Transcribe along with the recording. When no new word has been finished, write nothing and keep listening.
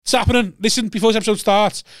It's happening. Listen, before this episode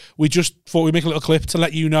starts, we just thought we'd make a little clip to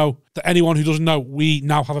let you know that anyone who doesn't know, we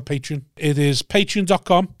now have a Patreon. It is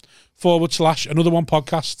patreon.com/another one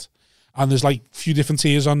podcast. And there's like a few different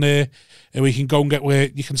tiers on there. And we can go and get where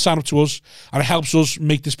you can sign up to us. And it helps us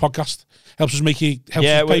make this podcast. Helps us make it, helps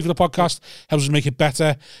us pay for the podcast. Helps us make it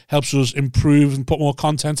better. Helps us improve and put more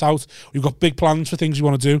content out. We've got big plans for things we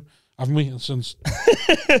want to do. Haven't we? Since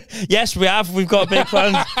yes, we have. We've got big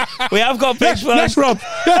plans. We have got big plans. Yes, Rob.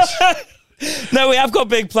 Yes. No, we have got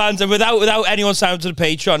big plans, and without anyone signing to the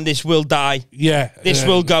Patreon, this will die. Yeah. This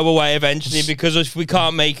will go away eventually, because if we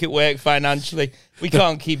can't make it work financially, we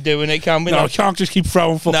can't keep doing it, can we? No, we can't just keep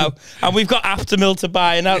throwing fucking... No, and we've got Aftermill to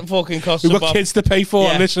buy, and that fucking costs We've got kids to pay for.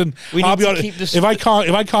 Yeah. Listen, I'll be honest, if I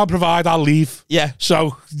can't provide, I'll leave. Yeah.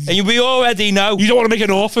 So... And we already know. You don't want to make an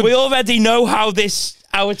orphan. We already know how it's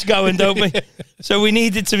going, don't we? So we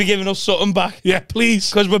needed to be giving us something back. Yeah, please.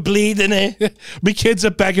 Because we're bleeding here. My kids are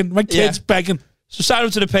begging. My kids begging. So sign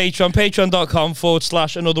up to the Patreon,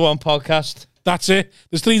 patreon.com/another one podcast. That's it.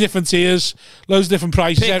 There's 3 different tiers, loads of different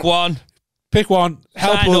prices. Pick one. Help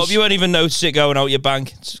sign us. up. You won't even notice it going out your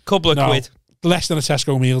bank. It's a couple of quid. Less than a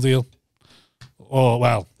Tesco meal deal. Or,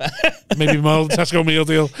 well, maybe more than a Tesco meal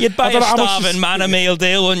deal. You'd buy a starving man a meal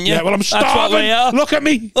deal, wouldn't you? Yeah, well, I'm starving. That's what we are. Look at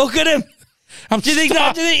me. Look at him. Do you think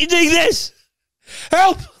that? Do you think this?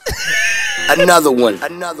 Help! Another one.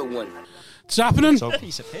 It's happening. It's a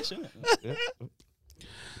piece of piss, isn't it? Yeah.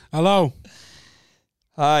 Hello.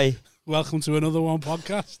 Hi. Welcome to Another One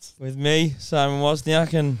podcast. With me, Simon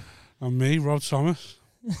Wozniak, and me, Rob Thomas.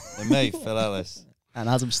 And me, Phil Ellis. And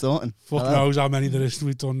Adam Staunton. Fuck knows how many there is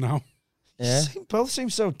we've done now. Yeah. Both seem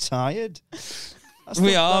so tired.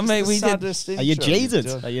 We are, mate. We did. Are you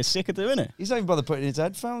jaded? Are you sick of doing it? He's not even bothered putting his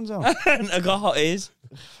headphones on. I got hot ears.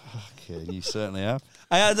 Okay, you certainly have.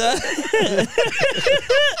 I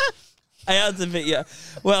had to be, yeah.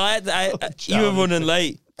 Well, you were running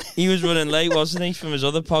late. He was running late, wasn't he, from his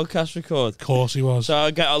other podcast record? Of course he was. So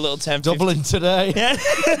I got a little 10 doubling today. Yeah.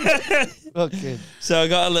 Okay. So I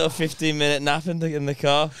got a little 15-minute nap in the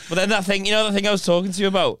car. But then that thing, the thing I was talking to you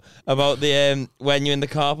about the when you're in the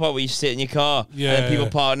car park where you sit in your car, and then people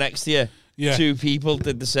park next to you. Yeah. 2 people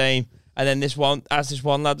did the same, and then this one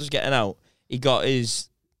lad was getting out, he got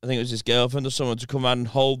I think it was his girlfriend or someone to come out and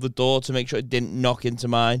hold the door to make sure it didn't knock into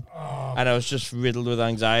mine. Oh. And I was just riddled with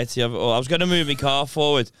anxiety of it all. I was going to move my car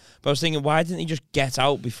forward, but I was thinking, why didn't he just get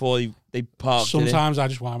out before they parked? Sometimes I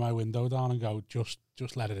just wind my window down and go, just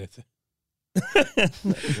let it hit it.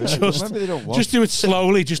 Just do it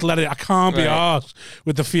slowly. Just let it. I can't be arsed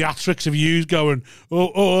with the theatrics of you going, I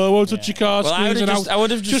won't touch your car. Well, I would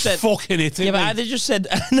have just said, fucking hit it. Yeah, but I'd have just said,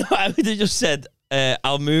 no, I would have just said,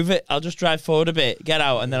 I'll move it. I'll just drive forward a bit, get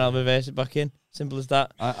out, and then I'll reverse it back in. Simple as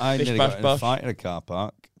that. I nearly got in a fight in a car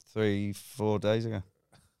park 3-4 days ago.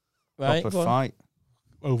 Right, proper fight.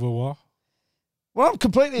 Over what? Well, I'm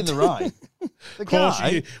completely in the right. The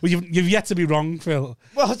guy. You've yet to be wrong, Phil.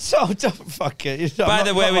 Well, so don't fuck it. By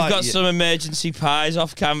the way, we've got some emergency pies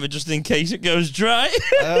off camera just in case it goes dry.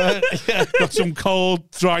 Got some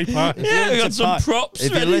cold, dry pies. Yeah, we got some props.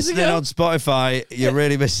 If you're listening on Spotify, you're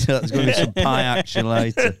really missing out. There's going to be some pie action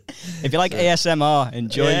later. If you like ASMR,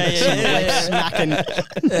 enjoy some lip smacking.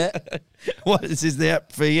 What is the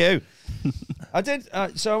app for you? I did.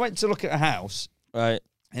 So I went to look at a house. Right.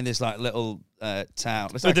 In this like little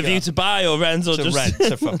town. With a view to buy or rent or just... rent,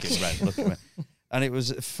 to fucking rent, look at me. And it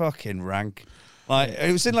was fucking rank. Like,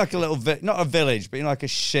 it was in like a little, not a village, but in like a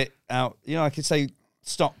shit out, I could say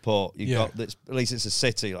Stockport, got this, at least it's a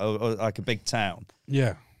city, or like a big town.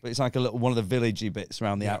 Yeah. But it's like a little, one of the villagey bits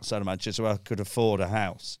around the outside of Manchester where I could afford a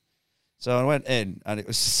house. So I went in and it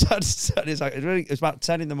was it was about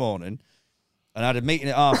 10 in the morning. And I had a meeting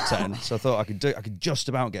at 10:30, so I thought I could just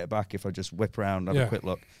about get back if I just whip around and have a quick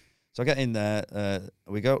look. So I get in there,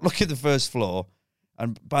 we go, look at the first floor,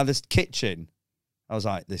 and by this kitchen, I was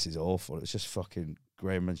like, this is awful. It's just fucking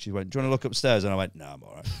grim. And she went, do you want to look upstairs? And I went, no, I'm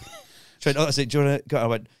all right. She went, oh, that's it. Do you want to go? I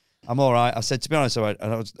went, I'm all right. I said, to be honest,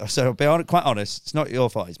 I said, I'll be quite honest, it's not your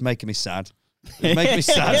fault. It's making me sad. It's making me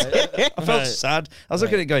sad. I felt sad. I was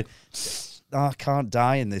looking at it going... I can't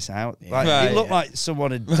die in this house. Like, it looked like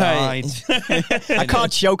someone had died. I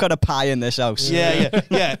can't choke on a pie in this house.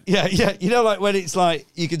 Yeah. You know, like when it's like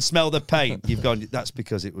you can smell the paint. You've gone. That's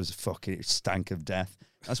because it stank of death.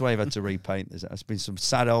 That's why you've had to repaint this. There's been some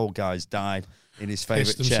sad old guys died in his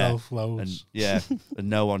favourite chair, and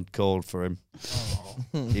no one called for him.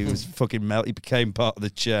 Oh. He was fucking He became part of the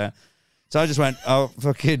chair. So I just went, I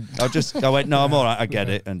went, no, I'm all right. I get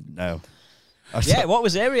it, and no. Yeah, what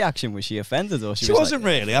was her reaction? Was she offended or she wasn't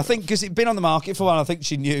really? I think because it'd been on the market for a while. I think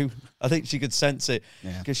she knew. I think she could sense it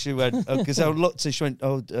because she went. Because I looked and she went,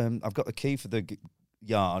 "Oh, I've got the key for the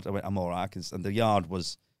yard." I went, "I'm all right," and the yard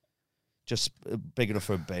was just big enough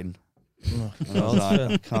for a bin. And I was like,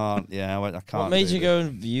 I can't. Yeah, I went, I can't. What made you go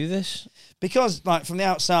and view this? Because, like, from the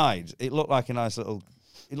outside, it looked like a nice little.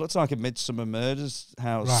 It looked like a Midsummer Murders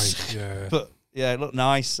house. Right. Yeah. But yeah, it looked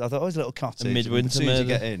nice. I thought, oh, it's a little cottage. A midwinter as soon as you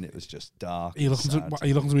murder. get in, it was just dark. Are you looking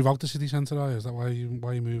to move out the city centre? Is that why you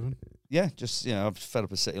moving? Yeah, just I've fed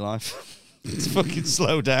up with city life. It's fucking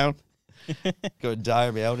slow down. Go and die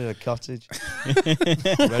on my own in a cottage. Ready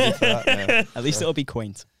for that now. At least it'll be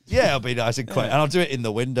quaint. Yeah, it'll be nice and quaint. And I'll do it in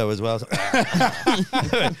the window as well.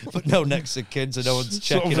 But no next to kids and no one's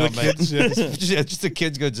checking on me. Kids, yeah. just the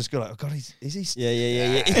kids go like, oh God, is he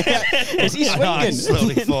Yeah. Is he And I'm swinging?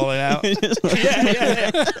 slowly falling out.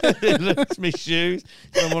 yeah. It looks my shoes.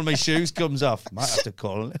 When one of my shoes comes off, might have to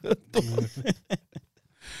call it.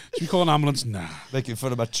 Should we call an ambulance? Nah. Making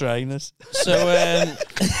fun of my trainers. So,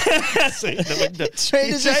 See in the window.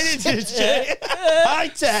 Trainers High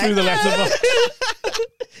tech. Through the letterbox.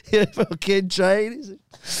 Yeah, fucking trainers.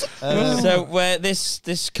 so where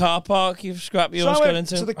this car park you've scrapped yours So I got went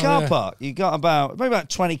into? to the car yeah. park. You got maybe about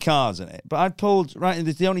 20 cars in it, but I'd pulled right in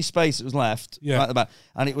the only space that was left, Yeah. right at the back,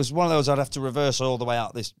 and it was one of those I'd have to reverse all the way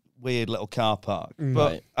out this weird little car park.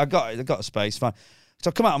 But Right. I got a space, fine. So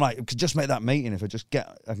I come out, I'm like, I could just make that meeting if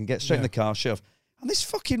I can get straight in the car, shove. And this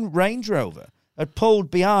fucking Range Rover had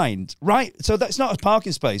pulled behind, right? So that's not a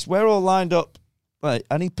parking space. We're all lined up, right?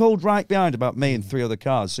 And he pulled right behind about me and 3 other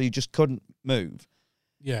cars, so you just couldn't move.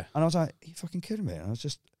 Yeah. And I was like, are you fucking kidding me? And I was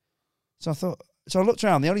just, so I looked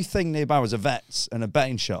around. The only thing nearby was a Vets and a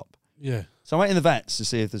betting shop. Yeah. So I went in the Vets to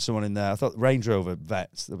see if there's someone in there. I thought Range Rover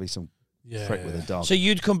Vets, there'll be some Yeah. prick with a dog. So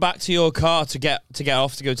you'd come back to your car to get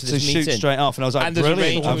off to go to So this shoot meeting. straight off. And I was like, And there's a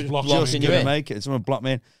brilliant. Range I'm Rover just blocking you going to in. make it. Someone blocked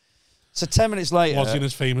me in. So 10 minutes later. Wasn't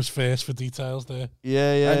his famous face for details there.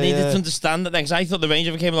 Yeah. I needed to understand that then, because I thought the Range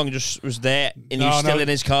Rover came along and just was there, and he was still in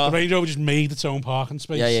his car. The Range Rover just made its own parking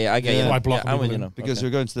space. Yeah, I get you. Why block I'm people with you in? now. Because Okay. we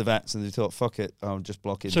were going to the Vets and they thought, fuck it, I'll just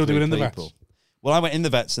block in. So they were in the people. Vets? Well, I went in the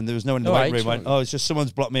Vets and there was no one in the Oh, waiting right, room. I went, oh, it's just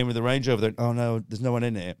someone's blocked me in with the Range Rover. They went, oh, no, there's no one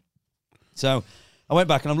in here. So I went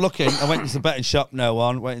back and I'm looking. I went into the betting shop, no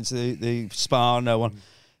one. Went into the spa, no one.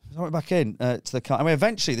 So I went back in to the car. I mean,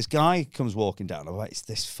 eventually this guy comes walking down. I'm like, it's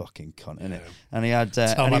this fucking cunt, isn't it? And he had...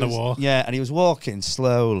 Tell and man he to was, walk. Yeah, and he was walking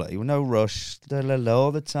slowly, with no rush,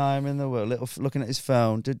 all the time in the world, looking at his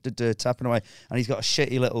phone, tapping away. And he's got a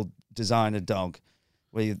shitty little designer dog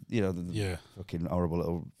where, the fucking horrible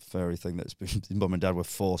little furry thing that's been... His mum and dad were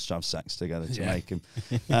forced to have sex together to make him.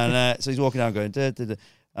 And so he's walking down going... And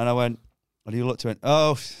I went... And he looked at me and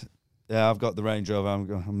went, oh, yeah, I've got the Range Rover.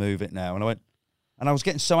 I'll move it now. And I went... And I was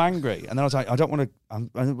getting so angry, and then I was like, I don't want to.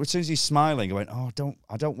 And as soon as he's smiling, I went, oh,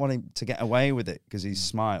 I don't want him to get away with it because he's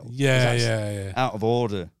smiled. 'Cause that's out of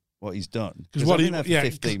order what he's done. Because I've been there for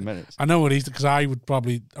 15 minutes. I know what he's because I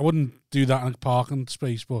wouldn't do that in a parking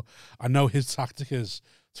space, but I know his tactic is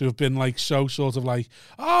to have been like so sort of like,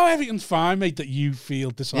 oh, everything's fine, mate, that you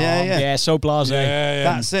feel disarmed. Yeah, so blasé. Yeah,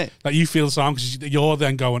 That's it. That you feel disarmed because you're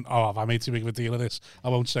then going, oh, have I made too big of a deal of this? I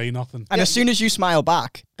won't say nothing. And as soon as you smile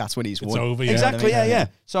back, that's when he's It's won. over. Yeah. Exactly, yeah.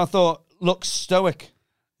 So I thought, look stoic.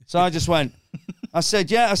 So I just went, I said,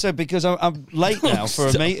 because I'm late now for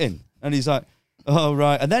a meeting. And he's like, oh,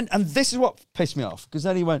 right. And this is what pissed me off, because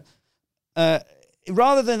then he went,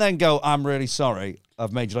 rather than then go, I'm really sorry,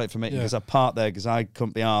 I've made you late for a meeting because I parked there because I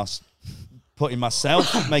couldn't be arsed making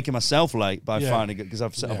myself late by finding it because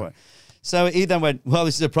I've set up on it. So he then went, well,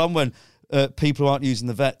 this is a problem when people aren't using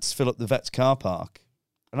the Vets, fill up the Vets car park.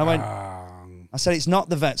 And I went, I said, it's not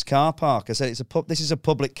the Vets car park. I said, this is a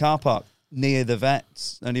public car park near the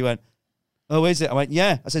Vets. And he went, oh, is it? I went,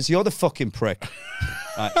 yeah. I said, so you're the fucking prick.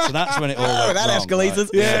 Right, so that's when it all went that wrong,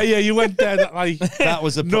 escalated. right? Yeah, you went there like That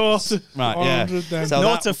was a north, right, yeah. then. So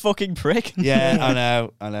Not that- a fucking prick. Yeah,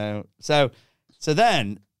 I know. So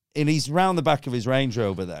then, and he's round the back of his Range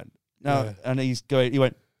Rover then. And he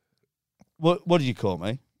went, what did you call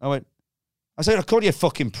me? I said, I called you a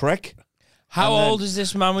fucking prick. How old is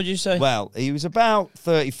this man, would you say? Well, he was about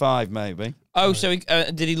 35 maybe. Oh, so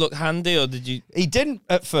did he look handy, or did you... He didn't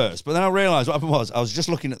at first, but then I realised what happened was I was just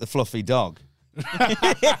looking at the fluffy dog.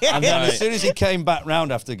 And then as soon as he came back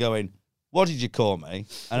round after going, what did you call me?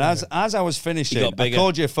 And as I was finishing, I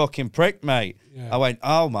called you a fucking prick, mate. Yeah. I went,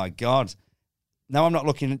 oh my God. Now I'm not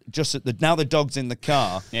looking just at now the dog's in the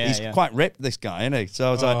car. He's quite ripped, this guy, isn't he? So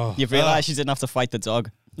I was like... You've realised you didn't have to fight the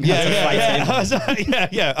dog. Yeah.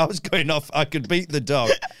 I was going off. I could beat the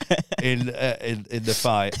dog in the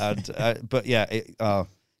fight, and but yeah,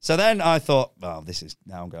 So then I thought, well, this is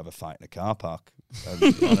now I'm going to have a fight in a car park. And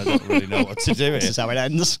I don't really know what to do here. This is how it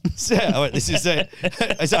ends. So I went, this is it.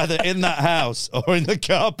 It's either in that house or in the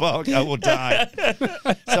car park. I will die.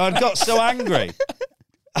 So I got so angry.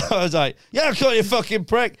 I was like, yeah, I'll call you a fucking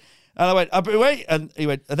prick. And I went, wait. And he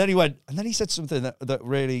went, and then he said something that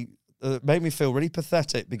really made me feel really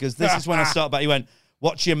pathetic, because this is when I started back. He went,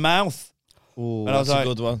 watch your mouth. Ooh, and I was that's like, a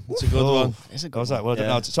good one. It's a good one. It's a I good was one. like, well, I don't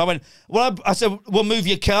know. So I went, well, I said, well, move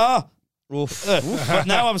your car. Oof. But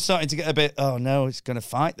now I'm starting to get a bit, oh no, it's going to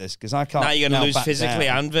fight this, because I can't. Now you're going to lose back physically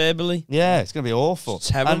down. and verbally. Yeah, it's going to be awful. It's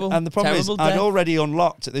terrible. And the problem is, Terrible I'd death. already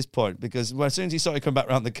unlocked at this point, because as soon as he started coming back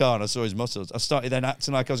around the car and I saw his muscles, I started then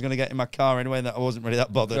acting like I was going to get in my car anyway, and that I wasn't really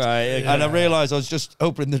that bothered. Right, okay. And I realised I was just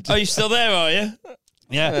opening the door. Oh, you still there, are you?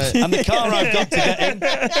 Yeah, and the car I've got to get in.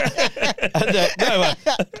 And,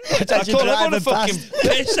 I you called everyone a driving fucking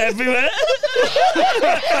Piss everywhere.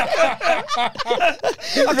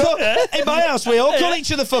 in my house, we all call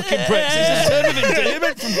each other fucking pricks. It's a term of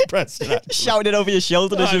endearment from Preston. actually. Shouting it over your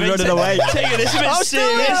shoulder as you're running away. Taking this a bit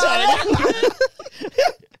serious, aren't you?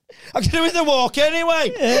 I'm doing the walk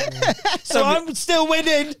anyway. So I'm still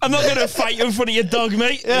winning. I'm not going to fight you in front of your dog,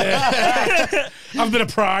 mate. Have a bit of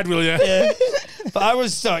pride, will you? But I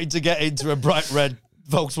was starting to get into a bright red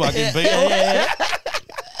Volkswagen Beetle.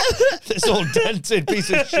 This all dented piece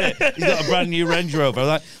of shit. He's got a brand new Range Rover. I'm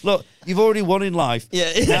like, look, you've already won in life.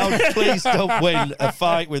 Now please don't win a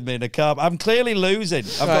fight with me in a car. I'm clearly losing.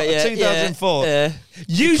 I've got a 2004.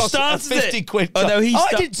 You It cost started a 50 it. quid. Oh, no, he I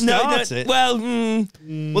didn't start it. Well,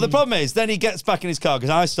 Well, the problem is, then he gets back in his car, because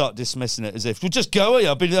I start dismissing it as if, well, just go.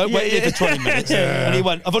 I've been waiting here for 20 minutes. And he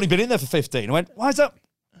went, I've only been in there for 15. I went, why is that?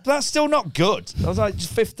 That's still not good. I was like,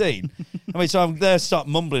 just 15. I mean, so I'm there, start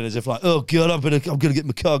mumbling as if like, oh God, I'm gonna get in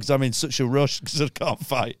my car because I'm in such a rush because I can't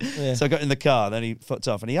fight. Yeah. So I got in the car, then he fucked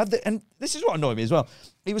off, and he had and this is what annoyed me as well.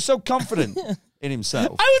 He was so confident in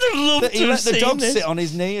himself. I would have loved that to he have let the seen dog this. sit on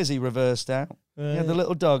his knee as he reversed out. Yeah, the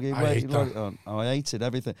little dog. He I hate that. on. Oh, I hated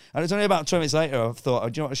everything. And it's only about 20 minutes later I thought, oh,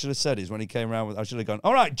 do you know what I should have said is when he came around, I should have gone,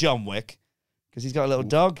 all right, John Wick, because he's got a little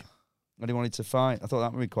dog and he wanted to fight. I thought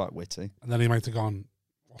that would be quite witty. And then he might have gone,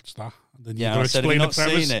 what's that? And then Yeah, you've I got to said, have you explain the not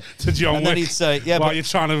premise seen it? to John And then Wick he'd say, yeah, while but you're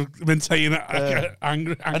trying to maintain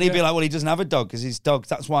anger. and he'd be like, well, he doesn't have a dog because his dog,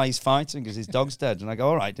 that's why he's fighting, because his dog's dead. And I go,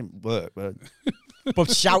 all right, it didn't work. But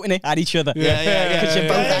Both shouting it at each other. yeah. Because you're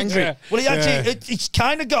both angry. Yeah. well, he actually, he's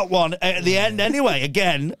kind of got one at the end anyway,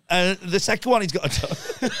 again. The second one, he's got a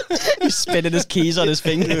dog. He's spinning his keys on his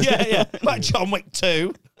fingers. yeah. Like John Wick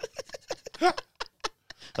 2.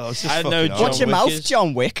 Oh, it's just I know fucking John horrible. Watch your Wick mouth, is-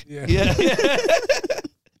 John Wick. Yeah.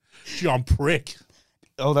 John Prick.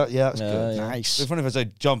 Oh, that's good. yeah. Nice. It's funny if I say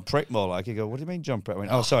John Prick more like, you go, what do you mean John Prick? I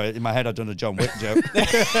went, oh, sorry, in my head I'd done a John Wick joke.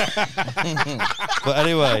 But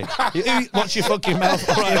anyway, watch your fucking mouth.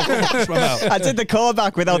 All right, I'll watch my mouth. I did the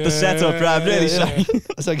callback without the setup, right? I'm really sorry.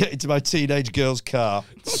 As I get into my teenage girl's car.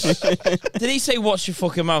 Did he say, watch your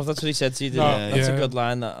fucking mouth? That's what he said to you, didn't No, he? That's yeah. a good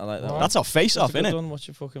line, that. I like that one. That's our face That's off, a good isn't it? one, watch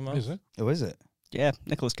your fucking mouth. Is it? Oh, is it? Yeah,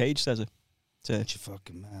 Nicolas Cage says it. Watch your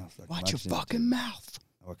fucking mouth. I can Watch your imagine him fucking doing- mouth.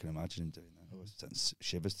 Oh, I can imagine him doing that. It sends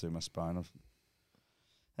shivers through my spine.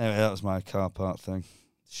 Anyway, that was my car park thing.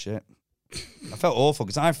 Shit. I felt awful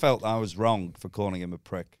because I felt I was wrong for calling him a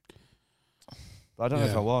prick. But I don't know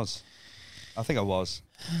if Yeah. I was. I think I was.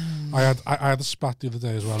 I had a spat the other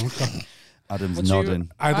day as well. Adam's Would you-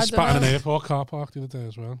 nodding. I had I a don't spat in know. an airport car park the other day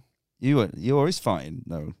as well. You're always fighting?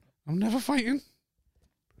 No. I'm never fighting.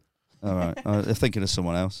 All right. I'm thinking of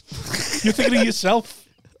someone else. You're thinking of yourself.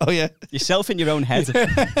 Oh, yeah. Yourself in your own head.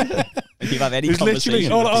 If you've had any It's literally-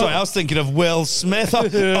 conversation. oh, Sorry, I was thinking of Will Smith. Are we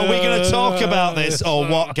going to talk about this or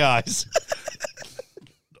what, guys?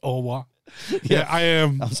 Or what? Yeah, I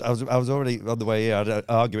am. I was already on the way here. I had an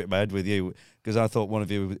argument in my head with you because I thought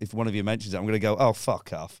if one of you mentions it, I'm going to go, oh,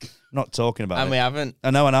 fuck off. I'm not talking about And it. we haven't. I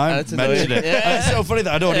know, and I That's mentioned annoying. it. Yeah. And it's so funny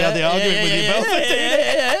that I'd already had the argument with you both.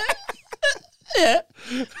 Yeah.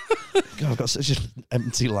 God, I've got such an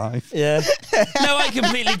empty life. Yeah. No, I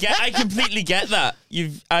completely get that.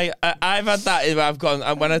 I've had that where I've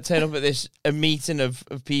gone, when I turn up at a meeting of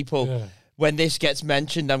people, Yeah. when this gets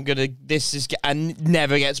mentioned, and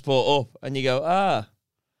never gets brought up, and you go,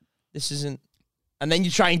 this isn't, and then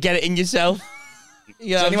you try and get it in yourself.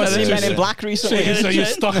 Has anyone seen Men in Black So, recently? so you're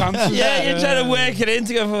stuck answers. Yeah, you're trying to work it in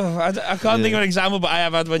to go, I can't think of an example, but I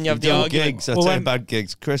have had when you have the Double argument. gigs. I Well, tell you when- bad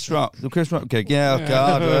gigs. The Chris Rock gig. Yeah, oh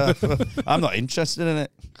God. I'm not interested in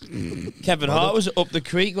it. Kevin Hart was up the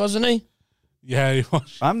creek, wasn't he? Yeah, he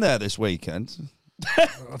was. I'm there this weekend.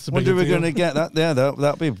 That's the Wonder bigger we're deal. going to get that. Yeah,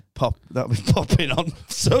 that'll be popping on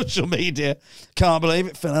social media. Can't believe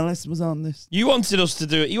it. Phil Ellis was on this. You wanted us to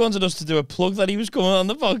do it. You wanted us to do a plug that he was coming on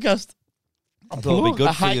the podcast. I thought it'd be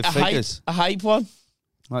good for your a figures. hype one.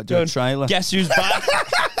 Might do a trailer. Guess who's back?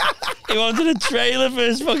 He wanted a trailer for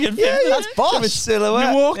his fucking 50. That's Have a boss. silhouette.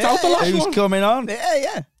 You walked out the last Who's one. coming on?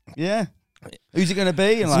 Yeah. Yeah. Who's it going to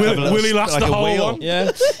be? And like, have a Will little- he last like the a whole wheel? one? Yeah.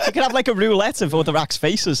 You could have like a roulette of other acts'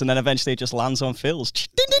 faces, and then eventually it just lands on Phil's.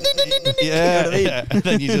 Yeah, yeah. And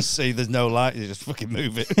then you just see there's no light. You just fucking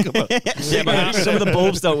move it. Come on. Yeah, but Some of the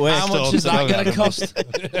bulbs don't work. how much is that going to cost?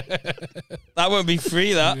 That won't be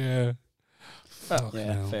free, that. Yeah.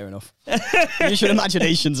 Yeah, fair enough. Use your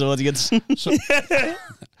imaginations, audience.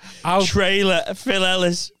 Trailer, Phil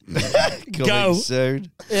Ellis. Coming Go.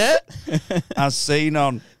 soon. Yeah. As seen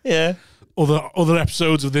on. Yeah. Other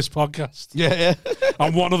episodes of this podcast. Yeah.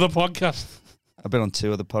 And one other podcast. I've been on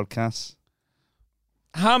 2 other podcasts.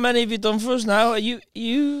 How many have you done for us now? Are you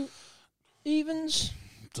evens?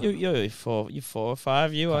 You're 4 or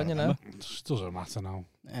 5, aren't you now? It just doesn't matter now.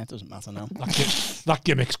 Yeah, it doesn't matter now. That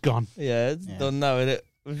gimmick's gone. Yeah, it's done now, isn't it?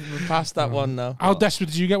 We're past that one now. How desperate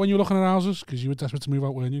did you get when you were looking at houses? Because you were desperate to move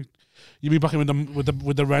out, weren't you? You'd be back in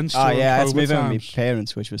with the rents. Oh during yeah, I had to COVID move in with my times.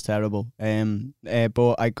 parents, which was terrible.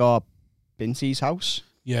 But I got Binty's house.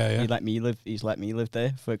 Yeah. He's let me live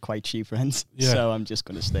there for quite cheap rent. Yeah. So I'm just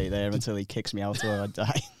going to stay there until he kicks me out or I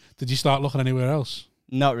die. Did you start looking anywhere else?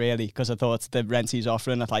 Not really, because I thought the rent he's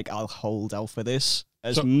offering, I'll hold out for this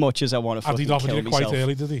as So, much as I want to Had he fucking offered kill you myself. quite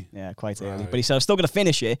early, did he? Yeah, quite early. Right. But he said, I'm still going to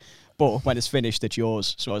finish it, but when it's finished, it's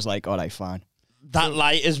yours. So I was like, all right, fine. That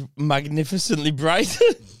light is magnificently bright.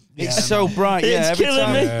 It's so bright. It's Every killing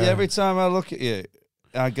time, me. every time I look at you,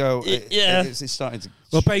 I go, it's starting to.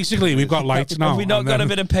 Well, basically, we've got lights now. Have we not and got a then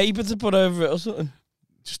bit of paper to put over it or something?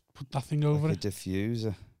 Just put that thing over Like a it.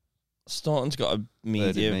 diffuser. Staunton's got a Third in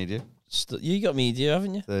media. media. You got media,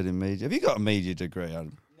 haven't you? Third in media. Have you got a media degree,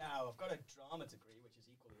 Adam? No, I've got a drama degree, which is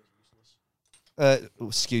equally as useless.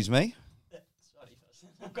 Excuse me. Sorry,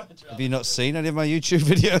 I've got a drama. Have you not seen any of my YouTube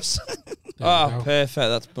videos? There Oh, you go. perfect.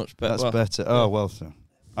 That's much better. That's Well, better. Oh, well, sir.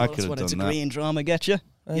 I That's could have what a done degree that. in drama get you.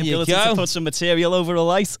 There The you ability go. to put some material over a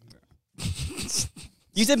light.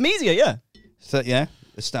 You did media, yeah? Yeah,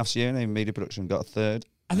 the staff's uni in media production got a third.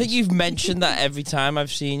 I think you've mentioned that every time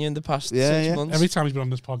I've seen you in the past Yeah, 6 yeah. months. Every time he's been on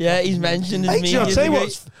this podcast. Yeah, he's mentioned his Hey, media. I'll tell you degree.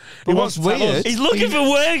 what's won't tell us. weird. He's looking for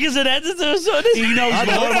work as an editor or something. He knows I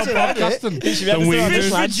more know about that's right, podcasting than we Fish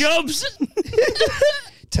do. for jobs.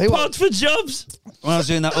 Tell you Pod what, for jobs. when I was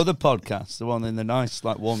doing that other podcast, the one in the nice,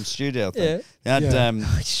 like, warm studio thing, Yeah. they had, Yeah.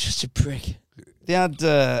 He's such a prick. they had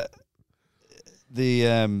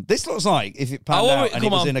this looks like if it panned Oh, out wait, and it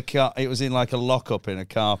come was on. in a car, it was in like a lockup in a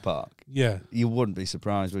car park. Yeah. You wouldn't be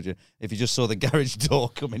surprised, would you, if you just saw the garage door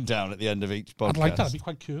coming down at the end of each podcast? I'd like that. It'd be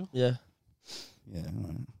quite cool. Yeah. Yeah, all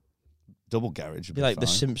right. Double garage would Be be like The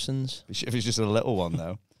fine. Simpsons. If it's just a little one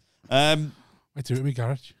though. I do it in my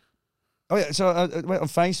garage. Oh yeah, so I went on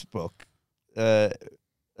Facebook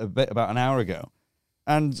about an hour ago,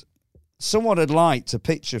 and someone had liked a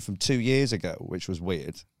picture from 2 years ago, which was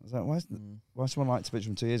weird. I was like, why someone liked a picture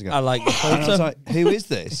from 2 years ago? I like the And I was photo. like, who is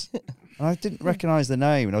this? And I didn't recognise the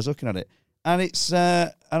name, and I was looking at it, and it's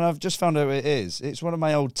and I've just found out who it is. It's one of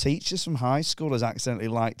my old teachers from high school has accidentally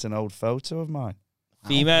liked an old photo of mine.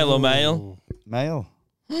 Female or male? Male,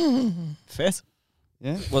 Fit.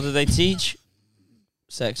 yeah, What do they teach?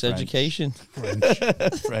 Sex French. education.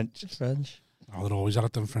 French. French. Oh, they're always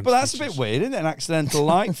at them French. But that's a teachers. bit weird, isn't it? An accidental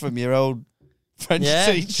like from your old French Yeah.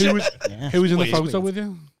 teacher. Who was in the Weird. photo with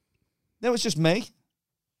you? No, it's just me.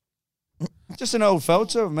 Just an old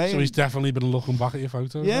photo of me. So he's definitely been looking back at your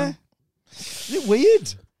photos. yeah. then? Is it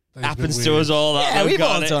weird? That is a bit Happens to weird. us all. That Yeah, though, we've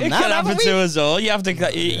can't all it? done It that, can happen haven't to we? us all. You have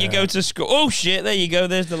to. You go to school. Oh shit! There you go.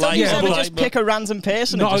 There's the Don't light. you Yeah, ever but just bulb. pick a random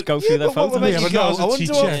person No, and just go yeah, through their but what photos? would Yeah, make but you not go, as I a wonder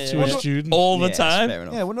teacher what- to a student. all the Yes, time. fair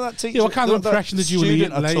enough. Yeah, I wonder what that teacher. Yeah, what kind of impression did you leave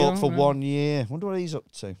student I lay taught on, for yeah? 1 year. Wonder what he's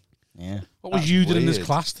up to. Yeah. What was That's you doing in this weird.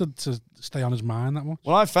 class to stay on his mind that much?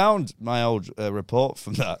 Well, I found my old report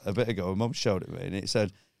from that a bit ago. My mum showed it me, and it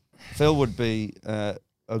said Phil would be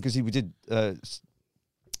because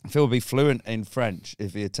Phil would be fluent in French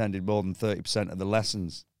if he attended more than 30% of the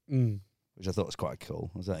lessons, which I thought was quite cool.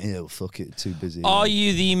 I was like, yeah, well, fuck it, too busy. Are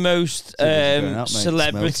you the most Too busy going out, mate,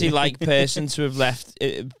 celebrity-like person to have left?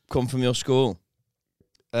 Come from your school?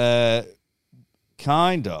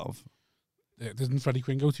 Kind of. Didn't Freddie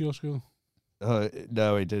Quinn go to your school?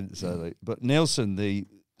 No, he didn't, sadly. But Nielsen, the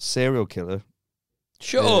serial killer,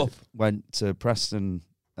 Shut up. went to Preston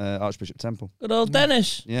Archbishop Temple. Good old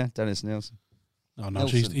Dennis. Yeah, Dennis Nielsen. No,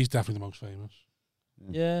 Nelson. he's definitely the most famous.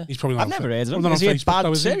 Yeah. He's probably not. I've never heard of probably him. not Is he on a Facebook, bad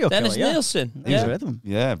though, is he? serial killer? Dennis Yeah. Nielsen. Never Yeah. heard of him.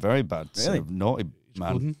 Yeah, very bad. Really? Naughty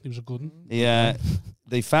man. He was a good one. Yeah,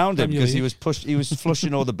 they found him Premier because he League. was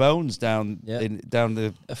flushing all the bones down Yeah. down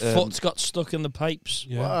the. A foot's got stuck in the pipes.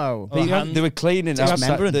 Yeah. Wow. Oh, hand. They were cleaning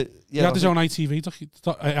Dismembering. outside. He had his own ITV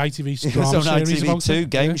He was drama on series about ITV2 it.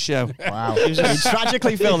 game Yeah. show. Wow.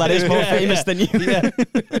 Tragically, Phil, that is more famous than you.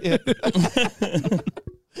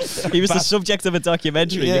 He was the subject of a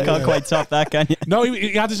documentary. Yeah. You can't quite top that, can you? No,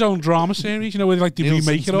 he had his own drama series, where they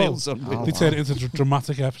remake it all. Nielsen. They turn it into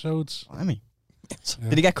dramatic episodes. Blimey.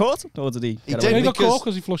 Did he get caught? Or did he get did. Yeah, away? he got because- caught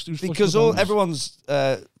because he flushed. He was Because flushing the bones. everyone's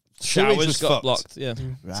sewage Showers was got fucked. blocked. Yeah.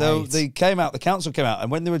 So they came out. The council came out, and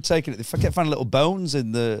when they were taking it, they kept finding little bones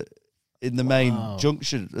in the main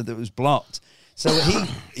junction that was blocked. So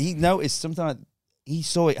he noticed something like. He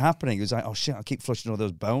saw it happening. He was like, "Oh shit! I keep flushing all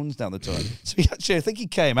those bones down the toilet." So he actually, I think he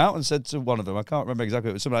came out and said to one of them, I can't remember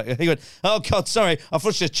exactly. It was something like, he went, "Oh God, sorry, I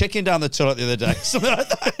flushed a chicken down the toilet the other day." Something like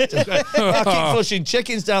that. Just going, I keep flushing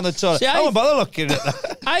chickens down the toilet. See, I won't bother looking at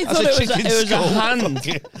that. I That's thought a it chicken was a skull. hand,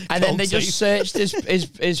 and then they Gold just searched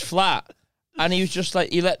his flat, and he was just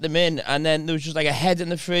like, he let them in, and then there was just like a head in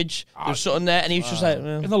the fridge. There was something there, and he was just like,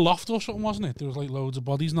 in the loft or something, wasn't it? There was like loads of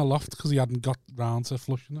bodies in the loft because he hadn't got round to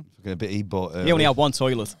flushing them. A bit he bought. He only had one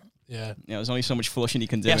toilet. Yeah. Yeah, there's only so much flushing he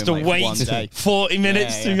can do. he has in to like wait one day. 40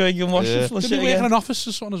 minutes Yeah, to yeah. go and wash Yeah. and flush Did it he work in again. an office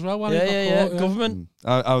or something as well? While he Yeah, got caught? government.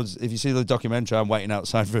 I was. If you see the documentary, I'm waiting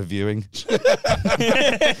outside for a viewing.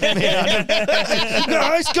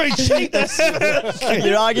 No, it's going to cheat this.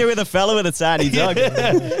 You're arguing with a fella with a tiny dog.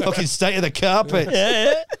 Fucking state of the carpet.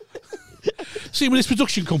 See, when this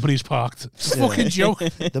production company's parked, it's a fucking joke.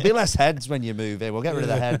 There'll be less heads when you move in. We'll get rid of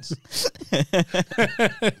the heads.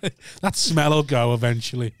 That smell will go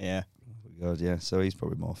eventually. Yeah. God, yeah. So he's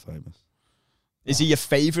probably more famous. Is he your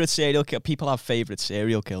favourite serial killer? People have favourite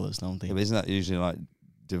serial killers, don't they? Yeah, but isn't that usually like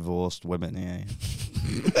divorced women? Yeah.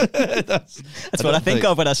 That's what I think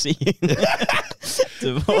of when I see you.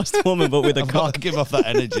 Divorced woman, but with a I've got to cock. give off that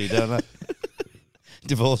energy, don't I?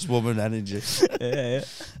 Divorced woman energy. Yeah.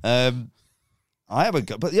 I haven't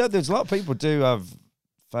got, but yeah, there's a lot of people do have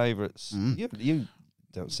favourites. You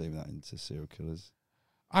don't seem that into serial killers.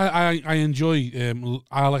 I enjoy.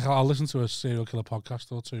 I'll listen to a serial killer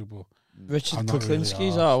podcast or two, but Richard I'm not really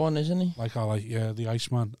Kuklinski's arsed. our one, isn't he? like I like the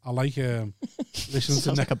Iceman. I like listening to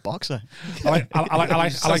Sounds like a boxer. I like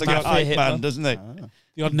Sounds like that, a fight Hitman. man, doesn't he?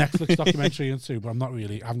 the odd Netflix documentary and too, but I'm not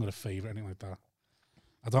really. I haven't got a favourite anything like that.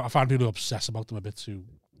 I find people who obsess about them a bit too.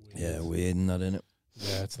 Weird. Yeah, weird and that, innit?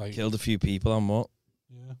 Yeah, it's like Killed a few people and what?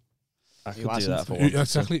 yeah. I could Who do hasn't? that for Who, one.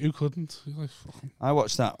 exactly. Who couldn't? Like, fucking- I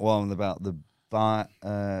watched that one about the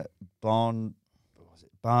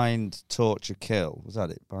bind, torture, kill. Was that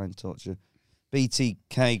it? Bind, torture,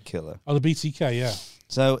 BTK killer. oh, the BTK, yeah.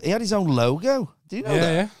 So he had his own logo. Do you know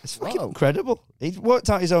that? Yeah. It's fucking incredible. He worked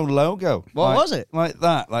out his own logo. What was it? Like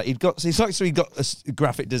that. Like he got a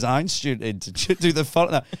graphic design student in to do the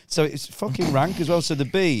font. Now. So it's fucking rank as well. So the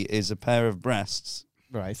B is a pair of breasts.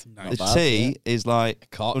 Right. The T is like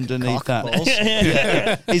Cock. underneath Cock that. balls.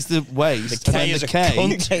 Yeah. Is the waist. The K and then is the a K.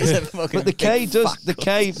 cunt. But the K does. The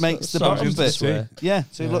K makes the Sorry, bottom just bit. swear. Yeah.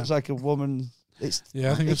 So it Yeah. looks like a woman. It's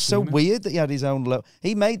Yeah, I think it's I've so seen it. weird that he had his own logo.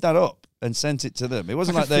 He made that up and sent it to them. It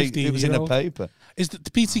wasn't Like like, a it was in a 15-year-old. paper. Is the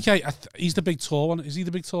BTK? He's the big tall one. Is he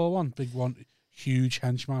the big tall one? Big one, huge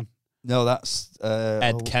henchman. No, that's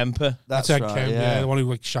Ed Kemper. That's Ed right. Kemp, yeah. the one who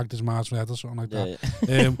like shagged his ma's head or something like Yeah,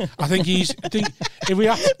 that. I think if we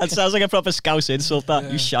have, That sounds like a proper Scouse insult,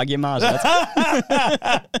 that. You shag your Mars.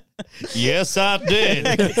 Yes, I did.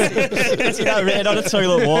 It's that written on a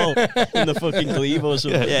toilet wall in the fucking glebe or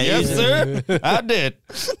something. Yeah, yes, he's- sir. I did.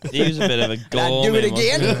 He was a bit of a goal. do it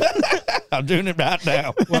again. I'm doing it right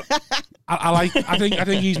now. I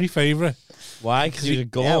think he's my favourite Why? Because he was a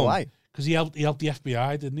goal. Yeah, why? because he helped the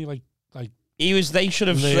FBI, didn't he? Like He was. They should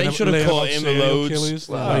have. learn They should learn have caught about him serial loads. killers.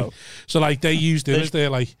 Wow. Like, so like they used it as their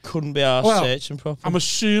like. Couldn't be arsed Well, searching properly. I'm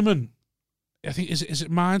assuming. I think is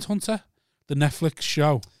it Mindhunter, the Netflix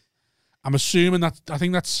show. I'm assuming that I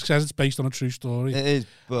think that says it's based on a true story, It is,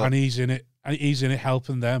 but and he's in it. And he's in it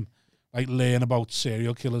helping them, like learn about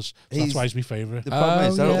serial killers. So that's He's- why he's my favourite. the problem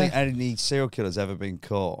is, I don't yeah. think any serial killer's ever been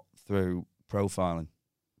caught through profiling.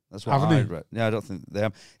 That's what Haven't I they? read. Yeah, I don't think they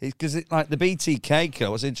have. Because like the BTK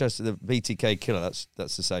killer, what's interesting, the BTK killer, that's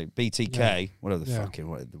the same. BTK, Yeah. whatever the Yeah. fucking,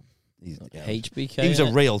 what, he's, HBK. he was a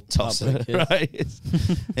innit? real tosser, Bad boy right?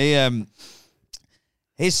 He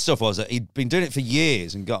his stuff was that he'd been doing it for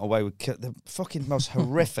years and got away with the fucking most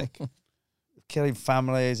horrific, killing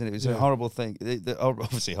families, and it was a Yeah. horrible thing.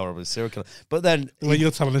 Obviously horrible serial killer, but then The way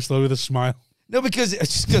you're telling this story with a smile. no, because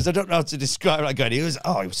it's just because I don't know how to describe it. Like, he was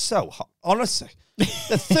so hot. Honestly,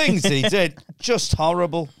 The things he did, just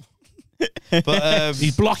horrible. But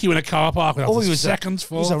He'd block you in a car park without he was seconds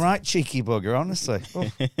He was a right cheeky bugger, honestly. Oh.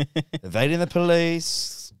 Evading the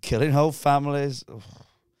police, killing whole families. Oh.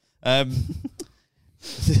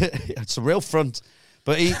 It's a real front.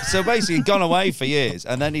 But so basically he'd gone away for years,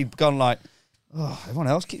 and then he'd gone like, oh, everyone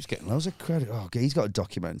else keeps getting loads of credit. Oh, he's got a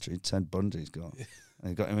documentary, Ted Bundy's got. And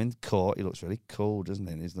he got him in court. He looks really cool, doesn't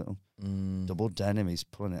he? In his little double denim, he's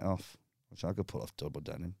pulling it off. Which I could pull off double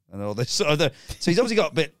denim and all this sort of. So he's obviously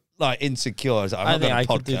got a bit like insecure. Like, I think I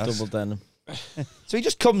could do double denim. So he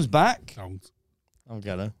just comes back. I'm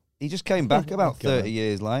gonna. He just came back about 30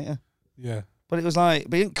 years later. Yeah. But it was like,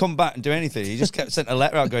 but he didn't come back and do anything. He just kept sent a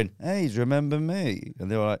letter out going, "Hey, do you remember me?" And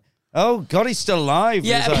they were like, "Oh God, he's still alive."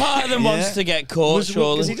 Yeah, like, part of them wants to get caught.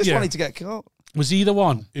 Surely, because he just wanted to get caught. Was he the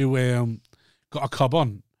one who got a cob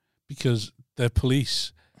on because the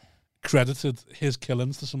police credited his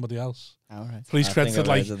killings to somebody else? All right. Police credited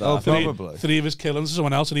like probably three of his killings to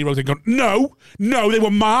someone else, and he wrote it going, "No, they were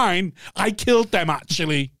mine. I killed them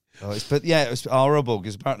actually." Oh, it was horrible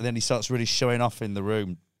because apparently then he starts really showing off in the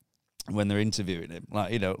room when they're interviewing him,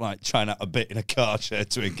 like trying out a bit in a car share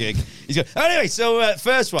to a gig. He's going, anyway, so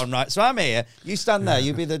first one, right? So I'm here. You stand there.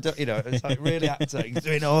 You be the, it's like really acting,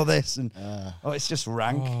 doing all this, and it's just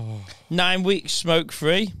rank. 9 weeks smoke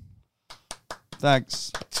free.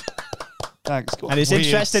 Thanks. And he's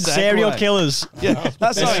interested in serial killers. Yeah,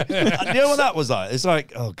 that's like, you know what that was like? It's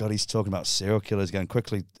like, oh God, he's talking about serial killers again.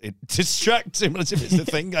 Quickly, it distracts him as if it's the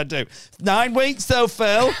thing I do. 9 weeks though,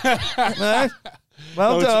 Phil.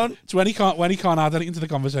 Well done. It's when he can't add anything to the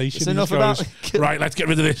conversation. It's he enough just about goes, right, let's get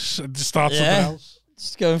rid of this and just start something else.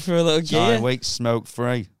 Just going for a little gear. 9 weeks smoke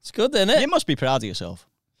free. It's good, isn't it? You must be proud of yourself.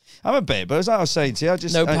 I'm a bit, but as I was saying to you,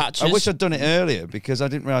 I wish I'd done it earlier because I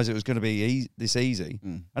didn't realise it was going to be this easy.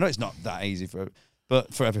 I know it's not that easy for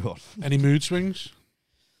everyone. Any mood swings?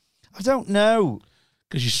 I don't know.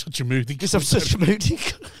 Because you're such a moody. Because I'm such a moody.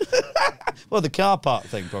 Well, the car park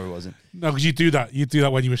thing probably wasn't. No, because you do that. You do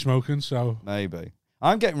that when you were smoking, so. Maybe.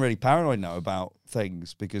 I'm getting really paranoid now about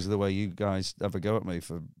things because of the way you guys have a go at me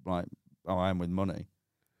for, like, how I am with money.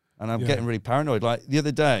 And I'm getting really paranoid. Like, the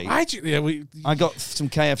other day, I got some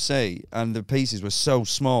KFC and the pieces were so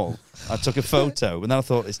small. I took a photo and then I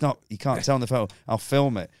thought, you can't tell on the photo. I'll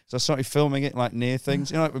film it. So I started filming it, like, near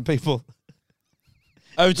things. You know, like when people...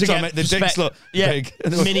 Oh, to get make the dicks look big.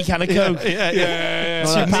 Mini can of Coke. Yeah.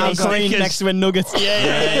 £2 coin next to a nugget.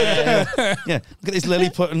 Yeah. Look at this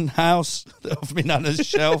Lilliputian house off my nana's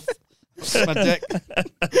shelf. My dick.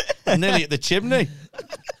 I'm nearly at the chimney.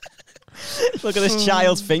 Look at this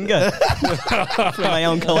child's finger. For my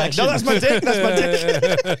own collection. No, that's my dick.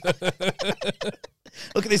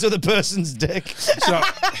 Look at this other person's dick. So,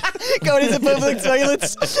 going into public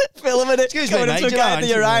toilets, filming it, excuse me, going mate, into a guy in the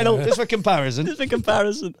urinal. Just for comparison. And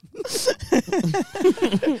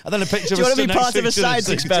then a picture. Do you want to be part of a science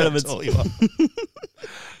experiment?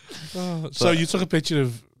 So you took a picture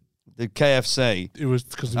of the KFC. It was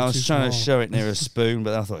because I was trying to show it near a spoon,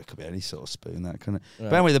 but I thought it could be any sort of spoon, that kind of. Right.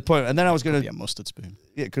 But anyway, the point, and then I was going to be a mustard spoon.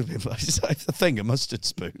 Yeah, it could be a thing, a mustard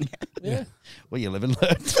spoon. Yeah. Well, you live and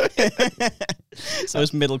learn. So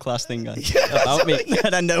this middle class thing about me,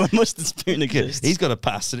 and I know a mustard spoon exists. He's got a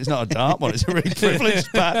past, and it's not a dark one; it's a really privileged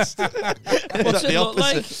past. What's it look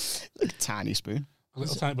like? A tiny spoon. A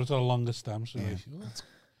little tiny, but it's got a longer stem. So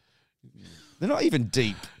they're not even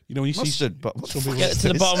deep. You know when you mustard, see but get to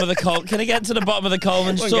the bottom of the Coleman. Can I get to the bottom of the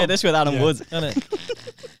Coleman? We can get this with Adam Wood. Can it?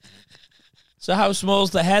 So how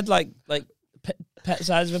small's the head? Like pet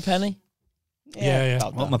size of a penny? Yeah.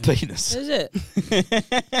 What, my penis? Is it?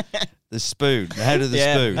 The spoon, the head of the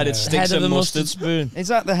spoon. And it sticks head of the mustard spoon. Is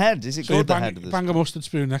that the head? Is it called the head of the spoon? Bang a mustard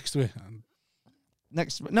spoon next to it.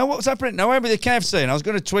 No, what was happening? No, I remember the KFC, and I was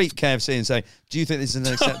going to tweet KFC and say, "Do you think this is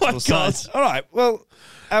an acceptable size?" All right. Well,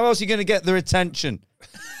 how else are you going to get their attention?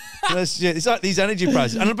 It's like these energy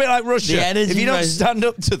prices, and a bit like Russia. If you don't stand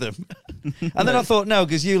up to them, and then I thought, no,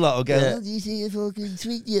 because you lot will go. Oh, do you see a fucking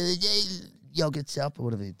tweet the other day? Yogurt sap or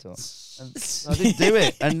whatever you talk. I didn't do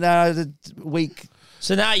it, and now the week.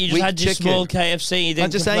 So now you just had your small KFC. You didn't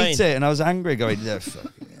I just ate it, and I was angry, going,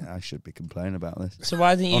 I should be complaining about this. So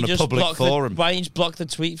why didn't you on just a public forum? Why didn't you just block the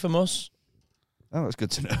tweet from us? Oh, that's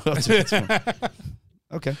good to know.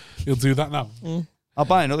 Okay, You'll do that now. I'll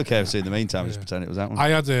buy another KFC in the meantime. Just pretend it was that one. I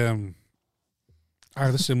had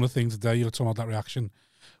a similar thing today. You were talking about that reaction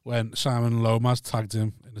when Simon Lomas tagged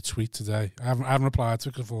him in a tweet today. I haven't replied to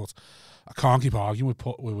it because I thought I can't keep arguing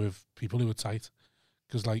with people who are tight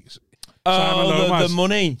because like Simon Lomas the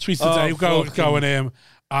money tweets today going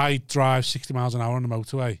I drive 60 miles an hour on the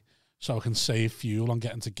motorway, so I can save fuel on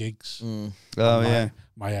getting to gigs. Oh yeah.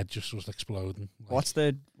 My head just was exploding. Like, What's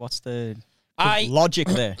the logic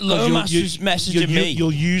there? Lomas was messaging me.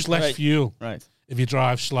 You'll use less fuel Right. if you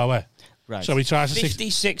drive slower. Right. So he tries to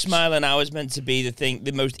 56 mile an hour is meant to be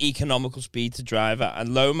the most economical speed to drive at,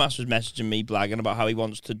 and Lomas was messaging me blagging about how he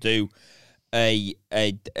wants to do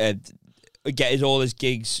get all his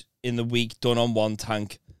gigs in the week done on one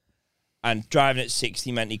tank, and driving at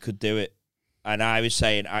 60 meant he could do it. And I was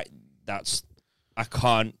saying I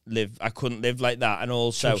couldn't live like that, and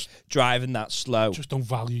also driving that slow. Just don't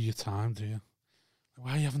value your time, do you?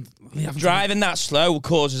 Why you haven't Driving that slow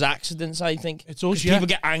causes accidents, I think. It's all people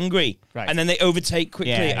get angry, Right. and then they overtake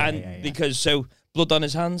quickly, because blood on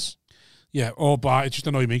his hands. Yeah, or by it just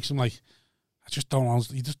annoys me because I'm like,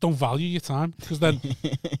 you just don't value your time, because then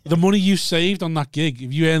the money you saved on that gig,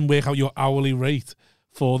 if you work out your hourly rate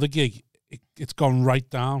for the gig, it's gone right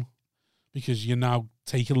down because you're now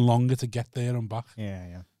taking longer to get there and back.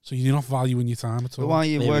 Yeah. So you're not valuing your time at all. But why are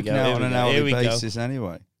you working out on an hourly Here we go. basis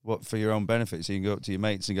anyway? What, for your own benefit? So you can go up to your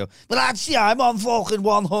mates and go, well, actually, I'm on fucking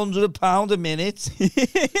 £100 a minute. Is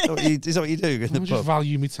that what you do in I the just pub?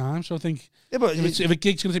 value my time. So I think Yeah, but if a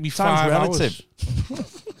gig's going to take me time's 5 relative.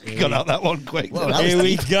 hours, Got out that one quick. Here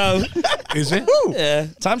we go. is it? Yeah.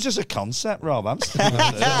 Time's just a concept, Rob. I'm still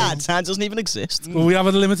Time doesn't even exist. Well, we have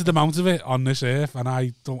a limited amount of it on this earth, and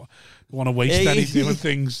I don't want to waste any doing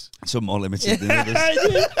things. some more limited than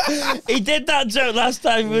others. He did that joke last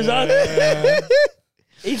time he was on.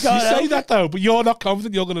 He You can't say help that though, but you're not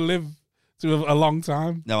confident you're going to live to a long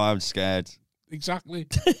time. No, I'm scared. Exactly.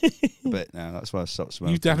 A bit now. That's why I stopped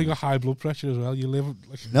smoking. You've definitely got high blood pressure as well. You live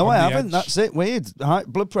like No, on I the haven't. edge. That's it. Weird. High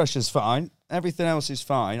blood pressure's fine. Everything else is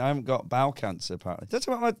fine. I haven't got bowel cancer, apparently. That's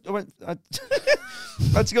what I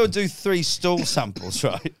had to go and do 3 stool samples,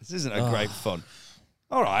 right? This isn't a great fun.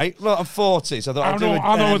 All right. Well, I'm 40, so I thought I I'll do know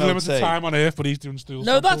an the limited MOT. time on earth, but he's doing stool.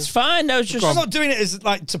 No, that's fine. No, it's just I'm not doing it as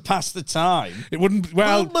like to pass the time. It wouldn't.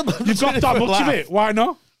 Well, you've got that much of it. Why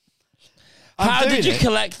not? how did you it.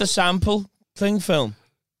 collect the sample? Cling film.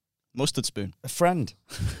 Mustard spoon. A friend.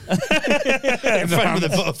 A friend with a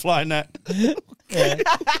butterfly net.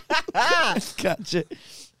 Catch it.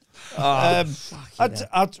 I'll to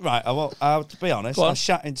be honest, I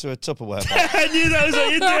shat into a Tupperware box. I knew that was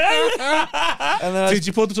what you did. And then Did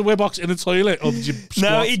you put the Tupperware box in the toilet, or did you? No,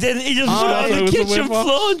 squat? he didn't. He just Oh, sat on it the was the kitchen whip-off.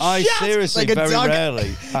 floor and I shat seriously like a very dog.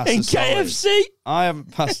 rarely pass in a solid. KFC. I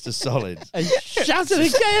haven't passed a solid. And shat in a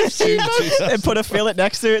KFC box. And put a fillet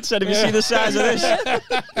next to it. Said, "Have you seen the size of this?"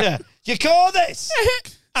 Yeah. You call this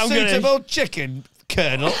I'm gonna- suitable chicken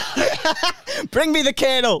kernel? Bring me the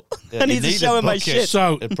kernel. Yeah, I need you to need show a him my bucket. shit.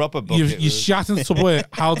 So A proper you bucket. you shat in the Tupperware.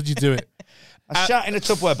 How did you do it? I shat in a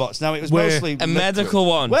Tupperware box. Now it was Where? mostly A liquid. medical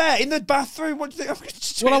one. Where? In the bathroom? What do you think?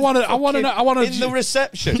 Well, I wanna in the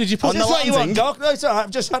reception. Did you put Is the this what you want, landing? Doc? No, it's all right.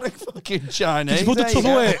 I've just had a fucking Chinese. Did you put the There you go.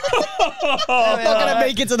 Tupperware? I'm not going to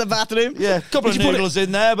make it to the bathroom. Yeah, a couple of you put it- noodles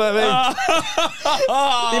in there, but I mean,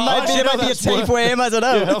 There might be a that's tape for him. I don't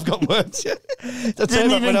know. yeah, I've got words. Yeah. I'll tell you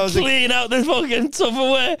Didn't about when I even was a clean out the fucking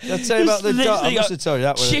Tupperware. I'll tell you about the Just doc. I literally must got have told you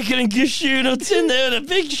that one. chicken and cashew nuts in there and a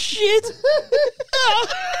big shit.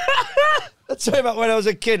 I'll tell you about when I was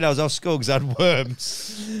a kid and I was off school because I had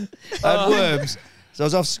worms. So I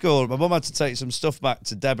was off school. My mum had to take some stuff back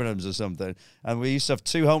to Debenhams or something. And we used to have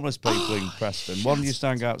 2 homeless people in Preston. One used to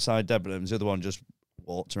hang outside Debenhams. The other one just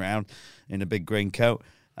walked around in a big green coat.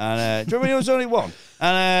 And do you remember there was only one?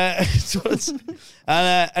 And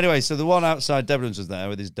anyway, so the one outside Debenhams was there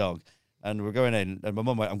with his dog. And we're going in, and my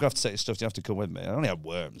mum went, I'm going to have to take your stuff, you have to come with me. I only had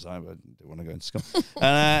worms, I didn't want to go into school.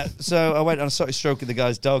 And so I went and I started stroking the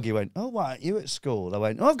guy's dog. He went, oh, why aren't you at school? I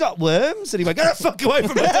went, oh, I've got worms. And he went, get the fuck away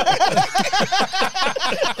from me. I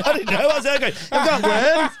didn't know. I was there going, I've got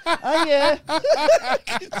worms. Oh, yeah.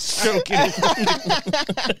 Stroking him.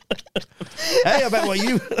 Hey, I bet what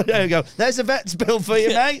you... There you go. There's a vet's bill for you,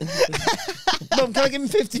 mate. Mum, can I give him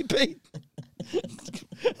 50p?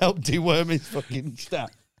 Help deworm his fucking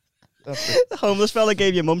staff. The homeless fella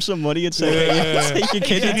gave your mum some money and said, take your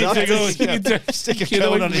kid to doctors. Stick a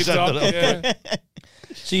cone on his head. Yeah.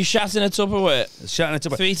 So you shat in a Tupperware Shouting at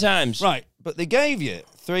 3 times. Right, but they gave you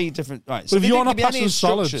 3 different... Right, But if they you're didn't not give you any passing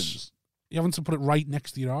solids, instructions. you haven't to put it right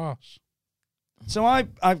next to your arse. So okay,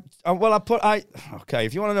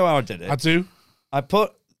 if you want to know how I did it, I do. I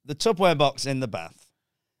put the Tupperware box in the bath,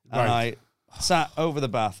 and Right. I sat over the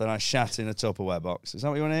bath and I shat in a Tupperware box. Is that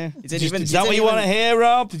what you want to hear? You didn't even- Is that what you want to hear,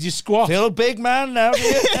 Rob? Did you squat? Feel a big man now, do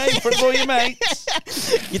you? Hey, in front of all your mates.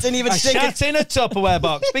 You didn't even I stick it. shat in a Tupperware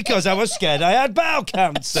box because I was scared I had bowel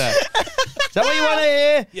cancer. that what you want to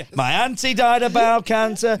hear? Yes. My auntie died of bowel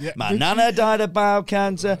cancer. Yeah. My nana died of bowel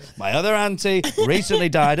cancer. My other auntie recently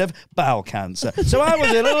died of bowel cancer. So I was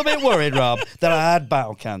a little bit worried, Rob, that I had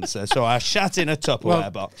bowel cancer. So I shat in a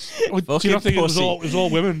Tupperware box. Do you not think it was all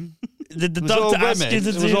women? The was all doctor asked women. you to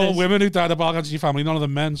It do was all this. women who died of bowel cancer in your family, none of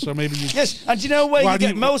them men. So maybe you. Yes, and do you know where Why you do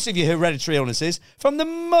get you- most of your hereditary illnesses? From the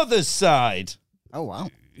mother's side. Oh, wow.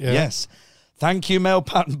 Yeah. Yes. Thank you, male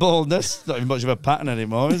pattern baldness. Not even much of a pattern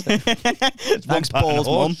anymore, is it? It's one Thanks, pattern balls,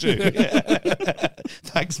 Mum. horseshoe. Yeah.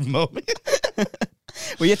 Thanks, Mum.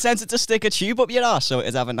 Were you tempted to stick a tube up your arse so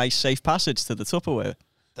it'd have a nice safe passage to the Tupperware?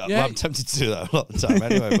 Well, Yeah. I'm tempted to do that a lot of the time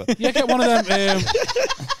anyway. But Yeah, get one of them.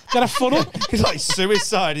 Get a funnel. it's like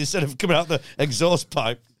suicide instead of coming out the exhaust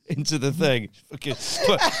pipe into the thing. Fucking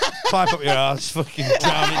put pipe up your ass, fucking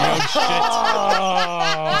drown in your own shit.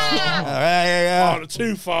 All right, Oh,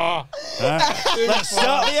 too far. let's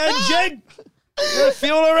start the engine.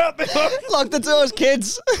 Fuel her up before. Lock the doors,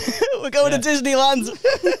 kids. We're going to Disneyland.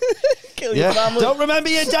 Kill your Yeah. family. Don't remember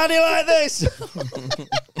your daddy like this.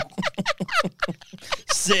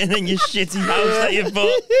 Sitting in your shitty house that you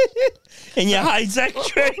bought in your high-tech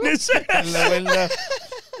trainers. In the window.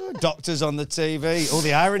 Doctors on the TV. All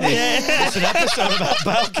the irony. It's an episode about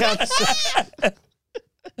bowel cancer.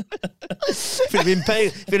 If you'd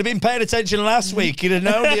have been paying attention last week, you'd have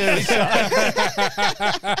known the early signs.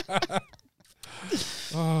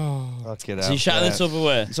 Fucking hell. So you shat in the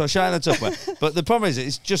Tupperware. So I shat in the Tupperware. But the problem is,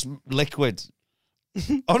 it's just liquid.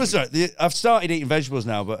 Honestly, I've started eating vegetables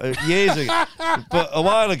now, but years ago, but a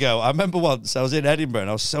while ago, I remember once I was in Edinburgh and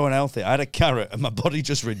I was so unhealthy. I had a carrot and my body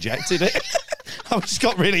just rejected it. I just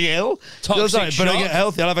got really ill. I was like, Toxic but I shock. get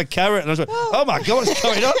healthy, I'll have a carrot. And I was like, oh my God, what's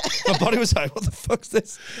going on? My body was like, what the fuck's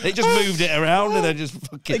this? And it just moved it around and then just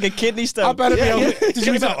fucking... Like a kidney stone. I better be Yeah, able. yeah. Did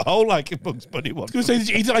you eat that? a whole like a Bugs Bunny one? I was going to say, did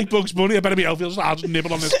you eat it like Bugs Bunny? I better be healthy. I'll just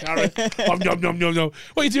nibble on this carrot. Nom, nom, nom, nom.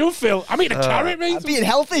 What are you doing, Phil? I'm eating a carrot, mate. I'm being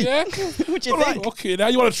healthy. Yeah. What do you All think? right, okay, now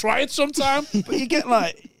you want to try it sometime? But you get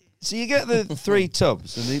like... So you get the 3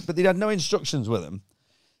 tubs, but they had no instructions with them.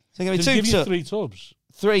 So give me Did 2 they give you tubs.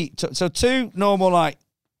 3 tubs? So 2 normal like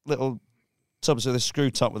little tubs with a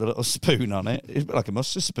screw top with a little spoon on it. It's a bit like a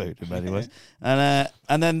mustard spoon in many ways. And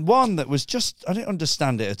then one that was just, I didn't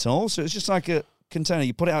understand it at all. So it's just like a container.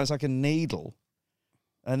 You put it out, it's like a needle.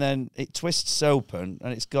 And then it twists open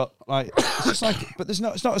and it's got like, it's just like, but it's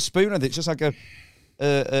not a spoon, it's just like a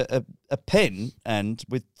pin end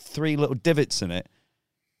with 3 little divots in it.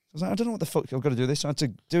 I was like, I don't know what the fuck I've got to do this. So I had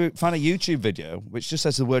to find a YouTube video which just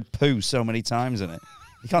says the word poo so many times in it.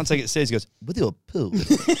 You can't take it seriously. He goes, with your poo.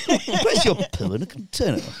 Place your poo in a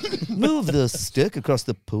container. Move the stick across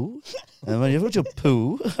the poo. And when you've got your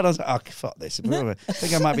poo, and I was like, oh, fuck this. I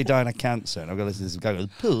think I might be dying of cancer. And I've got to listen to this guy go,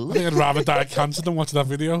 poo. I think I'd rather die of cancer than watch that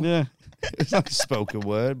video. Yeah. It's like a spoken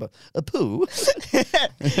word, but a poo. Could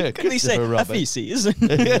we say Christopher a Robin. feces?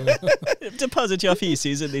 Deposit your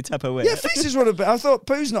feces in the Tupperware. Yeah, feces were a bit. I thought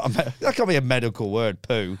poo's not that can't be a medical word,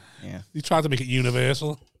 poo. Yeah. You tried to make it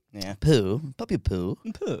universal. Yeah. Poo. Pop your poo.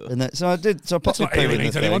 Poo. And then, so I did. So I popped Let's my not poo in the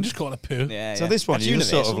alienate anyone, thing. just call it a poo. Yeah, So yeah. this one, That's you just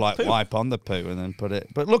sort of universal. like Poo. wipe on the poo and then put it.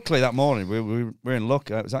 But luckily that morning we were in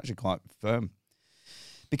luck. It was actually quite firm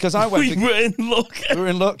because I went. We were in luck. We were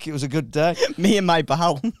in luck. It was a good day. Me and my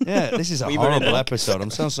bowel. Yeah, this is a We were in horrible luck. episode.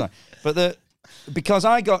 I'm so sorry. But because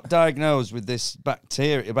I got diagnosed with this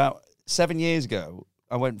bacteria about 7 years ago,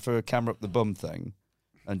 I went for a camera up the bum thing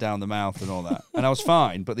and down the mouth and all that. And I was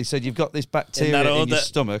fine, but they said, you've got this bacteria in your order.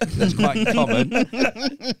 stomach that's quite common.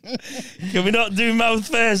 Can we not do mouth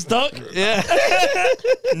first, Doc? Yeah.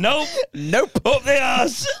 Nope. Nope. Up the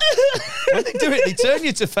arse. When they do it, they turn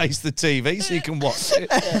you to face the TV so you can watch it.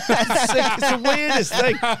 It's the weirdest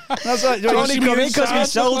thing. And I was like, Only come in because my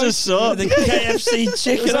shoulders sore. The KFC It was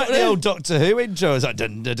chicken like up the there. old Doctor Who intro. It's like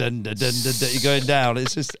dun dun dun dun dun dun, dun. You're going down.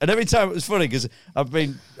 It's just, and every time it was funny because I've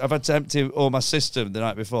had to empty all my system the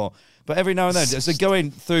night before. But every now and then, as they're going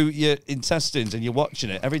through your intestines and you're watching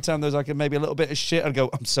it, every time there's like maybe a little bit of shit, I'd go,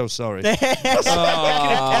 I'm so sorry. I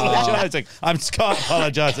can't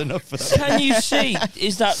apologise enough for that. Can you see?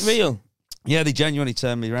 Is that real? Yeah, they genuinely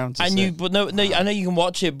turned me around to And say- you, but no, I know you can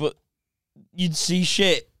watch it, but you'd see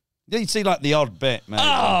shit. Yeah, you'd see like the odd bit, mate.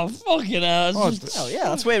 Oh, fucking hell. Oh, It's just- Oh, yeah,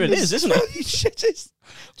 that's where it is, isn't it? Shit is.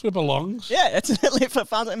 That's where it belongs. Yeah, it's if I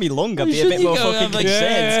found it in me lung, I'd be a Shouldn't bit you more go fucking have, like,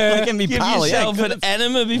 concerned. Like in me Give pal, yeah. yourself an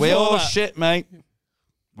enema before We all that. shit, mate.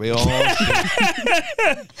 We all shit.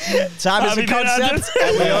 Time is Have a you been concept,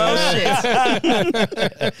 and we all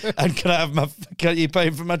shit. And can you pay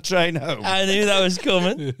for my train home? I knew that was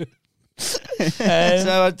coming.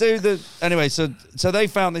 So I do anyway. So they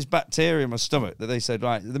found this bacteria in my stomach that they said,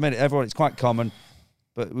 right, at the minute, everyone, it's quite common.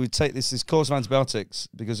 but we take this course of antibiotics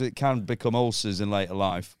because it can become ulcers in later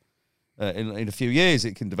life. In a few years,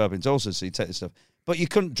 it can develop into ulcers, so you take this stuff. But you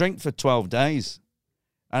couldn't drink for 12 days.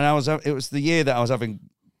 And it was the year that I was having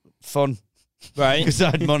fun. Right. Because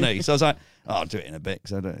I had money. So I was like, I'll do it in a bit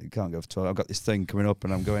because I can't go for 12. I've got this thing coming up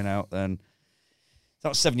and I'm going out then. That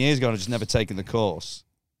was 7 years ago and I'd just never taken the course.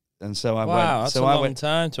 And so I went. Wow, that's a long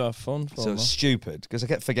time to have fun for. So it's stupid because I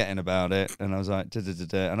kept forgetting about it. And I was like,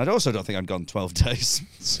 da-da-da-da. And I also don't think I'd gone 12 days.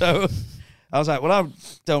 So I was like, well, I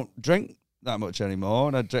don't drink that much anymore.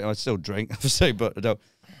 And I still drink, obviously, but I don't.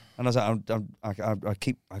 And I was like, I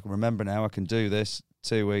can remember now, I can do this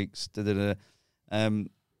 2 weeks.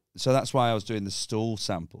 So that's why I was doing the stool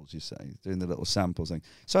samples, you say, doing the little samples thing.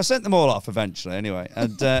 So I sent them all off eventually anyway.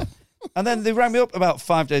 And and then they rang me up about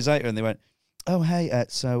 5 days later and they went, oh, hey,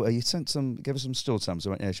 so you gave us some stool samples. I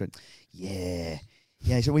went, yeah. She went,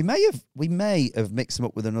 yeah. So we may have mixed them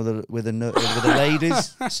up with the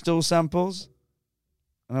ladies' stool samples.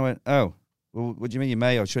 And I went, oh, well, what do you mean you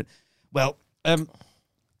may? Or she went, well,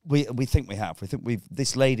 we think we have. We think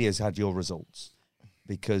this lady has had your results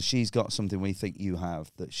because she's got something we think you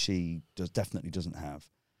have that she definitely doesn't have.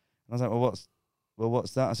 And I was like, well,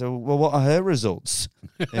 what's that? I said, well, what are her results?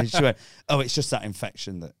 And she went, oh, it's just that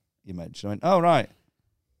infection that you mentioned. I went, oh, right.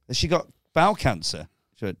 Has she got bowel cancer?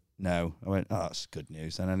 She went, no. I went, oh, that's good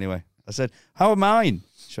news then anyway. I said, how are mine?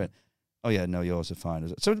 She went, oh, yeah, no, yours are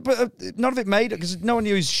fine. So, but none of it made it because no one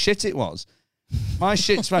knew whose shit it was. My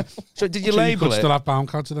shit's fine. So did you label you could it? Still have bowel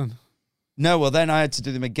cancer then? No, well, then I had to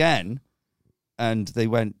do them again. And they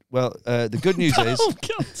went, well, the good news is,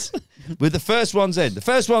 with the first ones in,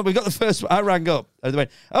 we got the first one, I rang up, and they went,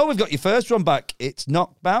 oh, we've got your first one back. It's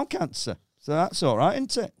not bowel cancer. So that's all right,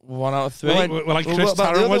 isn't it? 1 out of 3. Well, like Chris what about the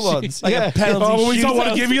Tarrant other was. ones? Like a penalty Oh, well, we don't want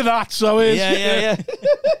to shootout. Oh, give you that, so it's... Yeah.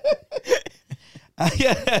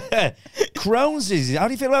 Yeah. Crohn's disease. How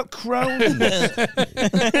do you feel about Crohn's?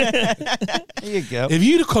 There you go. If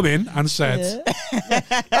you'd have come in and said...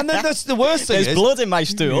 And then that's the worst thing. There's blood in my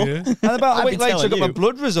stool. Yeah. And about a I've week been later, I got telling my you.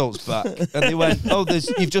 blood results back, and they went, "Oh,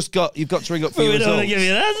 you've got to ring up for your We don't want results." to give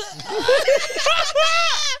you that.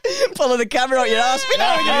 Pulling the camera out your ass. We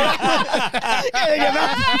don't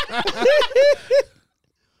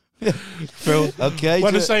give you Phil, Okay.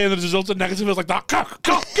 when they're saying the results are negative, it's like that.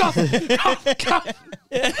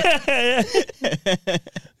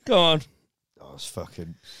 Go on. Oh, it's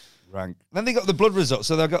fucking rank. Then they got the blood results,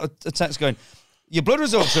 so they got a text going, "Your blood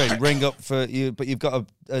results are in. Ring up for you, but you've got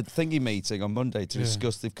a thingy meeting on Monday to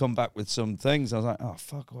discuss. They've come back with some things." I was like, "Oh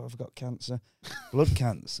fuck, what have I got? Cancer, blood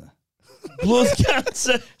cancer." Blood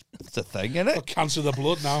cancer. It's a thing, isn't it? Cancer of the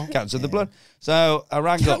blood now. Cancer of the blood. So I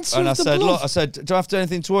rang up Cancer and I of the said, blood. "Look," I said, "do I have to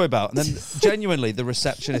anything to worry about?" And then genuinely, the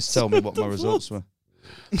receptionist told me what my results were.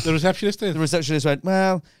 The receptionist did. The receptionist went,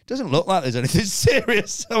 "Well, it doesn't look like there's anything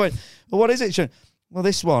serious." I went, "Well, what is it?" She went, "Well,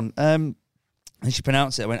 this one." And she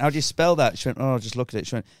pronounced it. I went, "How do you spell that?" She went, "Oh, just look at it."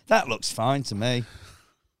 She went, "That looks fine to me."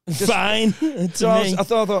 Fine. So I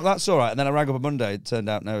thought that's all right. And then I rang up on Monday. It turned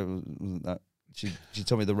out no, it wasn't that. She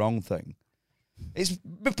told me the wrong thing. It's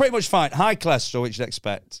pretty much fine. High cholesterol, which you'd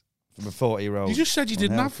expect from a 40-year-old. You just said you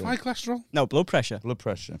didn't have unhealthy. high cholesterol? No, blood pressure. Blood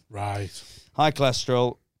pressure. Right. High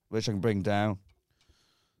cholesterol, which I can bring down.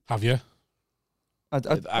 Have you? I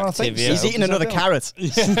think Activia. so, He's eating 'cause I another don't- carrot.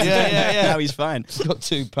 Yeah. Now he's fine. He's got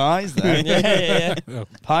 2 pies there. yeah.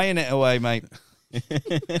 Pieing it away, mate.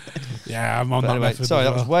 Yeah, I'm on But that anyway, method. sorry,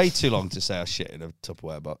 as that was well. way too long to say I shit in a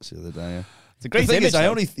Tupperware box the other day. Yeah. It's a great the thing image. is,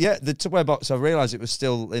 though. the Tupperware box, I realised it was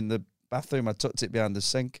still in the bathroom. I tucked it behind the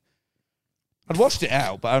sink. I'd washed it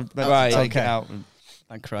out, but I meant Right, to take okay. it out and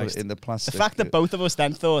Thank put Christ. it in the The plastic. fact that both of us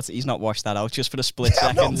then thought he's not washed that out just for a split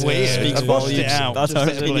I'm second not weird. speaks I washed it volumes. out. That's Just our a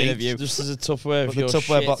bit of opinion bleach. of you. Just as a Tupperware But of the your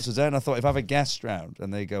Tupperware shit. box was there, and I thought if I have a guest round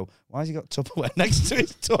and they go, "Why has he got Tupperware next to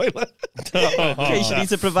his toilet?" In case you need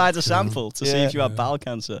to provide a sample to see Yeah. if you have bowel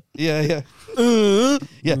cancer. Yeah.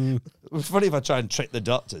 It's funny if I try and trick the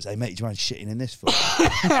doctors. Hey, mate, do you mind shitting in this foot?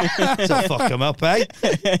 So fuck them up, eh?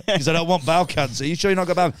 Because I don't want bowel cancer. You sure you're not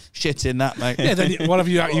got bowel? Shit in that, mate. Yeah, then whatever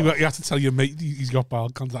you have to tell your mate he's got bowel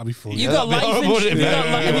cancer. That'd be funny. You got life Horrible, insurance. wouldn't it, You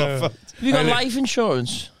got mate? life- you got life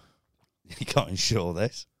insurance. You can't insure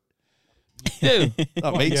this. You.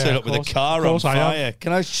 Not me Yeah, turn of up with a course. car Of on course I am. fire.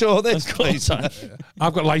 Can I insure this, Of course please?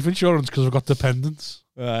 I've got life insurance because I've got dependents.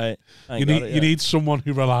 Right. I You got need it, you yeah. need someone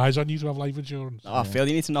who relies on you to have life insurance. Oh, I feel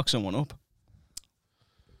you need to knock someone up.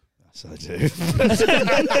 Yes, I do.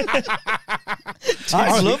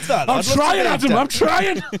 I'd love that. I'm I'd love to trying, be Adam. dead. I'm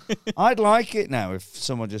trying. I'd like it now if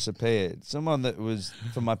someone just appeared. Someone that was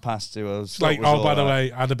from my past who I was It's like, was oh, all by the right.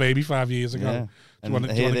 way, I had a baby 5 years ago. Yeah. Do And you want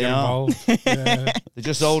to here get they are. involved? Yeah. They're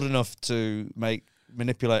just old enough to make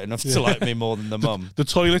manipulate enough to like me more than the mum. The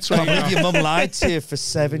toilet's right now. Your mum lied to you for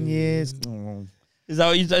 7 years. Is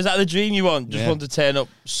that the dream you want? Just want to turn up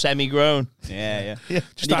semi-grown? Yeah.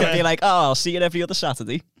 Just You can be like, oh, I'll see you every other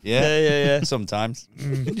Saturday. Yeah. Sometimes.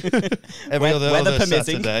 Every other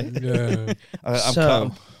permitting. Saturday. Yeah.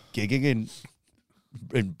 I'm gigging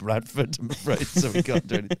in Bradford, I'm afraid, so we can't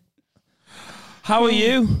do anything. How are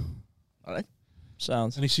you? All right.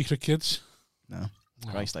 Sounds. Any secret kids? No.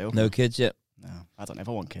 Christ, I hope No kids yet. No, I don't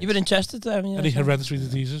ever want kids. You've been in Chesterton, haven't you? Any hereditary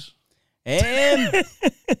diseases? I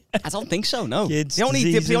don't think so. No. Kids, the only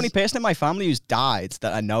diseases. person in my family who's died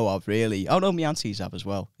that I know of, really. Oh no, my aunties have as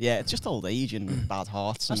well. Yeah, it's just old age and bad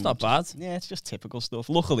hearts. That's and not bad. Yeah, it's just typical stuff.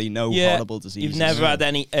 Luckily, no horrible diseases. You've never had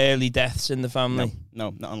any early deaths in the family?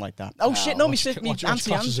 No, nothing like that. Oh shit, no, What's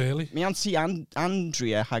classes early? my auntie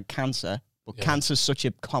Andrea had cancer. But cancer's such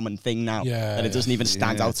a common thing now that it doesn't even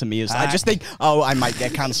stand out to me as. I just think, oh, I might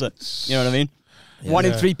get cancer. You know what I mean? Yeah. 1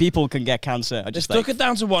 in 3 people can get cancer. I just took it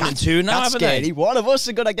down to 1 in 2 now, that's haven't scary. they? One of us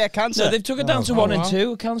are gonna get cancer. No, they've took it down to 1 in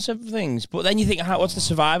 2 cancer things. But then you think, what's the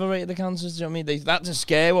survival rate of the cancers? Do you know what I mean? That's a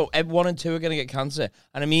scare. Well, 1 in 2 are going to get cancer,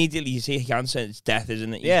 and immediately you see cancer, it's death,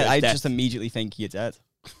 isn't it? Yeah, I just immediately think you're dead.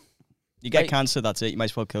 You get cancer, that's it. You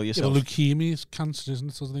might as well kill yourself. Leukemia is cancer, isn't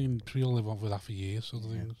it? Sort of thing. People live on with that for years. Sort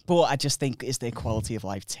of thing. But I just think, is their quality of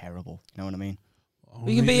life terrible? You know what I mean?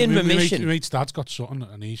 We can be in remission. My mate's dad's got something,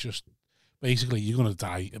 and he's just basically you're going to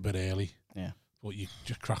die a bit early. Yeah. But you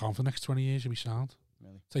just crack on for the next 20 years. You'll be sound.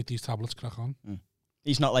 Really? Take these tablets, crack on.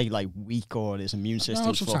 He's not like weak or his immune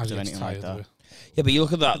system's fucked or anything like that. Yeah, but you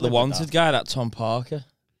look at the Wanted guy, that Tom Parker,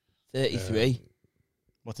 33.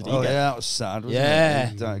 What did he Oh get? yeah, that was sad. Wasn't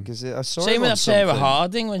Yeah. it? Because I saw Same him with on Sarah something.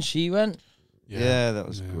 Harding when she went. Yeah, that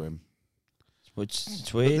was grim. Which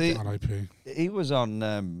it's weird. R.I.P. He was on.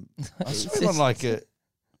 I saw him on like a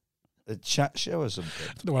chat show or something.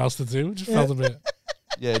 I don't know what else to do. Just felt a bit.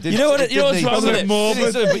 Yeah, You know what's wrong with it?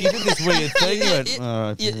 But he did this weird thing. He went, all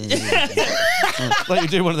right. Like you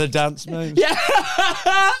do one of the dance moves. Yeah.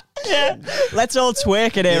 Let's all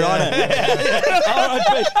twerk in here, on it. I've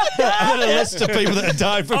got a list of people that have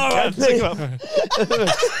died from cancer.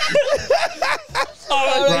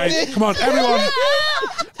 Right, come on,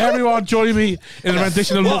 everyone, join me in a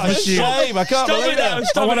rendition of Love Machine. Shame, I can't believe that.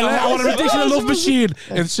 I want a rendition of Love Machine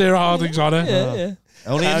in Sarah Harding's honour. Yeah.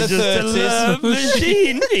 Only in the 30s.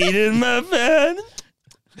 Machine feeding my fan.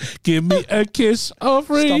 Give me a kiss of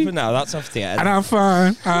free. Stop it now. That's off the end. And I'm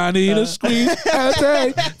fine. I need a squeeze a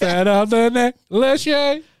day. That on the necklace,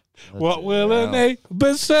 yeah. What will a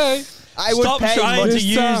neighbor say? I would Stop pay trying money. to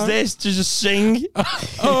use this to just sing.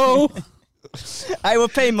 Oh, I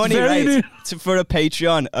would pay money, Very new. for a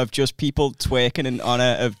Patreon of just people twerking in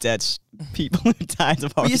honor of dead people who died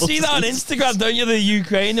of horrible You see that on disease. Instagram, don't you? The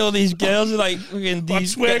Ukraine, all these girls are like fucking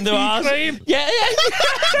these twerk getting their for ass. Ukraine? Yeah.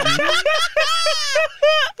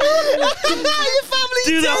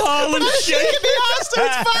 Do the Harlem Shake.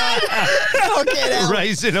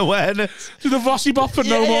 Raising awareness. to the Vossi Bop for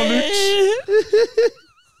no more nukes.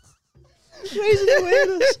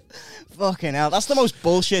 Fucking hell, that's the most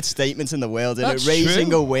bullshit statement in the world, isn't That's it? Raising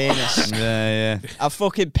true. awareness. Yeah. I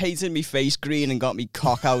fucking painted me face green and got me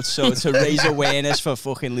cock out so to raise awareness for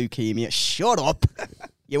fucking leukemia. Shut up.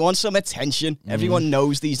 You want some attention? Everyone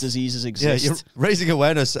knows these diseases Yeah, exist. you're raising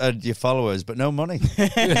awareness and your followers, but no money.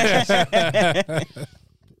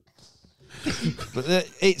 But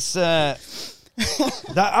it's that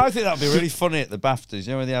I think that'd be really funny at the BAFTAs.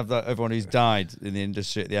 You know when they have that everyone who's died in the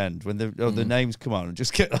industry at the end when the names come on and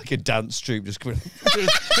just get like a dance troupe just coming,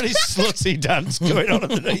 really slutty dance going on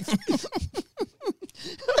underneath.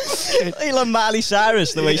 Like Miley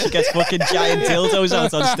Cyrus, the way she gets fucking giant dildos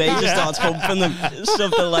out on stage and starts humping them,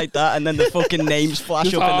 something like that, and then the fucking names flash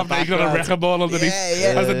Just up in arm the naked on a background. wrecking ball underneath.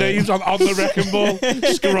 Yeah. As the names on the wrecking ball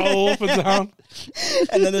scroll up and down.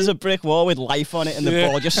 And then there's a brick wall with life on it, and the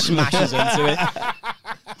ball just smashes into it.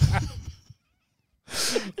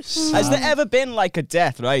 Has there ever been like a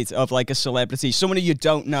death, right, of like a celebrity, someone who you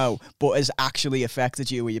don't know, but has actually affected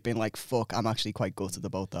you, where you've been like, fuck, I'm actually quite gutted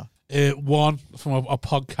about that? One from a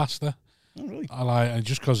podcaster. Oh, really? I like, and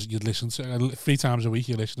just because you'd listen to 3 times a week,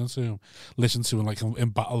 you're listening to him, like in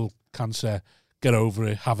battle cancer, get over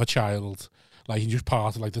it, have a child, like he just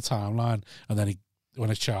part of like the timeline, and then when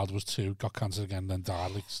his child was 2, got cancer again, then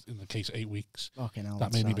died. Like in the case, 8 weeks. Fucking hell,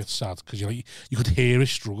 That that's made me a sad. bit sad because you could hear his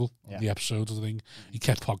struggle Yeah. in the episodes of the thing. He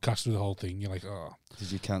kept podcasting through the whole thing. You're like, oh. Did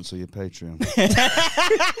you cancel your Patreon? Once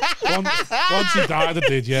he died, I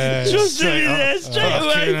did, yeah. Just do this straight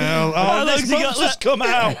away. How long's he got just come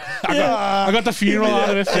out. I got the funeral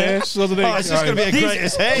out of it first. Sort of thing. Oh, it's just going to be a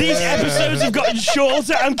greatest hit. These episodes have gotten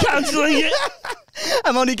shorter. I'm cancelling it.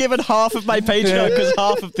 I'm only giving half of my Patreon because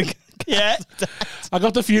half of the... Yeah. I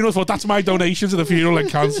got the funeral, thought that's my donation to the funeral and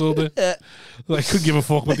cancelled it. I couldn't give a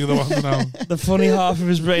fuck about the other ones now. The funny half of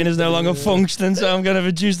his brain is no longer functioning, so I'm going to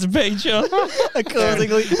reduce the Patreon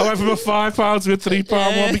accordingly. I went from a £5 to a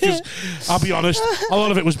 £3 one because, I'll be honest, a lot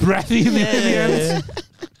of it was breathy in the end.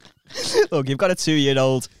 Look, you've got a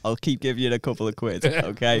 2-year-old. I'll keep giving you a couple of quid,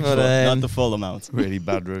 okay? But, not the full amount. Really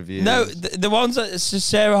bad reviews. No, the ones that it's just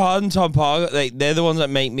Sarah Hard and Tom Parker, they're the ones that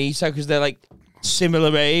make me sad because they're like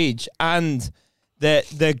similar age and they're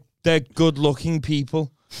good-looking people.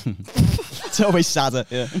 It's always sadder,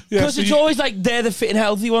 yeah. Because it's always like they're the fit and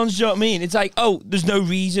healthy ones. Do you know what I mean? It's like, oh, there's no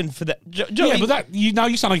reason for that. Do you know what I mean? But now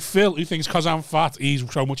you sound like Phil, who thinks because I'm fat, he's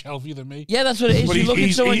so much healthier than me. Yeah, that's what it is. But you look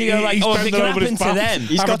at someone and you go like, oh, if it can happen to them.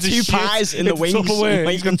 He's got 2 pies in the wings.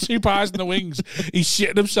 He's got 2 pies in the wings. He's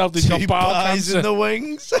shitting himself. He's got 2 bowel pies cancer. in the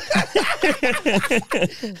wings.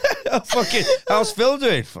 Fucking, how's Phil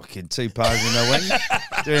doing? Fucking 2 pies in the wings.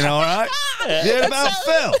 Doing all right. You heard about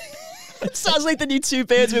Phil? It sounds like the new 2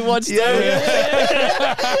 birds with 1 stone.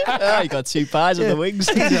 You got 2 pies in the wings.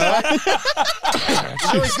 So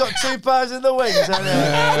he's got 2 pies in the wings. I know.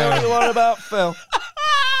 Tell me what about Phil?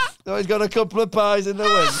 So he's got a couple of pies in the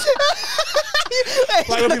wings.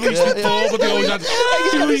 Like when people used to be poor, but they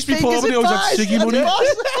always had Siggy money.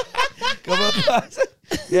 Couple of pies.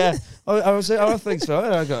 Yeah. I think so.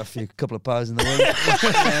 I got a couple of pies in the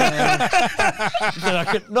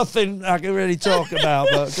wings. Nothing I can really talk about,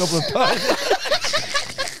 but a couple of pies.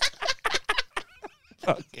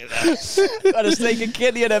 Fucking hell. Got a steak and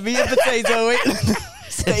kidney and a meat and potato week.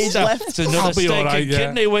 Stage left. It's another steak and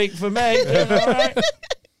kidney week for me. All right.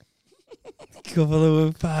 Couple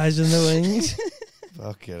of pies in the wings.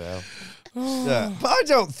 Fucking hell. Yeah. But I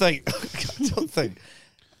don't think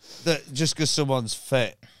that just because someone's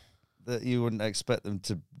fit, that you wouldn't expect them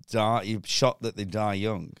to die. You're shocked that they die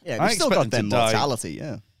young. Yeah, I we still got them mortality,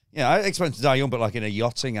 yeah. Yeah, I expect them to die young, but like in a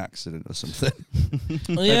yachting accident or something.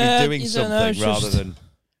 Yeah, maybe doing something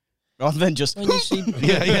rather than just... When you see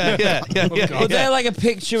yeah. But they're like a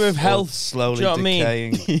picture of health. Slowly do you know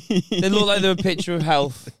decaying. What I mean? They look like they're a picture of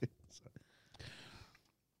health.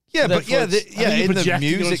 Yeah, but you're in the projecting your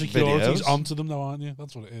music insecurities videos. onto them, though, aren't you?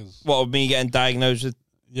 That's what it is. What, me getting diagnosed with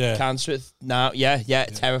cancer now? Yeah,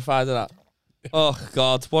 terrified of that. Oh,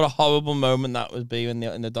 God, what a horrible moment that would be in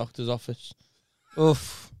the doctor's office.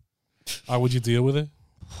 Oof. How would you deal with it?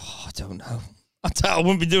 Oh, I don't know. I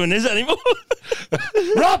wouldn't be doing this anymore.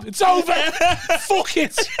 Rob, it's over. Fuck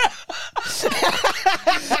it.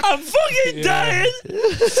 I'm fucking dying.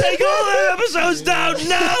 Take all the episodes down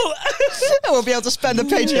now. I won't be able to spend the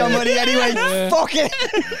Patreon money anyway. Fuck it.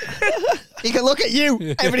 He can look at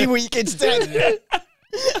you every week instead.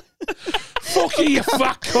 Fuck you, you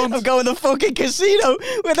fat cunt. I'm going to the fucking casino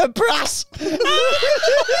with a brass. Send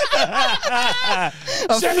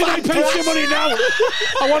me my pension money now.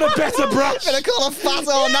 I want a better brass. I'm going to call her fat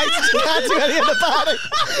all night so she can't do any of the party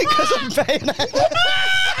because I'm paying her.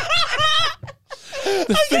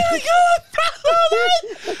 I'm going to call her fat all night.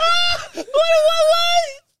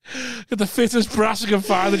 Wait. Get the fittest brass I can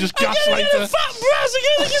find and just gaslight her. I'm fat brass. I go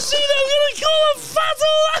to the casino. I'm going to call her fat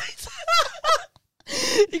all night.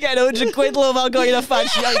 You get 100 quid, love. I'll go in a fat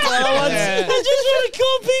shite. I just want to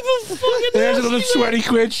call people fucking. There's another 20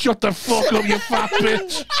 quid. Shut the fuck up, you fat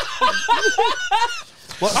bitch.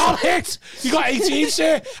 I'll hit. You got 18,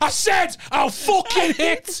 sir. I said I'll fucking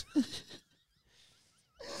hit.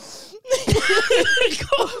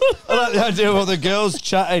 I like the idea of the girls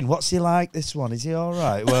chatting. What's he like, this one? Is he all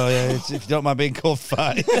right? Well, yeah, if you don't mind being called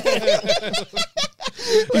fat.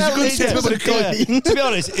 He's a good to be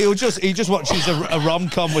honest, he just watches a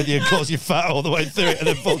rom-com with you and calls you fat all the way through it and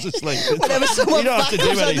then falls asleep. Whenever someone fat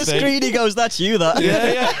comes on the screen, he goes, that's you, that.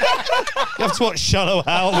 Yeah. You have to watch Shallow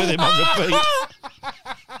Hal with him on repeat.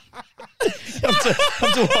 You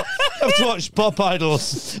have to watch Pop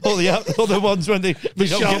Idols, all the ones when they don't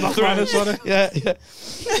get through.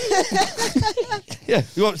 Yeah.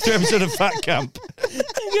 You watch the episode of Fat Camp.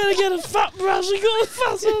 I'm gonna get a fat brass and go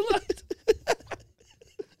fat all night.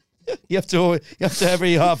 You have to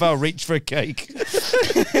every half hour reach for a cake.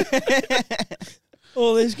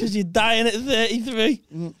 All this because you're dying at 33.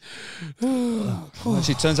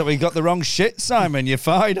 Actually, it turns out we got the wrong shit, Simon. You're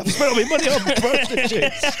fine. I've spent all my money on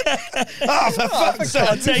prostitutes. For fuck's sake.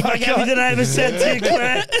 I'll take back everything I ever said to you,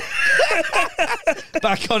 Claire.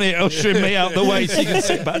 Back on it, ushering me out the way so you can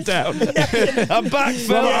sit back down. I'm back,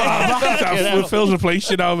 Phil. I'm back. Phil's replaced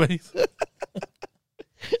you now, mate.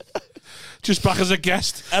 Just back as a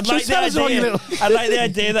guest. I'd like the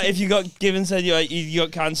idea that if you got given said you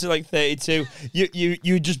got cancer like 32,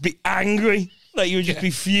 you'd just be angry. Like you would just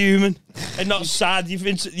be fuming and not sad. You've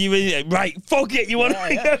been right. Fuck it. You want to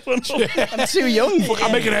make everyone up. I'm too young. Fuck,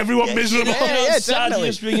 I'm making everyone miserable. Yeah, sad. definitely.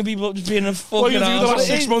 You're just bringing people up to being a fucking What you do the last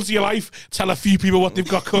arsehole. 6 months of your life? Tell a few people what they've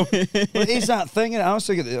got coming. It is that thing, and I was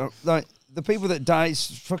thinking, like, the people that die,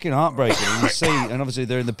 it's fucking heartbreaking. And you see, and obviously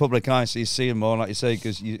they're in the public eye, so you see them more, like you say,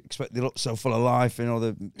 because you expect they look so full of life and all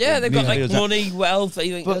the. They've got like videos. money, wealth.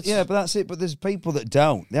 You think But yeah, but that's it. But there's people that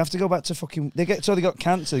don't. They have to go back to fucking. They got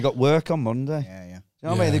cancer. They got work on Monday. Yeah. You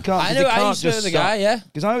know what I mean? They can't. I they know. I can't used to know just the guy. Yeah.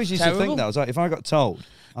 Because I always used to Terrible. think that. I was like, if I got told,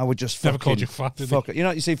 I would just Never fucking called you fat, did fuck it. You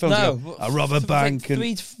know, you see films. No, Go, I rob a bank and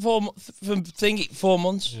 3 to 4 from thinking 4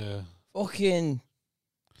 months. Yeah. Fucking.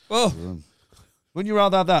 Oh, wouldn't you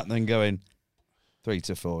rather have that than going 3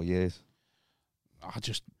 to 4 years? I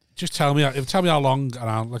just tell me how long, and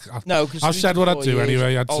I'll like. no, because I've said what I'd do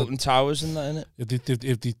anyway. Alton Towers and that,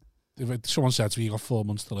 innit? If someone said to me, you got 4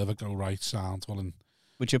 months to live, I'd go, right, sound. Well,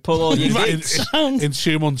 Would you pull all your gigs? in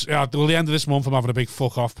 2 months, yeah, till the end of this month, I'm having a big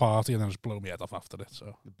fuck off party, and then just blow my head off after it.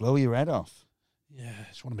 So Blow your head off. yeah, I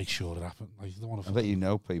just want to make sure it happens. Like, you don't want I to. bet you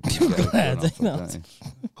know people. Who get a gun off them, don't you?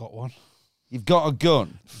 Got one. You've got a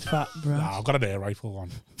gun. Fat bro. Nah, I've got an air rifle one.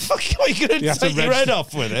 Fuck, are you going to take your head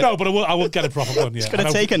off with it? No, but I would get a proper one. Yeah, It's going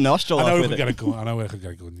to take a nostril I know off we with could it. get a gun. I know we could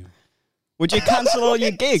get a gun. Yeah. Would you cancel all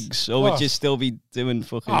your gigs, or would What? you still be doing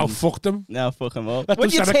fucking? Oh, fuck them. No, fuck them up. Let Would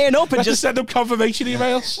them you send turn up and let them just? send them confirmation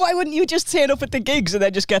emails? Why wouldn't you just turn up at the gigs and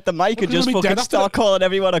then just get the mic and Because just we'll be fucking dead after start that. calling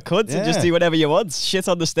everyone a cunt and Yeah. just do whatever you want? Shit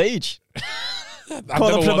on the stage. I've Call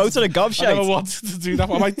the never promoter wanted- a gobshite. I never wanted to do that.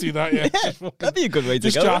 I might do that, yeah. That'd be a good way to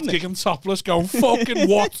Just go. start wouldn't it? kicking topless, going, fucking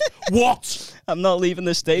what? What? I'm not leaving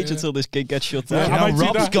the stage until this gig gets shut Yeah, down. I Now might do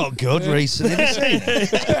Rob's that. got good recently. Have you seen it?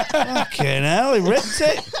 Fucking hell, he ripped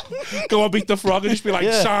it. Go on, beat the frog and just be like,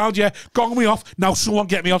 Yeah. sound, yeah, gong me off. Now someone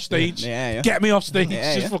get me off stage. Yeah. Get me off stage.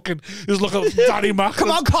 Yeah, just yeah. fucking, just look at Danny Mac.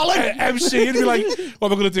 Come on, Colin. MC and be like,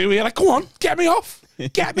 what am I going to do here? Like, come on, get me off.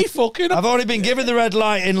 Get me fucking. I've already been given the red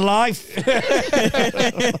light in life.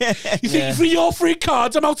 You think for your free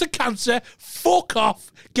cards, I'm out of cancer? Fuck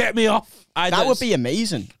off. Get me off. That would be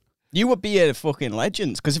amazing. You would be a fucking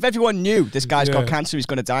legend. Because if everyone knew this guy's got Yeah. cancer, he's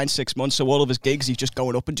going to die in 6 months, so all of his gigs, he's just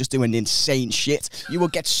going up and just doing insane shit. You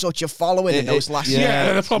would get such a following in those last yeah. years.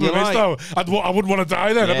 Yeah, the problem you're is, right. though, I wouldn't want to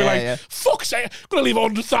die then. I'd be Yeah, like, yeah. fuck's sake, I'm going to leave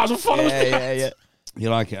 100,000 followers. Yeah. You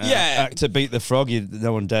like it? Yeah. To beat the frog,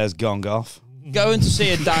 no one dares gong off. Going to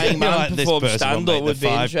see a dying man Like, this perform person stand won't up make would the be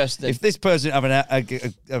five. interesting. If this person having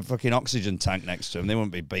a fucking oxygen tank next to him, they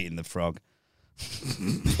wouldn't be beating the frog.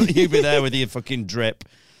 You'd be there with your fucking drip.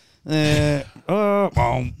 Oh,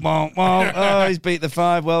 he's beat the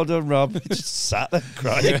 5. Well done, Rob. Just sat there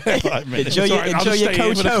crying. 5 minutes. Enjoy Sorry, I'll your just stay here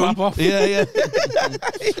coach with a home. clap off. Yeah.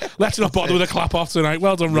 Let's not bother with a clap off tonight.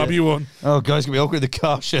 Well done, Rob, you won. Oh, guys, it's gonna be awkward with the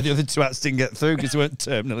car show. The other two acts didn't get through because they weren't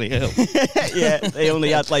terminally ill. Yeah, they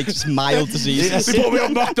only had like mild diseases. They put me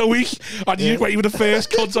on knocked a week, and you were the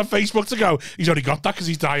first cunts on Facebook to go, he's only got that because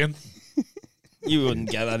he's dying. You wouldn't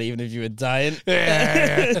get that even if you were dying.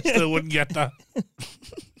 Yeah, still wouldn't get that.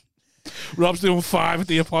 Rob's doing 5 at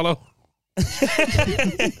the Apollo. Oh,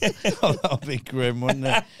 that would be grim, wouldn't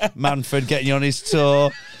it? Manfred getting you on his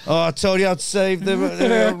tour. Oh, I told you I'd save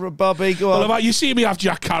the Bobby. Go Well, on. about you see me have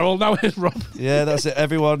Jack Carroll now, Rob. Yeah, that's it.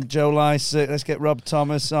 Everyone, Joe Lycett. Let's get Rob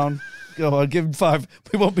Thomas on. Go on, give him 5.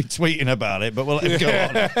 We won't be tweeting about it, but we'll let him go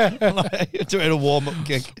on. Do it in a warm-up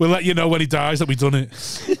gig. We'll let you know when he dies that we've done it.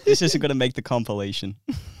 This isn't going to make the compilation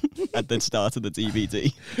at the start of the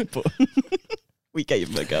DVD, but we gave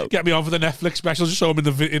him a go. Get me on for the Netflix special, just show him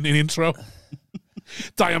in the intro.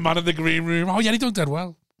 Dying man in the green room. Oh, yeah, he done dead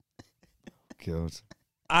well. God.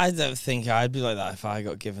 I don't think I'd be like that if I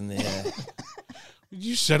got given the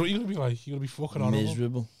You said what you're going to be like. You're going to be fucking horrible.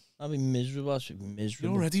 miserable. I'd be miserable. I should be You're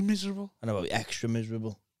miserable. already miserable. And I'd be extra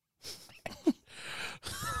miserable.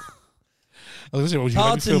 It's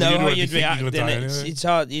Hard to know how you'd react. It's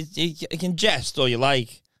hard. You can jest all you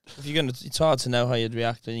like. If you're gonna, it's hard to know how you'd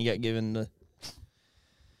react when you get given the.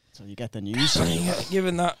 So you get the news, You get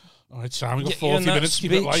given that. All right, Sam, we've got Get you in 40 that minutes.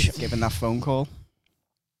 Keep it light. speech. given that phone call.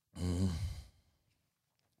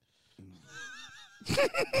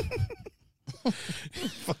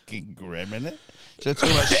 Fucking grim, innit? So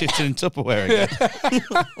talking about shitting in Tupperware again.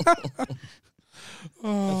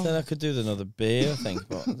 I think I could do with another beer. I think,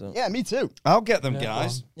 but I don't. Yeah, me too. I'll get them, Yeah,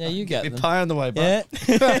 guys. Yeah, you get Be them. pie on the way back.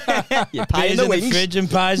 Yeah, You're pie in beers the in the wings. fridge and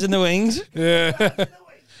pies in the wings. Yeah.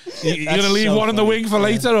 You're going to leave so one in the funny. wing for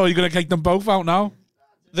later, or you're going to take them both out now?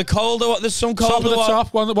 The colder one. There's some Top colder of the one.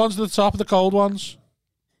 top. One's at the top of the cold ones.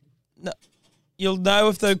 You'll know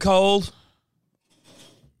if they're cold.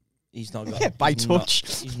 He's not got. Yeah, by he's not-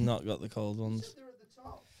 touch. He's not got the cold ones.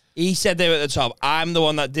 He said they were at the top. I'm the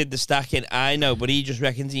one that did the stacking. I know, but he just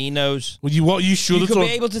reckons he knows. Well, what you should have done. You could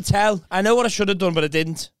be able to tell. I know what I should have done, but I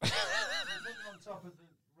didn't.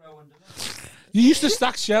 You used to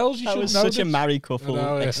stack shells. You that should was know such this. a married couple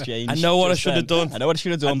exchange. I know what I should have done. I know what I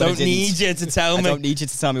should have done. I don't need you to tell me. I don't need you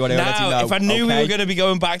to tell me what I already know. Now, if I knew we were going to be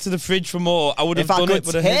going back to the fridge for more, I would have done it.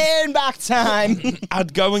 If I could turn back time,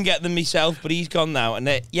 I'd go and get them myself. But he's gone now, and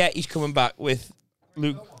he's coming back with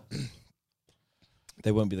Luke.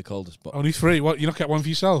 They won't be the coldest, but only 3. What? You not get one for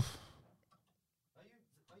yourself?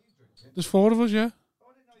 There's 4 of us, yeah.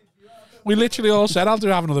 We literally all said, "I'll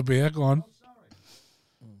have another beer." Go on.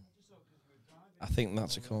 I think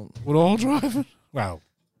that's a call. We're all driving. Well.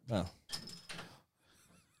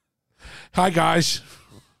 Hi guys.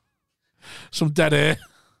 Some dead air.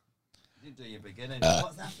 You do your beginning.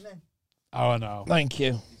 What's happening? Oh, I know. Thank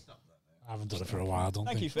you. I haven't done it for a while.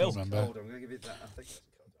 Thank you, Phil. Hold on, I'm going to give you that. I think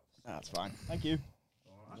that's fine. Thank you.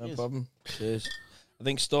 No problem. Cheers. I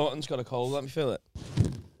think Staunton's got a cold. Let me feel it.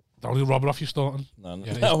 Don't rub it off your Staunton. No,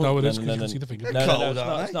 Yeah, no, it is because you can see the fingerprints. No,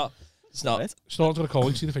 it's not. It's not. Staunton's got a cold.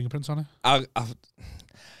 You can see the fingerprints on it.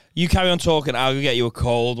 You carry on talking. I'll go get you a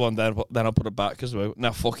cold one. Then I'll put it back as well.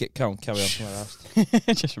 Now fuck it. Carry on.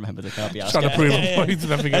 Just remember the can't be asked. Trying to prove a point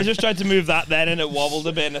and everything. I just tried to move that then, and it wobbled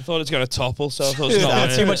a bit, and I thought it was going to topple. So I thought it's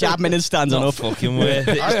not too much admin and standing not up. Fucking worth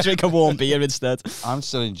it. Just drink a warm beer instead. I'm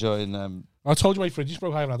still enjoying. I told you my fridge is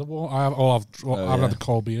broke. I haven't had I've had a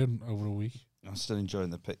cold beer in over a week. I'm still enjoying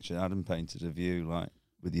the picture Adam painted of you, like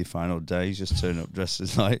with your final days, just turn up dressed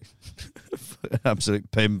as like an absolute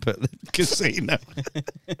pimp at the casino.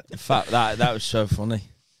 Fat that was so funny.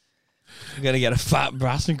 I'm gonna get a fat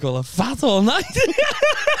brass and call her fat all night.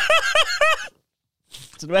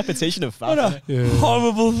 It's a repetition of fat. What a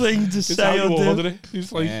horrible thing to say or do.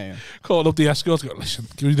 He's like calling up the escort. Go, listen,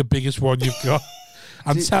 give me the biggest one you've got,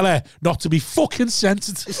 and tell her not to be fucking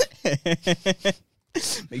sensitive.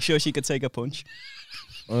 Make sure she could take a punch.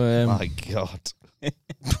 My God.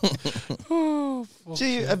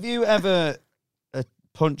 Have you ever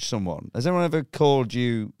punched someone? Has anyone ever called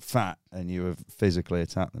you fat and you have physically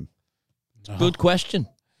attacked them? No. Good question.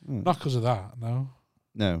 Not because of that, no.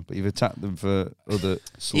 No, but you've attacked them for other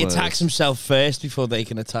slurs. He attacks himself first before they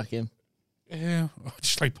can attack him. Yeah, I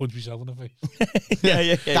just like punch myself in the face.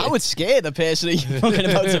 Yeah. That would scare the person you're talking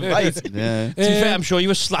about to fight. Yeah. To be fair, I'm sure you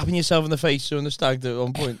were slapping yourself in the face during the stag do at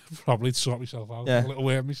one point. Probably to sort myself out. Yeah. A little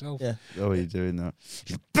way of myself. Yeah. Oh, you're doing that.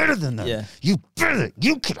 You're better than that. Yeah. You better.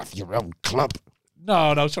 You could have your own club. No,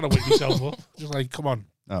 I was trying to wake myself up. Just like, come on,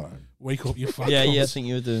 All right. wake up, you fat Yeah, cunt. I think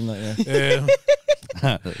you were doing that,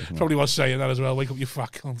 yeah. Probably was saying that as well. Wake up, you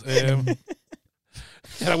fat cunt.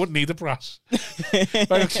 Yeah, I wouldn't need a brass.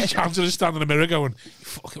 I can't just stand in the mirror going, you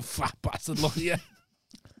fucking fat bastard, look at you.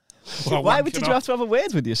 Well, Why did you have to have a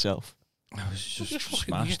word with yourself? I was just fucking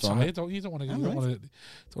smashed tired, on it. don't you? Don't want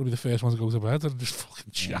to be the first one to go to bed and just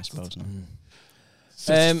fucking Yeah, I chat. suppose not.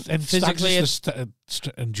 And Physically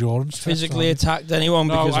endurance. Physically attacked anyone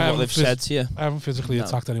No, because I of what haven't they've said to you? I haven't physically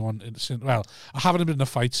attacked anyone since. Well, I haven't been in a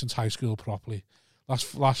fight since high school properly.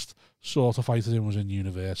 Last sort of fight I did was in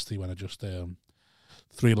university when I just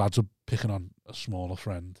 3 lads were picking on a smaller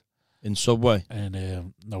friend In Subway?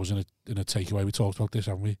 and I was in a takeaway. We talked about this,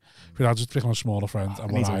 haven't we? 3 lads were picking on a smaller friend,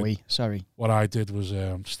 and what I did was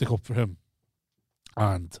stick up for him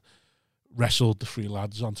and wrestled the 3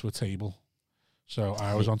 lads onto a table. So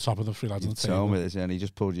I was on top of the 3 lads on the table. Told me this, and he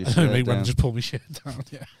just pulled your shirt down. Just pulled my shit down.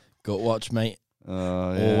 Yeah. Gut watch, mate.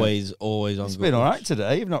 Oh, yeah. Always on. It's Gut been all watch. right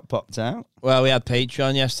today. You've not popped out. Well, we had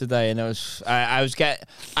Patreon yesterday, and it was I get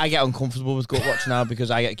uncomfortable with Gut watch now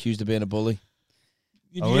because I get accused of being a bully.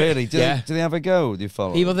 Oh, really? Do Yeah. they have a go with your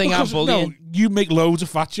followers? People think I'm Because, bullying. no, you make loads of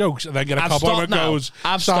fat jokes and then get a I've cop on stopped and now. goes,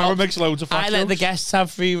 I've Simon stopped. makes loads of fat I jokes. let the guests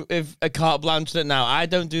have free if a carte blanche that now. I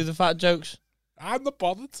don't do the fat jokes. I'm not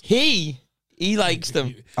bothered. He likes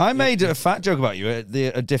them. I made a fat joke about you at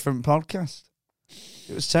a different podcast.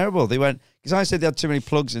 It was terrible. They went, because I said they had too many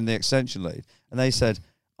plugs in the extension lead, and they said,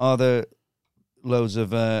 are there loads of,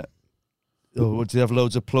 do they have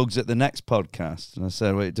loads of plugs at the next podcast? And I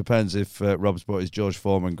said, well, it depends if Rob's brought his George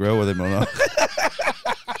Foreman grill with him or not.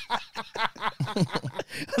 And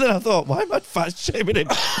then I thought, why am I fat shaming him?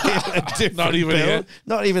 Not even here.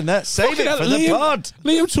 Not even that. Save it for the Liam, pod.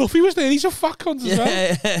 Liam Tuffy was there. He's a fat cunt as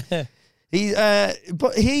well. Yeah.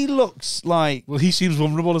 But he looks like. Well, he seems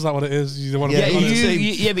vulnerable. Is that what it is? You don't want to Yeah, be on it.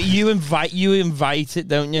 Yeah, but you invite it,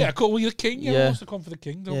 don't you? Yeah, cool. Well, you're the king. Everyone Yeah. wants to come for the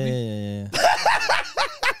king, don't yeah, we? yeah.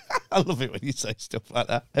 I love it when you say stuff like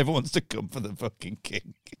that. Everyone's to come for the fucking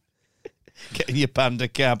king. Getting your panda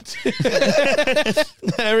cab.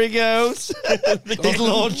 There he goes. His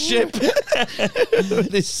lordship.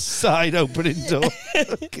 This side opening door.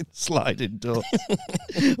 Sliding door.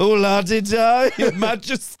 Oh, la-di-da, your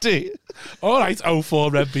majesty. All right,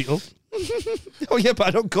 04 Red Beetle. Oh, yeah, but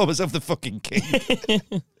I don't call myself the fucking king.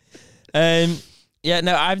 Yeah,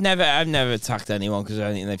 no, I've never attacked anyone because of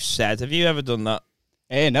anything they've said. Have you ever done that?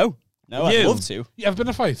 No. No, I'd love to. You ever been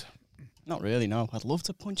in a fight? Not really, no. I'd love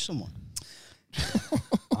to punch someone.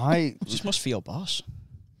 I just must feel boss.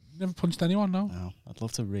 Never punched anyone, no? No, I'd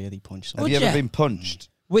love to really punch someone. Have you ever been punched?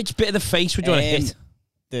 Which bit of the face would you want to hit?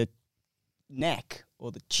 The neck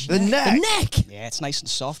or the chin. The neck? The neck? Yeah, it's nice and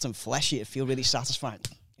soft and fleshy. It'd feel really satisfying.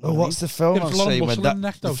 You know Oh, what I what's the film Yeah, I've there's a lot of seen? muscle When in the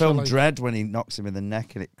neck, though, the so, film like- Dread, when he knocks him in the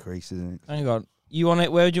neck and it creases in it. Hang on. You want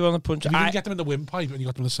it? Where would you want to punch? If you didn't get them in the windpipe and you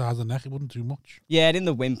got them in the side of the neck, it wouldn't do much. Yeah, in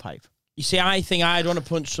the windpipe. You see, I think I'd want to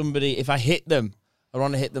punch somebody if I hit them. I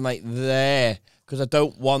want to hit them like there because I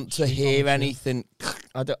don't want to hear anything.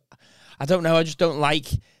 I don't know. I just don't like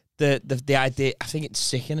the idea. I think it's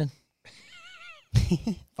sickening.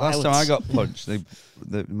 Last time I got punched,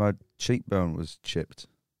 my cheekbone was chipped.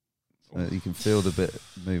 You can feel the bit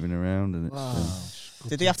moving around, and it's.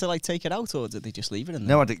 Did they have to like take it out, or did they just leave it in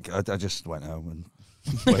there? No, I didn't. I just went home and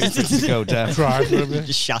waited for it to go down. Try for a bit.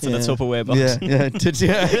 Just shattered the Tupperware box. Yeah. Did you?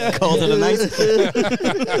 Called it a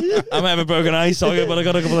night. I might have a broken eye socket, but I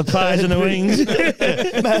got a couple of pies and the wings.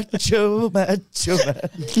 Macho.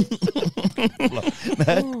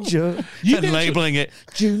 And labelling it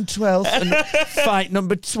June 12th and fight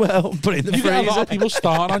number 12. Put it in the You get a lot freezer. of people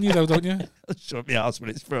starting on you, though, don't you? Shut me ass when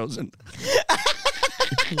it's frozen.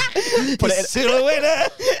 Put it in. Still a winner.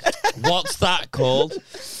 What's that called?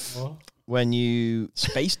 When you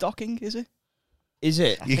Space docking, is it? is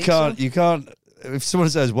it? You think can't. so. You can't. If someone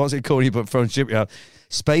says, "What's it called?" You put phone shipyard.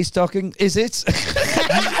 Space docking, is it? Such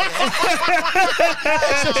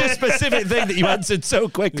a specific thing that you answered so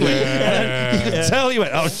quickly. Yeah. You can tell you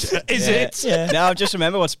went, "Oh, is it?" Yeah. Now just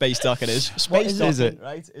remember what space docking is. Space is docking, it?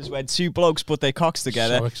 right, is when two blokes put their cocks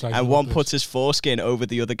together So excited and about one this. puts his foreskin over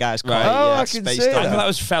the other guy's cock. Right, Oh, yeah, I can space see I docking. thought that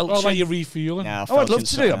was Oh, like felching. you're refueling. Nah, Oh, I'd love felching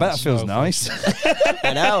to do it. I bet that feels something nice.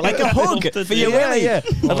 I know, like a hug to for do your it. willy. Yeah.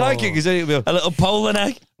 I'd like it because then it'll be A little polar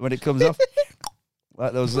neck. when it comes off.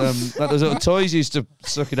 Like those little toys you used to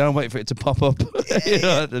suck it down, wait for it to pop up. You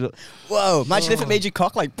know, Whoa, imagine if it made you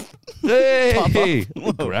cock like. hey,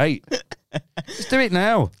 great. Let's do it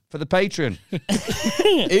now for the Patreon.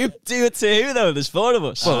 Who do it to who though? There's four of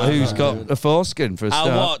us. Well, who's got a foreskin for a start?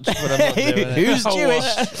 I'll watch, but I'm not doing it. Who's I'll Jewish?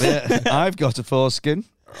 watch. Yeah, I've got a foreskin.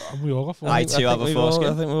 We all got four. I too have a I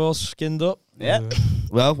foreskin. think we're all skinned up. Yeah.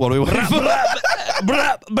 Well, what are we waiting for?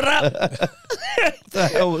 Brap, brap. What the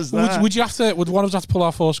hell was that? Would you have to? Would one of us have to pull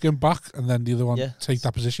our foreskin back and then the other one Yeah. take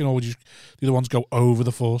that position, or would you? The other ones go over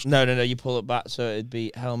the foreskin. No, you pull it back so it'd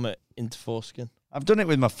be helmet into foreskin. I've done it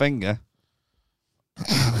with my finger.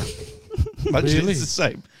 Imagine Really? it's the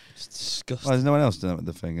same. It's disgusting. Well, there's no one else doing it with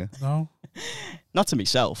the finger. No. Not to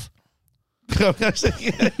myself. What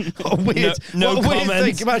a weird, No what a weird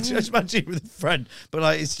comment. thing. Imagine with a friend, but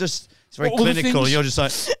like it's very What other clinical. things- You're just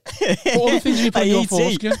like, What other things do you put in your AET.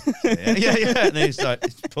 foreskin? yeah. And then he's like,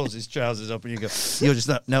 he pulls his trousers up, and you go, you're just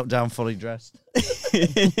knelt down, fully dressed.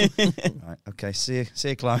 Right, okay. See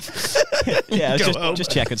you, Clive. Yeah, I was Go home.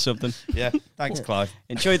 just checking something. Yeah, thanks, Clive.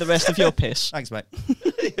 Enjoy the rest of your piss. Thanks, mate.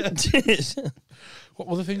 What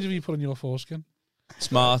other things have you put in your foreskin?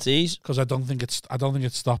 Smarties. Because I don't think it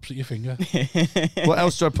stops at your finger. What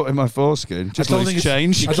else do I put in my foreskin? Just I don't loose think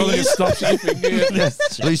change. I don't think it stops at your finger. Yeah,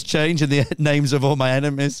 loose change and the names of all my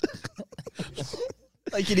enemies.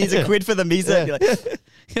 Like you need a quid for the meter. Yeah.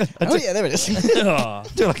 You're like, oh yeah, there it is.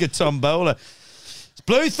 Do like a tombola. It's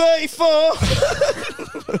blue 34.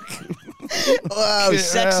 Wow,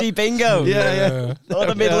 sexy bingo. Yeah. All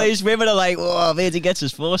the middle-aged women are like, whoa, Verdi gets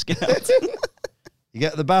his foreskin out. You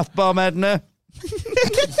get the bath bomb, Edna.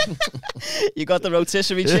 You got the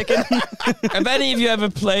rotisserie chicken? Have any of you ever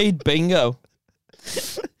played bingo?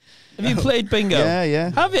 Have you played bingo?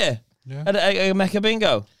 Yeah. Have you? Yeah. At a Mecca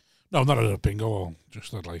bingo? No, not at a bingo or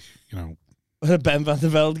just at like, At a Ben van der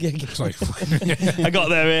Velde gig? it's like I got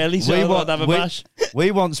there early, so I thought I'd have a bash.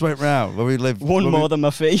 We once went round where we lived. One when more than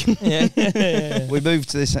my fee. Yeah. We moved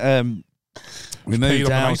to this. We paid moved up the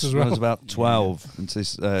night house as when I well. was about 12 into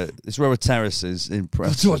this row of terraces in To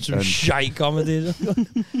Preston. watch some And- shite comedies.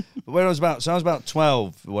 But when I was about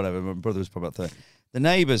 12 or whatever, my brother was probably about 30. The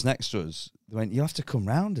neighbours next to us, they went, you have to come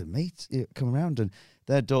round and meet. Come round. And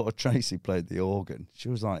their daughter Tracy played the organ. She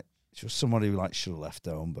was someone who like should have left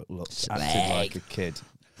home, but acted like a kid,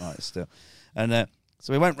 like still. And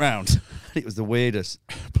So we went round. It was the weirdest.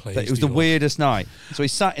 Plays It was the weirdest night. So we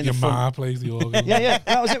sat in Your the front. ma plays the organ. Yeah,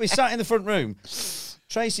 that was it. We sat in the front room.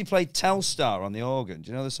 Tracy played Telstar on the organ.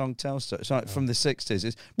 Do you know the song Telstar? It's like from the 60s.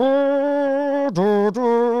 It's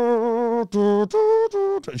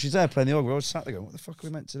and she's there playing the organ. We're all sat there going, what the fuck are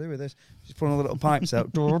we meant to do with this? She's pulling all the little pipes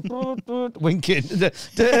out, winking. And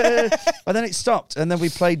then it stopped. And then we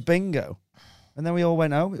played bingo. And then we all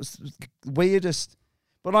went home. It was the weirdest.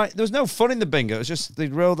 But like, there was no fun in the bingo. It was just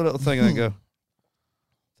they'd roll the little thing and then go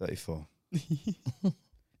 34. There's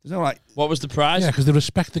no like. What was the prize? Yeah, because they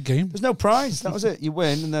respect the game. There's no prize. That was it. You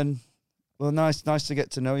win, and then nice to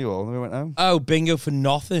get to know you all. And we went home. Oh, bingo for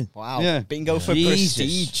nothing. Wow. Yeah. Bingo for Jesus.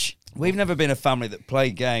 prestige. We've never been a family that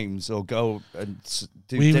play games or go and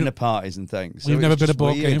do We've- dinner parties and things. So We've it never was been a just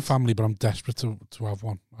board weird. game family, but I'm desperate to have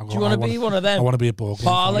one. Do you want to be one of I them? want to be a board game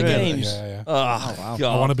Parlour family. games? Yeah. Oh, wow.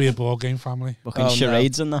 God. I want to be a board game family. Fucking Oh, no.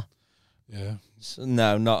 charades and that. Yeah.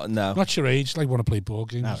 No. Not charades, like want to play board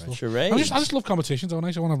games. and stuff. Charades. I just love competitions, don't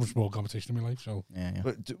I? So I want to have a small competition in my life. So, Yeah.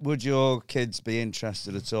 But would your kids be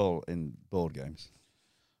interested at all in board games?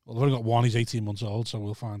 well, I've only got one. He's 18 months old, so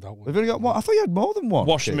we'll find out. We've only got one. I thought you had more than one.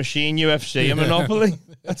 Washing kid. machine, UFC, a Monopoly.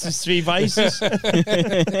 That's his 3 vices. You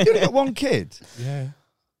only got one kid. Yeah.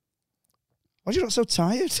 Why are you not so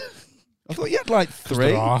tired? I thought you had like 'Cause 3.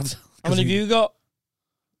 they're hard. How many have you got?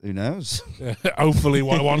 Who knows? Hopefully,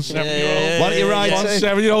 one 7-year-old. Why don't you write One it?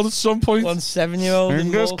 7-year-old at some point. 1 7-year-old. in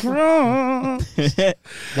Fingers Waltham. crossed.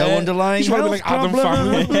 No underlying He's one of the, health like, Adam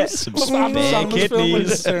Family. problems. Some What's the Adam spare Sandler's film when it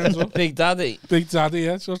kidneys. turns up? Big Daddy. Big Daddy,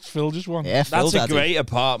 yeah. So Phil just won. Yeah, Phil That's a Daddy. great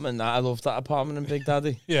apartment. That I love that apartment in Big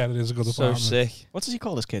Daddy. Yeah, it is a good So apartment. sick. What does he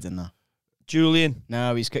call this kid in there? Julian.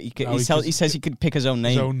 No, he No, says he could pick his own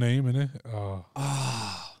His name. own name, innit? Oh.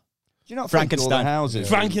 Do you not think all the Frankenstein. houses?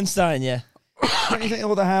 Frankenstein, yeah. Don't you think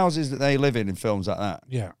all the houses that they live in films like that?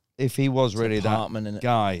 Yeah. If he was really apartment, that innit?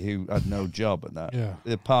 guy who had no job at that, Yeah.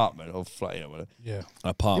 the apartment or flat, you know, whatever, Yeah. he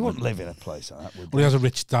Apartment. wouldn't live in a place like that, would Well, he he? has a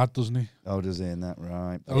rich dad, doesn't he? Oh, does he in that?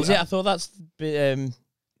 Right. Is it? I thought that's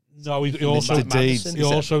No, he also Mr. Deeds. he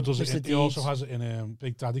also does it. Mr. He also Deeds. has it in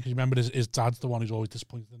Big Daddy because remember his dad's the one who's always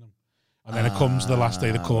disappointed in him, and then it comes the last day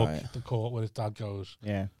of right. the court where his dad goes.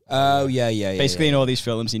 Yeah. Oh, yeah. Basically, in all these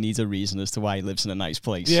films, he needs a reason as to why he lives in a nice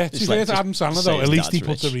place. Yeah, It's to like, fair to just Adam Sandler say though, his at least he dad's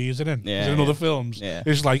puts a rich. reason in. 'Cause Yeah, in yeah. other films, Yeah.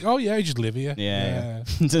 it's like, oh yeah, he just live here. Yeah.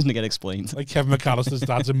 Doesn't get explained. Like Kevin McAllister's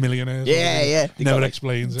dad's a millionaire. Yeah. He never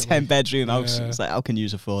explains it. 10-bedroom house. Yeah. It's like, how can you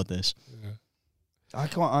afford this?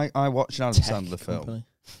 I watch an Adam Sandler film company.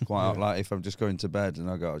 quite out, like if I'm just going to bed and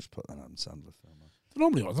I go, I'll just put an Adam Sandler film on.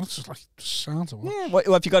 Normally, that's just like sounds. Yeah. What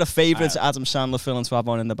have you got a favourite Adam Sandler film to have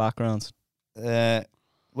on in the background?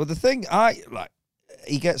 Well, the thing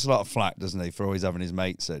he gets a lot of flack, doesn't he, for always having his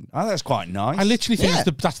mates in. I think that's quite nice. I literally think Yeah.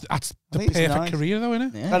 that's the I think it's perfect nice. career, though,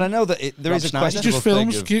 isn't it? Yeah. And I know that there Rob is a Schneider. questionable Just thing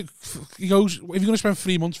films. of- He goes, if you're going to spend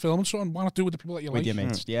 3 months filming something, why not do it with the people that you With like? your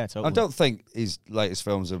mates. Yeah, totally. I don't think his latest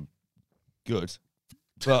films are good,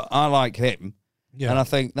 but I like him. Yeah. And I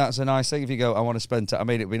think that's a nice thing if you go, I want to spend time. I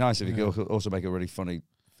mean, it'd be nice if you could also make a really funny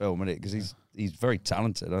film, innit? Because he's very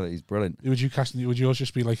talented. I think he's brilliant. Would you cast? Would yours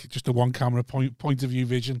just be like just a one camera point of view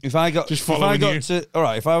vision? If I got Just if I following got you. to all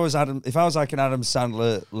right, if I was like an Adam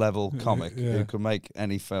Sandler level comic Yeah. who could make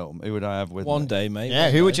any film, who would I have with One me? day, mate. Yeah,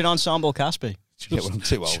 one who would day. your ensemble cast be? Yeah, well, I'm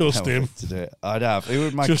too old just now him. to do it. I'd have. Who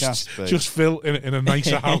would my cast be? Just Phil in a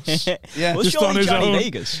nicer house. yeah, Well, Just surely on his Johnny own.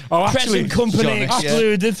 Vegas. Oh, actually, Present company Johnny, yeah.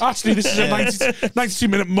 excluded. actually, this is a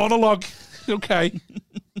 92-minute monologue. Okay.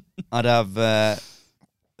 I'd have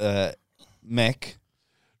Mick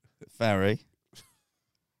Ferry.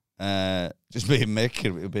 Just me and Mick,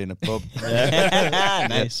 it would be in a pub.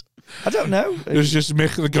 Nice. I don't know. It was just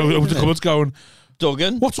Mick that go over the cupboards going,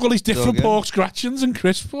 Duggan. what's all these different Duggan. pork scratchings and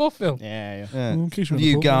crisps for, Phil? Yeah. Yeah. In case you're in the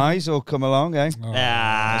You pub, guys all come along, eh? Oh.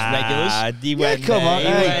 regulars. He went come on,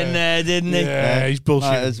 there. He hey. went there, didn't he? Yeah, he's bullshit.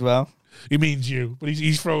 Might as well. He means you, but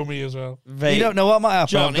he's throwing me as well. Very- You don't know what might happen.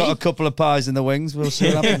 Johnny? I've got a couple of pies in the wings. We'll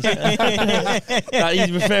see what happens. That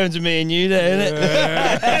he's referring to me and you there, isn't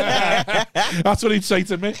it? That's what he'd say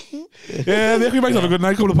to me. Yeah, Nick, we might have a good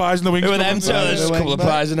night. Couple of pies in the wings. Who are them two? There's a couple of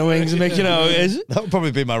pies and the wings, and make you know who it is. That would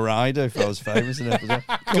probably be my rider if I was famous enough. A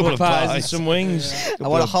Couple of pies and some wings. I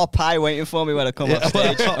want a hot pie waiting for me when I come off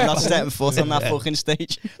stage. I'm not stepping foot on that fucking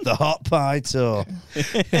stage. The hot pie tour.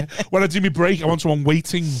 When I do my break, I want someone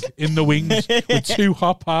waiting in the wings with 2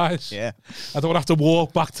 hot pies. Yeah. I don't have to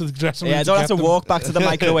walk back to the dressing room. Yeah, I don't have to get them. walk back to the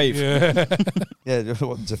microwave. Yeah. Yeah, I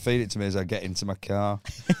want them to feed it to me as I get into my car.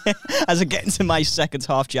 As I get into my second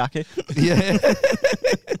half jacket. Yeah.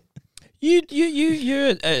 You're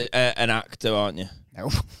an actor, aren't you? No.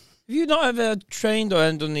 Have you not ever trained or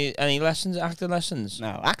done any lessons, acting lessons?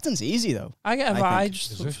 No, acting's easy though. I get a vibe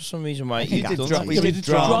just for some reason why He you did done drama. that. He did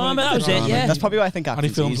drama. That was it. Yeah, That's probably why I think And he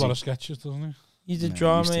acting's films easy. a lot of sketches, doesn't he? you did No,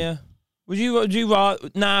 drama. used to. Yeah. Would you rather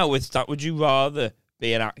now with that? Would you rather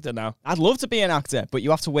be an actor now? I'd love to be an actor, but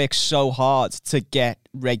you have to work so hard to get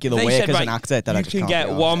regular They work said, as right, an actor that I you just can can't get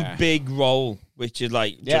be one arsed. big role, which is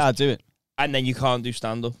like Yeah, I'd do it. and then you can't do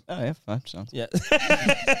stand up. Oh yeah, fine. Sounds. Yeah.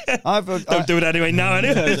 Don't do it anyway now.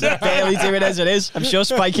 Anyway. Barely do it as it is. I'm sure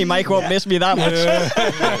Spiky Mike won't miss me that much.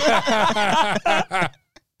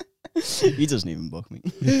 He doesn't even book me.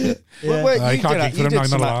 Well, wait, I you can't did, keep you him, did I'm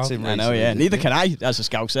some not allowed. acting I know, recently, yeah. didn't Neither you? can I as a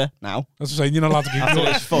Scouser now. That's what I'm saying. You're not allowed to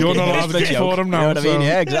It's keep fucking- You're not allowed it's to the keep joke. for him You now. know what I mean? so-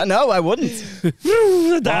 Yeah, exactly. No, I wouldn't.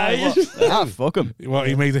 Fuck him. Well,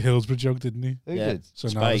 he made a Hillsborough joke, didn't he? Who Yeah. did? So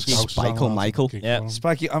now the Spike. Scouts aren't Spike allowed to Michael. kick Yeah. for him.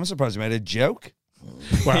 Spiky, I'm surprised he made a joke.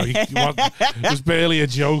 Well, it was barely a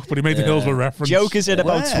joke, but he made the Hillsborough reference. Joke is in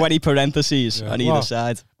about Where? 20 parentheses Yeah. on either Well,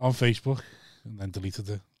 side. on Facebook, and then deleted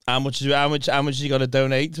it. How much you got to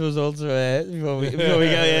donate to us all before we go?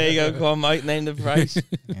 Yeah, you go. Come on, Mike. Name the price.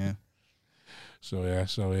 Yeah. So yeah,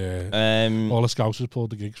 all the Scousers pulled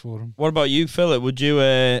the gigs for him. What about you, Philip? Would you?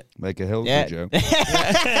 Make a Hillsborough Yeah. joke.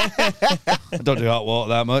 I don't do hot water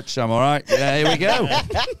that much. I'm all right. Yeah, here we go.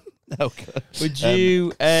 Okay.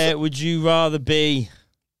 Would you rather be?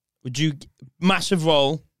 Would you massive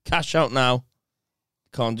role, cash out now?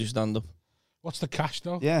 Can't do stand up. What's the cash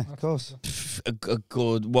though? Yeah, of course. A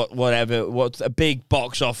good whatever. What's a big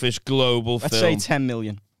box office global Let's say film? 10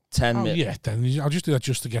 million. 10 Oh, million. yeah, then I'll just do that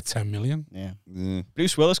just to get 10 million. Yeah. Yeah.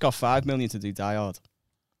 Bruce Willis got 5 million to do Die Hard.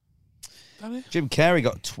 Jim Carrey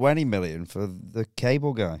got 20 million for the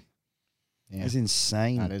Cable Guy. Yeah. It's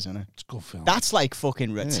insane. That is, isn't it? It's a good film. That's like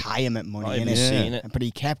fucking retirement Not money, even innit? seen it. But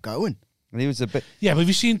he kept going. And he was a bit. Yeah, but have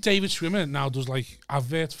you seen David Schwimmer now does like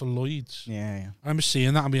adverts for Lloyd's? Yeah. I remember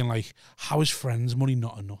seeing that and being like, how is Friends money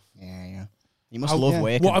not enough? Yeah. You must How- love yeah.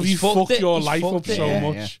 working. What have you He's fucked fucked it. your He's life up fucked it. so Yeah,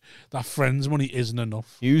 much yeah. that Friends money isn't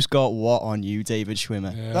enough? Who's got what on you, David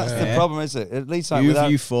Schwimmer? That's the Yeah. problem, is it? At least like Who without,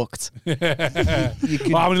 have you fucked? you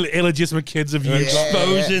could, Well, how many illegitimate kids have you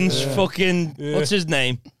Exposing Yeah. fucking. Yeah. What's his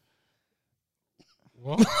name?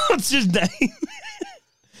 What? What's his name?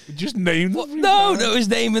 Just named What? No, his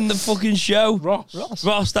name in the fucking show. Ross.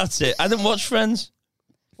 Ross, that's it. I didn't watch Friends.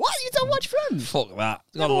 What? You don't watch Friends? Fuck that. Got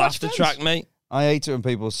Never a watched laughter Friends. track, mate. I hate it when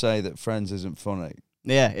people say that Friends isn't funny.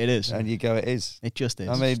 Yeah, it is. And you go, it is. It just is.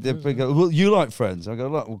 I mean, they go, well, you like Friends. I go,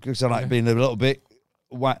 look, because I like being a little bit.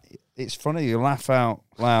 It's funny. You laugh out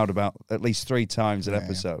loud about at least 3 times an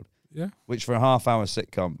episode. Yeah. Which for a half-hour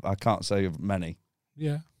sitcom, I can't say of many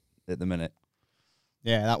Yeah. at the minute.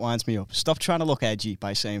 Yeah, that winds me up. Stop trying to look edgy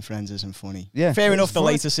by saying Friends isn't funny. Yeah, fair it's enough. The funny.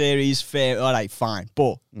 later series, fair. All right, fine.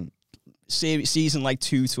 But season like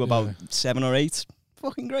 2 to about 7 or 8,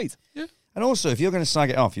 fucking great. And also, if you're going to slag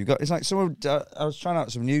it off, you've got. It's like someone. I was trying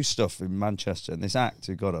out some new stuff in Manchester, and this act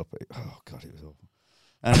who got up. Oh God, it was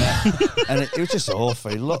awful. And it was just awful.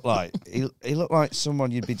 He looked like he looked like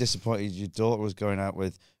someone you'd be disappointed your daughter was going out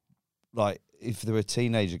with, like if they were a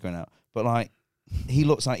teenager going out. But like, he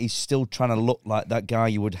looks like he's still trying to look like that guy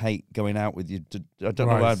you would hate going out with. I don't know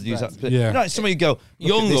Right. why I'd use that. But, Yeah. you know, it's somebody you go,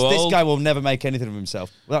 Young this, or this old? guy will never make anything of himself.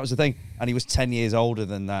 Well, that was the thing. And he was 10 years older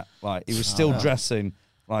than that. Like, he was still dressing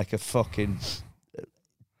like a fucking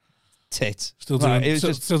tit. Still Right, doing, it was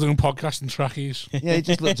just, still doing podcast and trackies. yeah, he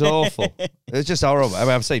just looked awful. It was just horrible. I mean,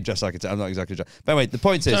 I'm saying dressed like a tit. I'm not exactly dressed. But anyway, the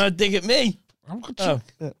point is, Trying to dig at me. I'm good. Oh.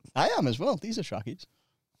 I am as well. These are trackies.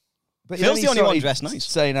 but Phil's then the only one he's dressed nice.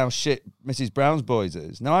 saying how shit Mrs. Brown's Boys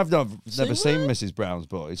is. Now, I've never seen Mrs. Brown's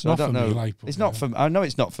Boys, so Not I don't for know. me, like, but it's not yeah. for. I know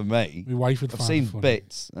it's not for me. My wife would I've find seen it funny.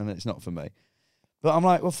 bits, and it's not for me. But I'm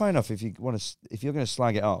like, well, fair enough. If you want to, if you're going to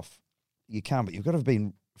slag it off, you can. But you've got to have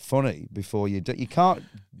been funny before you do. You can't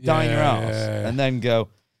die in your Yeah, ass yeah. and then go.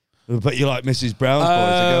 "Oh, but you like Mrs. Brown's Boys.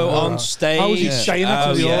 I go, on "Oh." stage. How was he saying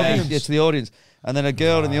that to the audience? Yeah, to the audience. And then a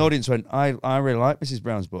girl in the audience went, I really like Mrs.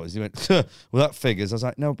 Brown's Boys. He went, well, that figures. I was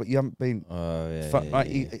like, no, but you haven't been.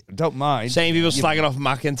 You don't mind. Same people You- slagging off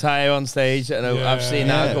McIntyre on stage. And I've seen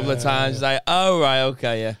that a couple of times. Yeah. Like, oh, right,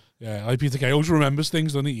 okay, yeah. Yeah, like Peter Kay always remembers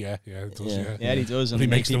things, doesn't he? Yeah, it does. Yeah. Yeah, Yeah, he does. And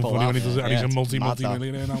And he makes them people funny when he laugh. does it, and Yeah, he's a it's mad, that.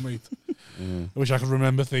 multi-millionaire now, mate. I wish I could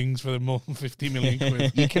remember things for more than 50 million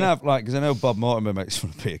quid. You can have, like, because I know Bob Mortimer makes fun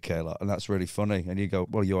of Peter Kay a lot, and that's really funny. And you go,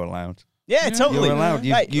 well, you're allowed. Yeah, totally. You're allowed.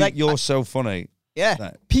 Right, like, You're so funny.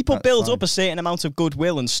 Yeah. People That's build fine. up a certain amount of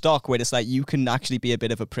goodwill and stock where it's like you can actually be a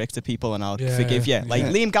bit of a prick to people and I'll Yeah, forgive you. Like yeah.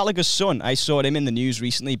 Liam Gallagher's son, I saw him in the news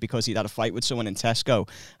recently because he'd had a fight with someone in Tesco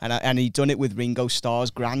and he'd done it with Ringo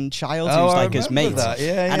Starr's grandchild Oh, who's I like his remember mate. that.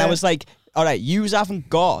 Yeah, and I yeah. was like, all right, yous haven't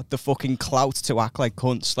got the fucking clout to act like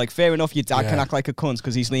cunts. Like, fair enough, your dad can act like a cunt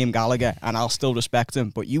because he's Liam Gallagher, and I'll still respect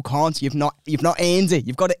him. But you can't. You've not earned it.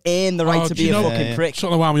 You've got to earn the right to be a fucking prick.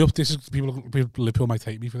 Something wound me up. This is people Liverpool might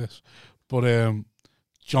take me for this, but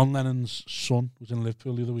John Lennon's son was in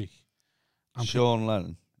Liverpool the other week. Sean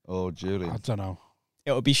Lennon or Julian? I don't know.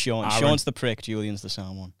 It'll be Sean. Aaron. Sean's the prick. Julian's the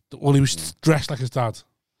sound one. Well, he was dressed like his dad,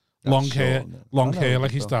 long Sean, hair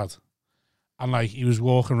like his dad, and like he was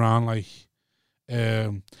walking around like.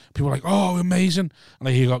 People were like, "Oh, amazing!" And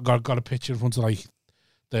like, he got a picture in front of like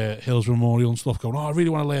the Hills Memorial and stuff, going, "Oh, I really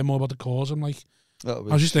want to learn more about the cause." I'm like, I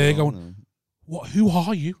was just there going, "What? Who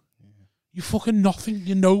are you? You fucking nothing.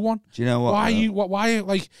 You're no one. Do you know what? Why are you? Why are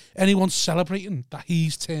like anyone celebrating that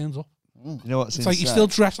he's turned up? You know what's it's like he's still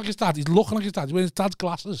dressed like his dad. He's looking like his dad. He's wearing his dad's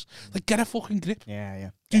glasses. Like, get a fucking grip.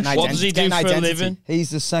 Yeah. What does he do for a living?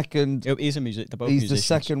 He's the second. He's a music. They're both He's musicians. the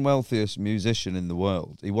second wealthiest musician in the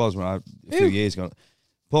world. He was a few years ago.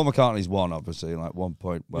 Paul McCartney's one, obviously, like 1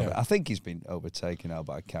 point. Well, I think he's been overtaken now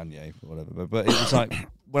by Kanye or whatever. But it was like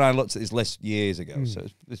when I looked at his list years ago. So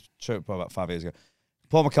this trip probably about 5 years ago.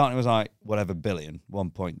 Paul McCartney was like whatever billion,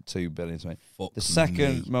 1.2 billion. Something. The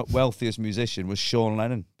second wealthiest musician was Sean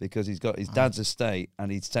Lennon because he's got his dad's estate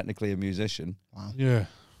and he's technically a musician. Wow. Yeah,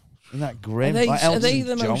 isn't that grim? Like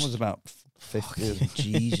Elton John was about 50.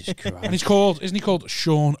 Jesus Christ! And isn't he called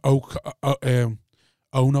Sean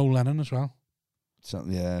Ono Lennon as well? So,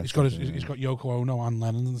 yeah, he's got Yoko Ono and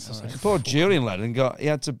Lennon. And stuff. Like, poor Julian Lennon he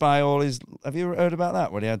had to buy all his. Have you heard about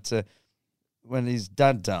that? When his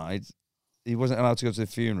dad died, he wasn't allowed to go to the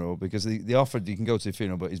funeral because they offered you can go to the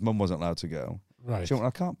funeral, but his mum wasn't allowed to go. Right. She went, I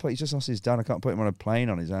can't put. He just lost his dad. I can't put him on a plane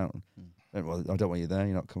on his own. Well, I don't want you there.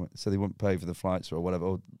 You're not coming. So they wouldn't pay for the flights or whatever.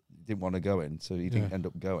 Or he didn't want to go in, so he didn't end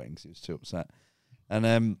up going because he was too upset. And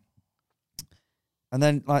then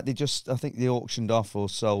like I think they auctioned off or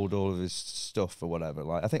sold all of his stuff or whatever.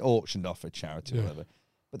 Like I think auctioned off for charity or whatever.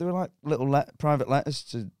 But there were like little private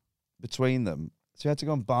letters between them. So he had to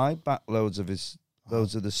go and buy back loads of the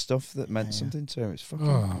stuff that meant something to him. It's fucking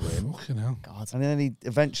grim. Fucking hell. God. And then he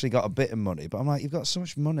eventually got a bit of money. But I'm like, you've got so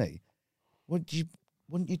much money. Wouldn't you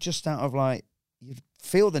just out of like, you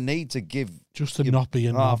feel the need to give just to not be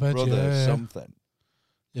a brother something?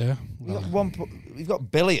 Yeah. You've got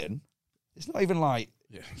 $1 billion. It's not even like,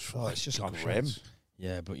 it's just grim.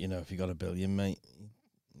 Yeah, but if you got $1 billion, mate,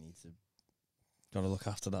 you need to got to look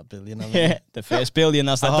after that billion. Yeah, the first billion.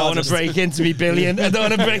 That's the hardest. I don't want to break into me billion. I don't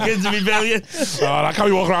want to break into me billion. That can't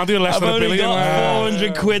be walking around here less than $1 billion. I've only got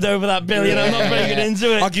 400 quid over that billion. I'm not breaking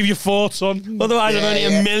into it. I'll give you 4, son. Otherwise, I'm only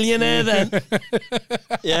a millionaire then.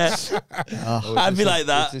 Yeah, I'd be like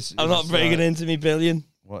that. I'm not breaking into me billion.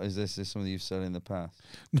 What is this? Is this something you've said in the past?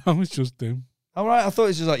 No, it's just him. All right, I thought it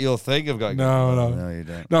was just like your thing of going. No, you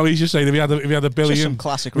don't. No, he's just saying if he had $1 billion, just some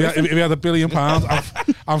classic. If he had $1 billion and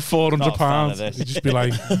 £400, he'd just be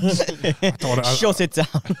like, "Shut it down."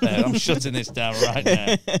 Yeah, I'm shutting this down right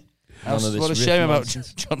now. What a shame about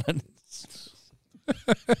John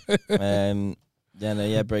Lennon.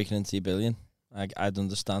 Breaking into your billion. I'd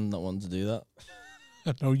understand not wanting to do that.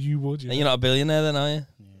 I know you would. You're not a billionaire then, are you?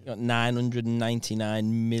 You got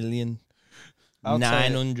 999 million.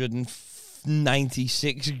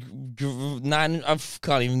 996. I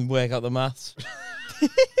can't even work out the maths.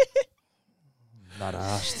 Not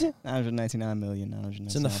asked. 999 million.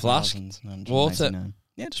 It's in the flask. Water.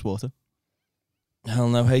 Yeah, just water. Hell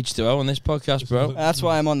no H2O on this podcast, bro. That's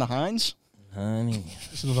why I'm on the Heinz.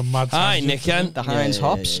 This is another mad tangent. Hi, Nicken. The Heinz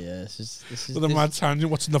hops. Yeah. This is the mad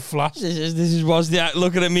tangent. What's in the flask? This is Wozniak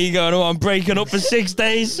looking at me going, "Oh, I'm breaking up for 6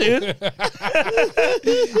 days soon."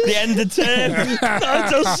 The end of term. Not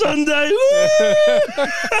until Sunday.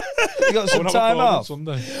 You got some time off.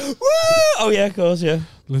 Sunday. Oh yeah, of course, yeah.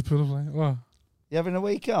 Liverpool play. What? You having a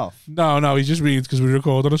week off? No. He just reads because we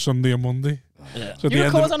record on a Sunday and Monday. Yeah. So you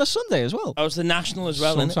record on a Sunday as well? I was the National as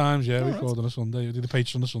well, sometimes, we record on a Sunday. We do the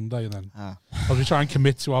Patreon on a Sunday, and then we try and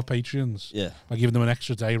commit to our Patreons. Yeah. By giving them an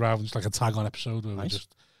extra day rather than just like a tag-on episode where we're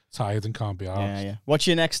just tired and can't be arsed. Yeah. What's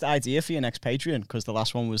your next idea for your next Patreon? Because the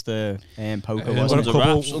last one was the poker, wasn't it?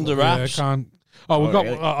 Under wraps. We've got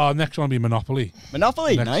our next one will be Monopoly.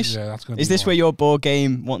 Monopoly, nice. Yeah, that's going to Is this where your board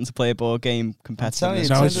game, wanting to play a board game competitively?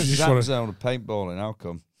 No, it's just Zap Zone of paintballing. How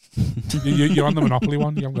come? You're on the Monopoly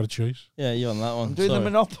one. You haven't got a choice. Yeah, you're on that one. I'm doing the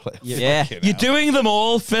Monopoly. Yeah. You're doing them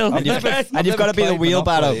all, Phil. And you've got to be the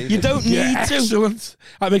wheelbarrow. You don't need to. Excellent.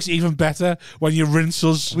 That makes it even better when you rinse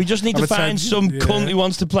us. We just need to find some cunt who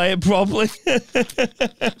wants to play it properly.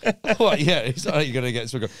 What? Yeah, it's not like you're going to get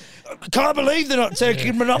someone go, I can't believe they're not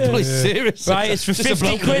taking Monopoly seriously. Right, it's for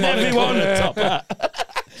 50 quid, everyone.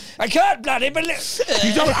 I can't bloody believe.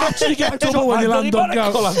 You don't actually get double when you land on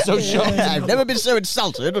go. I'm so shocked. I've never been so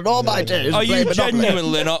insulted in all my days. Are you playing Monopoly.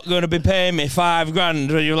 genuinely not going to be paying me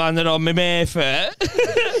 $5,000 when you landed on my Mayfair?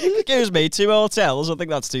 Excuse me, 2 hotels. I think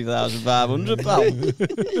that's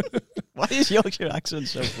 £2,500. Why is Yorkshire accent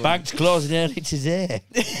so funny? Bank's closing early today.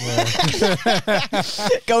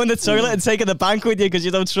 Go in the toilet and take the bank with you because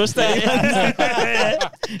you don't trust anyone.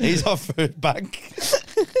 He's off for a bank.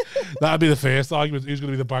 That'd be the first argument. Who's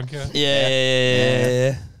going to be the banker?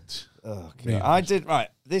 Yeah. Oh, God. I did right.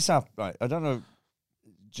 This happened. Right, I don't know.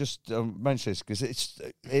 Just mention this because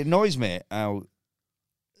it annoys me how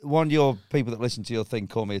one of your people that listen to your thing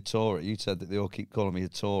call me a Tory. You said that they all keep calling me a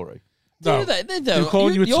Tory. No, they don't. They're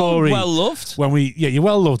calling you a You're Tory. well loved. When you're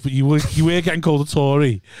well loved, but you were getting called a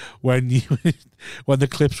Tory when the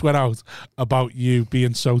clips went out about you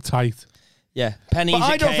being so tight. Yeah, pennies But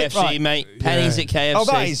I at don't think- KFC, right. mate. Pennies at KFC. Oh,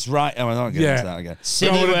 that is right. Oh, I'm not getting into that again.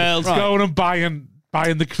 City World. Going and buying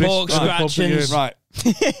the crisps. Pork at the pub that you're in. scratchings. Right.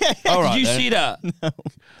 All right. Did you then. see that? No.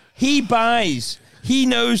 He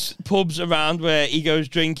knows pubs around where he goes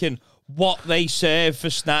drinking what they serve for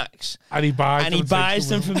snacks. And he buys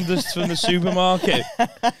them from the supermarket.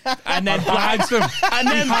 And then hides them. And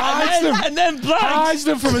then hides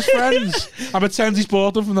them from his friends. I pretend he's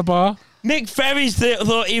bought them from the bar. Mick Ferry's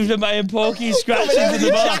thought he was been buying porky scratchings in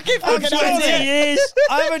the bar for 20 years.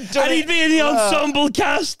 I haven't done And he'd be in the ensemble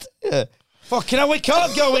cast. Yeah. Fucking hell, we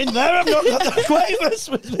can't go in there. I've not got the quavers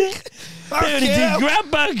with me. They did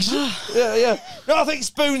grab bags. Yeah. No, I think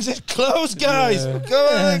Spoons is closed, guys. Yeah.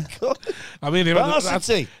 Go on. I mean,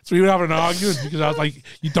 Varsity. so we were having an argument because I was like,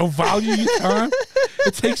 you don't value your time.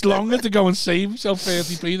 It takes longer to go and save yourself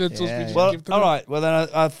 30p than it does me. Well, all right. Well, then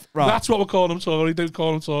right. That's what we're calling them Tories. Don't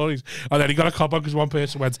call them Tories. And then he got a cop on because one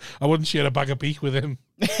person went, I wouldn't share a bag of beef with him.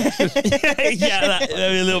 That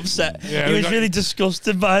really upset. Yeah, he was really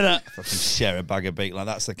disgusted by that. Fucking share a bag of beef. Like,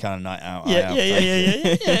 that's the kind of night out I Yeah.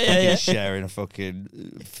 have. Sharing a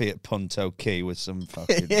fucking Fiat Punto key with some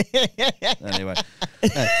fucking... Anyway.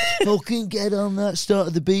 Fucking get on that start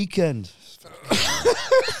of the weekend.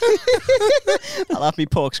 I'll have me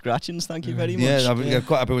pork scratchings, thank you very much. Yeah, I'm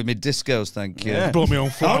quite happy with my discos, thank you. Brought me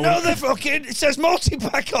own Oh no, they're fucking... It says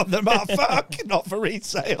multi-pack on them. Oh, fuck. Not for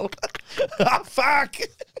resale. Oh, fuck.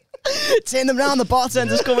 Turn them round, the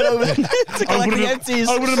bartender's coming over to collect the empties.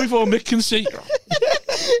 I would have before Mick can see.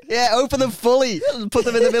 Yeah, open them fully. Put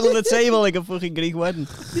them in the middle of the table like a fucking Greek wedding.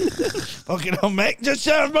 Fucking hell, Mick, just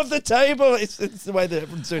share them off the table. It's the way that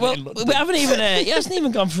everyone's doing it in London. We haven't even. He hasn't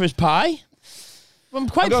even gone for his pie. I'm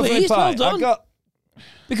quite pleased. Well done.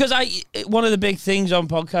 Because one of the big things on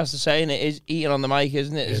podcasts are saying it is eating on the mic,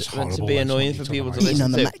 isn't it? It's meant to be annoying for people to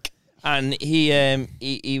listen to. And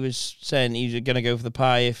he was saying he was going to go for the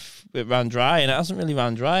pie if it ran dry, and it hasn't really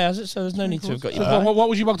ran dry, has it? So there's no need to have got your pie. What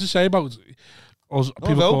was you about to say about us?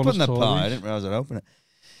 People opened the pie. I didn't realise I'd open it.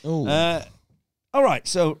 Oh. All right,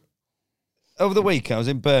 so over the week I was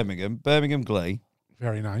in Birmingham Glee.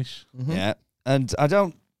 Very nice. Mm-hmm. Yeah, and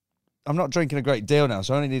I'm not drinking a great deal now,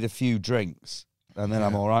 so I only need a few drinks, and then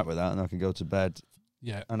I'm all right with that, and I can go to bed.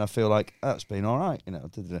 Yeah, and I feel like that's been all right, you know.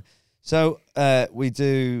 So we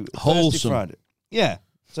do wholesome Thursday, Friday. Yeah,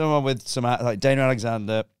 so I'm with some like Dana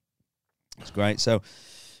Alexander. It's great. So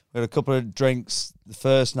we had a couple of drinks the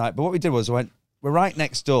first night, but what we did was we're right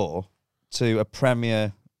next door to a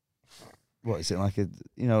Premier. What is it like a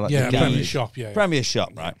a Premier shop? Yeah, Premier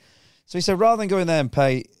shop, right? So he said rather than going there and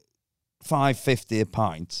pay $5.50 a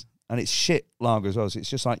pint, and it's shit lager as well. So it's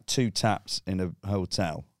just like 2 taps in a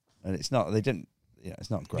hotel, and it's not. They didn't. Yeah, it's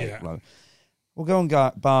not great. Yeah. We'll go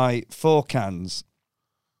and buy 4 cans.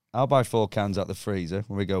 I'll buy 4 cans out the freezer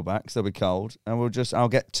when we go back, because they'll be cold. And I'll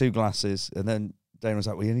get 2 glasses. And then Dana was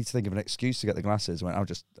like, well, you need to think of an excuse to get the glasses. I went, I'll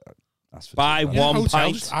just ask for buy 2 one hotels,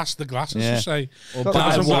 pint. Just ask the glasses to say, or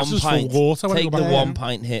buy one pint. For water. Take the 1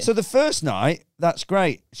 pint hit. So the first night, that's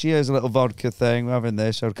great. She has a little vodka thing. We're having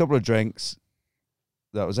this. So a couple of drinks.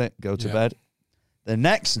 That was it. Go to bed. The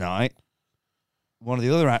next night, one of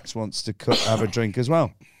the other acts wants to have a drink as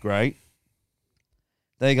well. Great.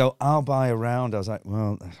 They go, I'll buy a round. I was like,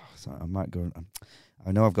 well, I might go.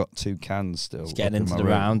 I know I've got 2 cans still. Just getting into the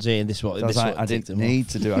rounds here. This what. So I was like, I didn't need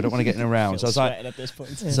to do. I don't want to get in a round. So I was like, at this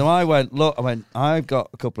point. so I went. I've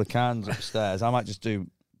got a couple of cans upstairs. I might just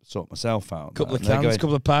sort myself out. Couple of cans,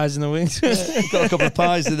 couple of pies in the wings. Got a couple of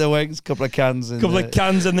pies in the wings, couple of cans in couple of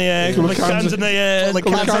cans in the air, couple of cans in the air,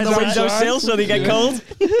 couple of cans on the windowsill so they get cold.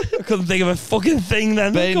 I couldn't think of a fucking thing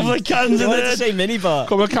then. A couple of cans in there. Say minibar.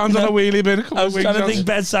 Couple of cans on a wheelie bin. I was trying to think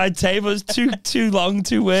bedside table. It's too long,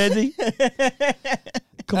 too wordy.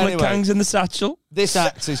 Couple of kangs in the satchel. This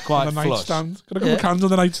act is quite on the flush. nightstand. Got a couple of cans on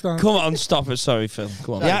the nightstand. Come on, stop it. Sorry, Phil.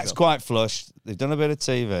 Come on. The act's quite flush. They've done a bit of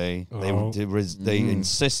TV. Oh. They're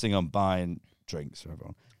insisting on buying drinks for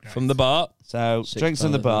everyone. From the bar. So £6 drinks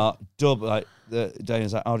in the bar, double. Like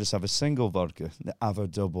Dana's like, I'll just have a single vodka. Have a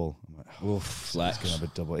double. I'm like, Oof, let's go have a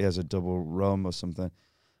double. He has a double rum or something,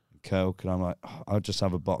 Coke, and I'm like, I'll just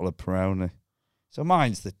have a bottle of Peroni. So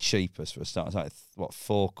mine's the cheapest for a start. It's like what,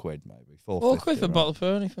 £4 maybe. £4 for a bottle of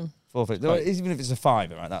Peroni. £4.50. Even if it's a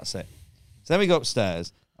fiver, right? That's it. So then we go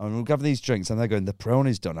upstairs and we're having these drinks, and they're going, the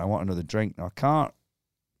Peroni's done. I want another drink. Now, I can't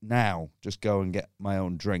now just go and get my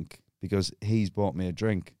own drink because he's bought me a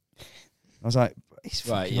drink. I was like, he's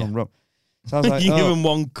fucking on rum. So I was like, you give him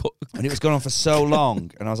one cup. And it was going on for so long.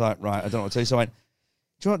 And I was like, right, I don't know what to do. So I went,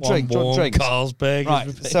 do you want a drink? Do you want a drink? Carlsberg. Right.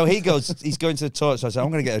 So he's going to the toilet. So I said, I'm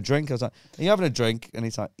going to get a drink. I was like, are you having a drink? And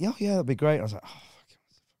he's like, yeah, that'd be great. I was like,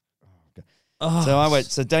 okay. So I went,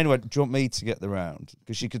 so Dana went, do you want me to get the round?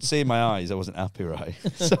 Because she could see in my eyes I wasn't happy, right?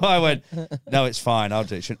 So I went, no, it's fine. I'll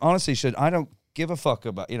do it. Honestly, I don't give a fuck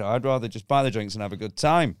about, I'd rather just buy the drinks and have a good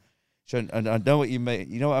time. And I know what you mean.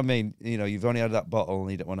 You know what I mean? You've only had that bottle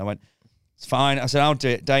and you don't want. I went, it's fine. I said, I'll do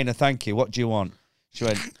it. Dana, thank you. What do you want? She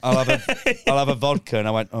went, I'll have a vodka. And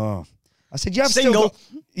I went, oh. I said, you have single.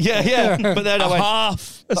 Still got... Yeah. But then I went,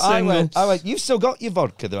 half a single. I went, you've still got your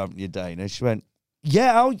vodka though, haven't you, Dana? She went,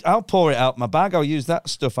 yeah, I'll pour it out my bag. I'll use that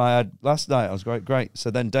stuff I had last night. I was great.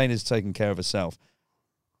 So then Dana's taking care of herself.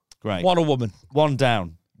 Great. What a woman. One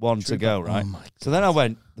down. One to go, right? Oh so then I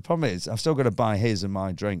went, the problem is, I've still got to buy his and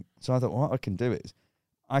my drink. So I thought, what I can do is,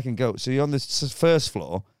 I can go, so you're on the first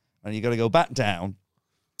floor, and you got to go back down.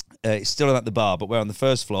 It's still at the bar, but we're on the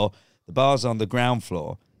first floor. The bar's on the ground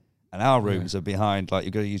floor, and our rooms are behind, like,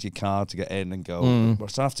 you've got to use your card to get in and go.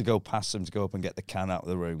 So I have to go past them to go up and get the can out of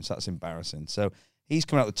the room, so that's embarrassing. So he's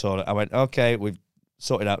coming out the toilet. I went, okay, we've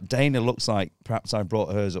sorted out. Dana looks like perhaps I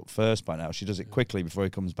brought hers up first by now. She does it quickly before he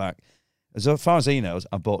comes back. As far as he knows,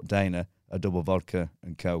 I bought Dana a double vodka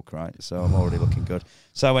and Coke, right? So I'm already looking good.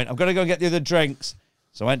 So I went, I'm going to go get the other drinks.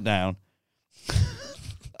 So I went down.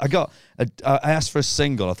 I asked for a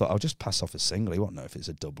single. I thought, I'll just pass off a single. He won't know if it's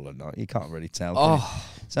a double or not. You can't really tell.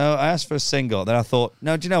 So I asked for a single. Then I thought,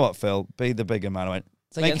 no, do you know what, Phil? Be the bigger man. I went,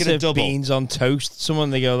 make it a double. Beans on toast.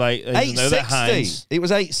 Someone, they go like, $8.60. It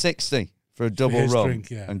was $8.60 for a double rum drink,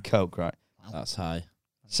 and Coke, right? That's high.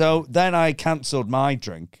 So then I cancelled my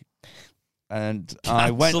drink. And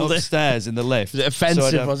I went upstairs in the lift. Was it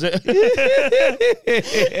offensive, was it?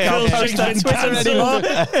 Can't post on Twitter anymore.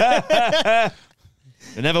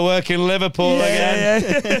 You never work in Liverpool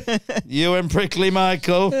again. Yeah. You and Prickly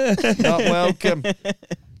Michael, not welcome.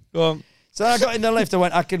 Go on. So I got in the lift. I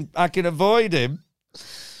went, I can avoid him.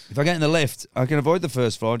 If I get in the lift, I can avoid the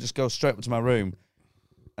first floor and just go straight up to my room.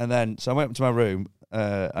 And then, so I went up to my room.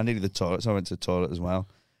 I needed the toilet, so I went to the toilet as well.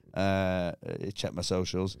 Checked my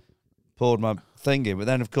socials. Poured my thing in, but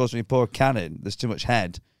then of course when you pour a can in, there's too much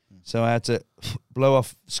head, so I had to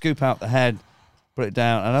scoop out the head, put it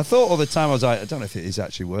down, and I thought all the time, I was like, I don't know if it is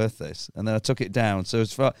actually worth this, and then I took it down, so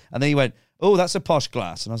it's and then he went, oh, that's a posh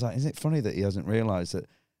glass, and I was like, isn't it funny that he hasn't realised that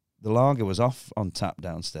the lager was off on tap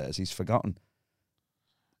downstairs? He's forgotten.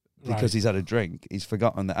 Because he's had a drink, he's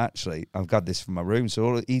forgotten that actually I've got this from my room,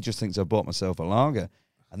 so he just thinks I bought myself a lager,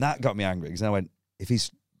 and that got me angry, because I went, if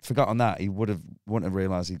he's forgotten that, he wouldn't have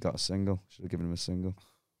realised he'd got a single. Should have given him a single.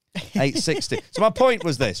 $8.60. So my point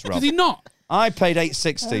was this, Rob. Did he not? I paid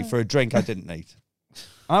 $8.60 for a drink I didn't need.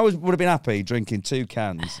 I would have been happy drinking 2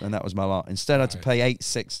 cans, and that was my lot. Instead, I had to pay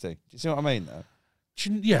 $8.60. Do you see what I mean, though?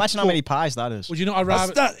 Yeah, imagine how many pies that is. Would you not have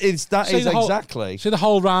rather... That is exactly... So the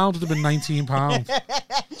whole round would have been £19.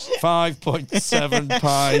 5.7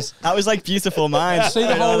 pies. That was like Beautiful Minds. Say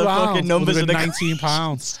the whole round numbers would have been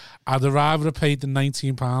 £19. I'd have rather paid the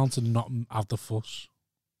 £19 and not have the fuss.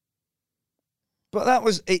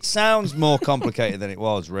 But it sounds more complicated than it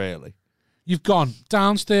was, really. You've gone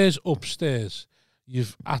downstairs, upstairs.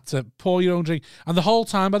 You've had to pour your own drink. And the whole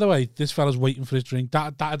time, by the way, this fella's waiting for his drink.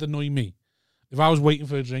 That'd annoy me. If I was waiting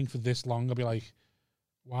for a drink for this long, I'd be like,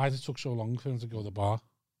 why did it took so long for him to go to the bar?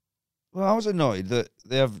 Well, I was annoyed that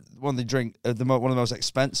they have one of the most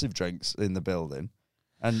expensive drinks in the building.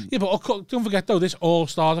 And yeah, but don't forget though, this all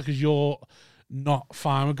started because you're not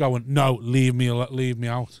fine with going, no, leave me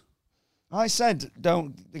out. I said,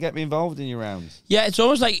 don't get me involved in your rounds. Yeah, it's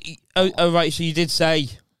almost like, right, so you did say.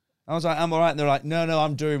 I was like, I'm all right. And they're like, no,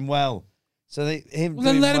 I'm doing well. So let him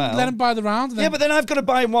buy the round. Yeah, but then I've got to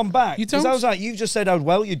buy him one back. You don't. Because I was like, you just said how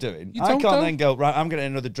well you're doing. I can't then go, right, I'm getting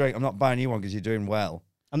another drink. I'm not buying you one because you're doing well.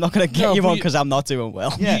 I'm not going to get you one because I'm not doing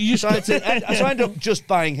well. Yeah, so I end up just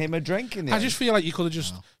buying him a drink in the end. just feel like you could have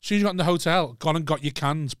just, as soon as you got in the hotel, gone and got your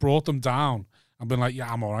cans, brought them down, and been like,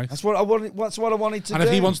 yeah, I'm all right. That's what I wanted. That's what I wanted to do. And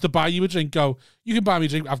if he wants to buy you a drink, go, you can buy me a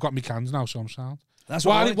drink. I've got my cans now, so I'm sound. That's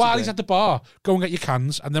what while he's at the bar, go and get your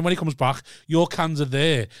cans, and then when he comes back, your cans are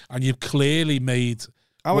there, and you've clearly made.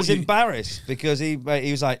 I was embarrassed because he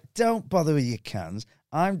was like, "Don't bother with your cans.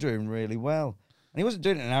 I'm doing really well," and he wasn't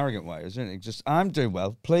doing it in an arrogant way. He was doing it just, "I'm doing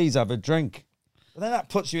well. Please have a drink." But then that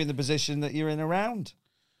puts you in the position that you're in a round.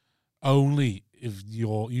 Only if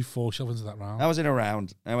you force yourself into that round. I was in a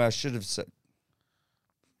round. I should have said.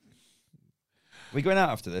 We going out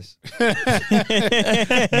after this? No,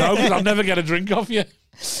 because I'll never get a drink off you.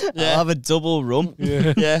 I'll have a double rum.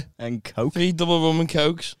 Yeah. And Coke. 3 double rum and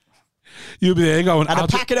Cokes. You'll be there going. And a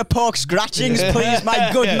packet of pork scratchings, please, my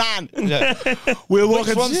good man. Yeah. We'll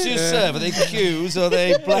Which ones do you serve? Are they Q's or are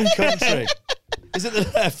they Black Country? Is it the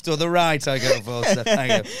left or the right I go for?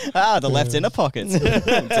 The left inner pocket.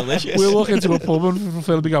 Delicious. We'll walk into a pub and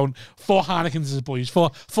Phil will be going, 4 Heinekens, boys. 4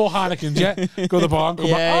 Heinekens, yeah? Go to the bar and come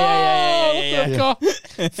back. Yeah.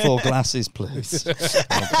 4 glasses, please.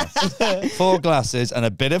 4 glasses and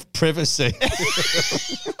a bit of privacy.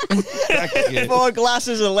 Thank you. 4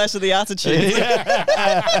 glasses and less of the attitude.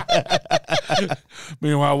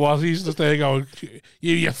 Meanwhile, Wazzy's just there going,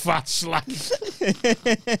 you fat slack.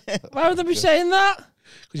 Why would they be saying that?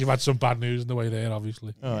 Because you've had some bad news on the way there,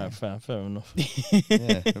 obviously. All right, fair enough.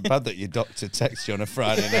 Yeah, bad that your doctor texts you on a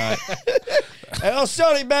Friday night. Oh,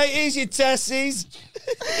 sorry, mate. Here's your Tessies.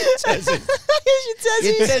 Here's your Your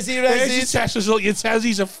Tessie Here's your resis. test result. Your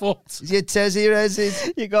Tessie's a foot. Your Tessie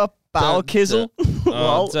resis. You got bowel kizzle.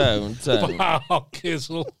 Oh, don't. Wow,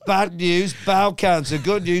 Kizzle. Bad news, bowel cancer.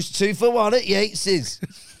 Good news, 2 for 1 at Yates's.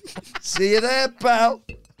 See you there, pal.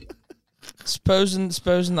 Supposing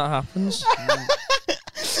that happens.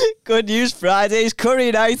 Good news, Friday's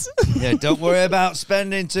curry night. Yeah, don't worry about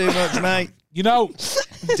spending too much, mate. You know,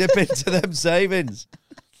 Dip into them savings.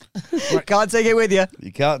 Can't take it with you.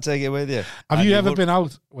 You can't take it with you. have you ever been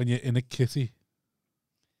out when you're in a kitty?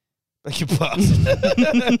 Beg your pardon.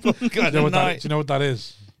 Do you know what that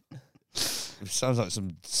is? It sounds like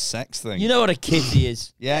some sex thing. You know what a kitty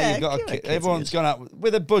is? Yeah, you've got a kitty. Everyone's gone out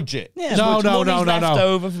with a budget. Yeah. No.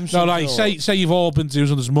 Over from No, like say you've all been doing,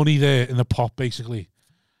 so there's money there in the pot, basically.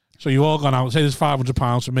 So you've all gone out. Say there's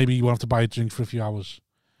 £500, so maybe you won't have to buy a drink for a few hours.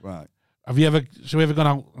 Right. Have you ever gone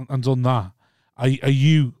out and done that? Are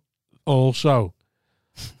you also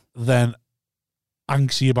then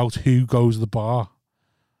anxious about who goes to the bar?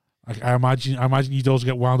 I imagine you'd also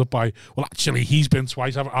get wound up by, well, actually, he's been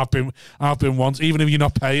twice. I've been once, even if you're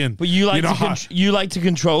not paying. But you like to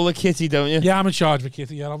control a kitty, don't you? Yeah, I'm in charge of a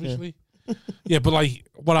kitty, yeah, obviously. Yeah, but like,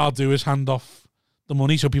 what I'll do is hand off the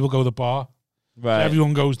money so people go to the bar. Right. So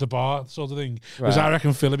everyone goes to the bar, sort of thing. Because Right. I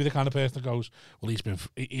reckon Phil would be the kind of person that goes, well, he's been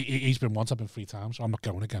once, I've been 3 times, so I'm not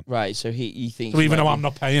going again. Right, so he thinks... So even though I'm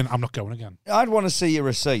not paying, I'm not going again. I'd want to see your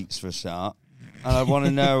receipts for a start. And I'd want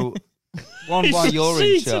to know, why you're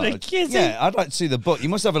in charge. Yeah, I'd like to see the book. You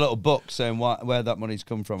must have a little book saying where that money's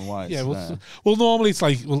come from and why it's Yeah, there. well, normally it's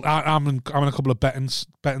like, well, I'm in a couple of betting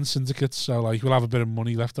syndicates, so like we'll have a bit of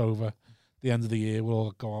money left over at the end of the year. We'll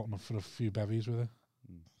all go out for a few bevies with it.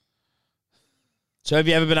 So have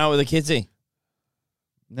you ever been out with a kitty?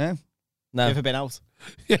 No. No. You ever been out?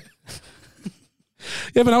 Yeah.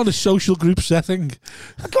 You ever been out in a social group setting?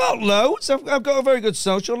 I've got loads. I've got a very good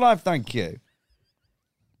social life, thank you.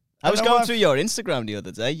 I was going through your Instagram the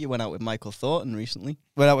other day. You went out with Michael Thornton recently.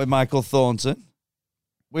 Went out with Michael Thornton.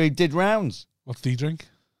 We did rounds. What do you drink?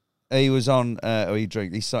 He was on. He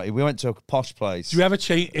drank. We went to a posh place. Do you ever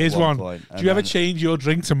change? Here's one. Do you ever change your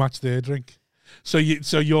drink to match their drink? So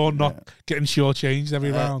you're not getting shortchanged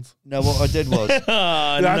every round. No, what I did was.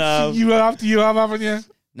 No. You have, haven't you?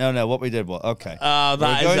 No. What we did was okay. Oh,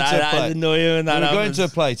 that is annoying. We were going to a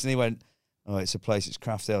place, and he went, "Oh, it's a place. It's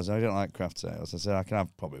craft sales. I don't like craft sales." I said, "I can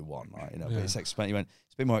have probably one, right? But it's expensive." He went,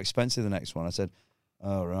 "It's a bit more expensive than the next one." I said,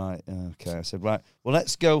 "Oh, right, okay." I said, "Right, well,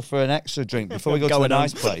 let's go for an extra drink before we go to the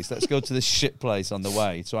nice place. Let's go to this shit place on the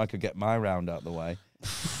way, so I could get my round out of the way."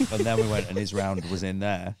 And then we went, and his round was in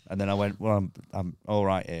there. And then I went, "Well, I'm all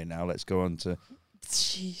right here now. Let's go on to."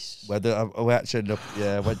 Jeez. We actually ended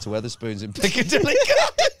up, went to Weatherspoons in Piccadilly.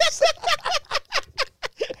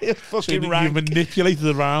 It was fucking rank. You manipulated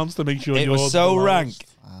the rounds to make sure It yours was so were rank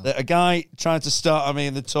lowest. that a guy tried to start on me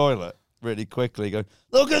in the toilet. really quickly, going,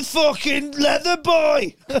 "Look at fucking leather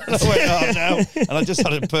boy!" And I went, "Oh no!" And I just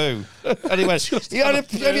had a poo. And he went, "Have you had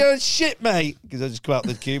a shit, mate?" Because I just come out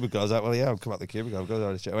the cubicle. I was like, "Well, yeah, I've come out the cubicle. I've got to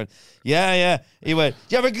have a shit." I went, "Yeah." He went,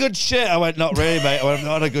 "Do you have a good shit?" I went, "Not really, mate. I went, I've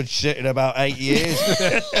not had a good shit in about 8 years."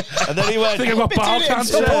 And then he went, I think I've got bowel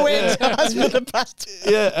cancer.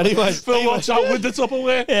 Yeah, and he went, Phil walks out with the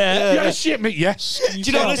Tupperware. You had a shit, mate? Yes. "Do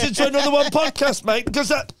you not listen to another one podcast, mate?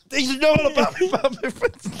 Because he's know all about me." Do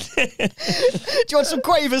you want some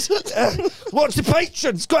quavers? Watch the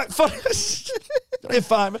Patreon. It's quite funny. You're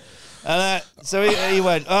fine. And so he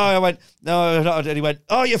went, "Oh," I went, "No, not." And he went,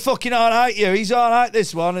 "Oh, you're fucking all right, you. He's all right,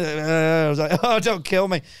 this one." I was like, "Oh, don't kill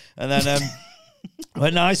me." And then I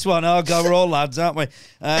went, "Nice one. Oh, God, we're all lads, aren't we?"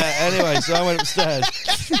 Anyway, so I went upstairs.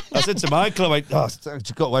 I said to Michael, I went, "Oh, I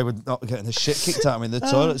just got away with not getting the shit kicked out of me in the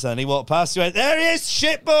toilets." Then he walked past, he went, "There he is,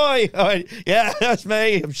 shit boy." I went, "Yeah, that's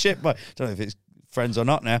me. I'm shit boy." Don't know if it's friends or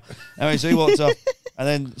not now. Anyway, so he walked off. And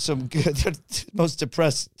then some most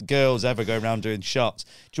depressed girls ever going around doing shots.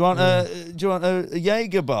 Do you want a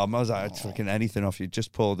Jaeger bomb? I was like, fucking anything off you.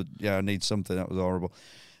 Just pour the. Yeah, I need something. That was horrible.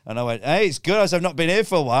 And I went, "Hey, it's good. I said, I've not been here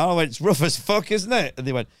for a while." I went, "It's rough as fuck, isn't it?" And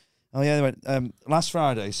they went, "Oh yeah." They went, "Last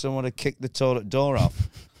Friday, someone had kicked the toilet door off."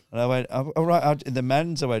 And I went, "Oh right." In the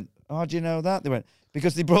men's, I went, "Oh, how do you know that?" They went,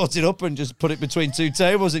 "Because they brought it up and just put it between two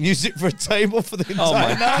tables and used it for a table for the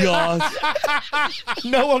entire night." God.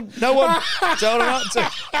 No one told them not to.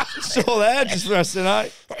 It's all there just the rest of the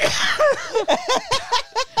night.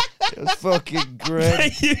 It was fucking grim.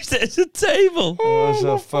 They used it as a table. It was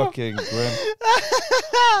so fucking grim.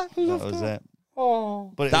 That was it.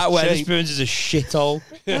 But That Wetherspoons is a shithole.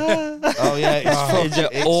 Oh yeah,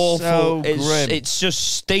 It's awful. So grim. It's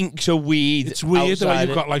just stinks of weed. It's weird the way outside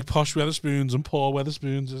you've it. got like posh Wetherspoons and poor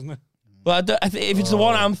Wetherspoons, isn't it? But I think if it's the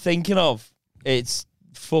one I'm thinking of, it's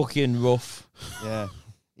fucking rough. Yeah,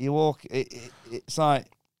 you walk. It's like.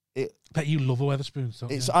 Bet you love a Wetherspoons,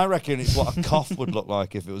 don't It's. you? I reckon it's what a cough would look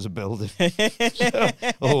like if it was a building.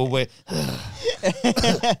 Oh wait.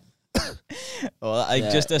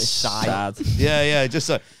 Just a it's sigh. sad. Yeah, just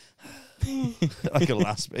like a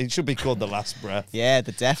last. It should be called the last breath. Yeah,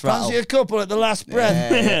 the death rattle. Fancy a couple at the last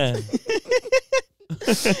breath. Yeah.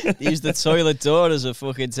 Use the toilet door as a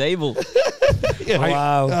fucking table. Yeah.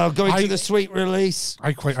 Wow. Oh, going to the sweet release.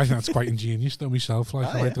 I think that's quite ingenious though myself. Like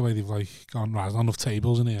I like the way they've like gone, right, there's not enough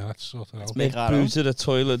tables in here. Let's sort it out. Make They booted a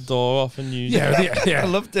toilet door off and used it. Yeah. I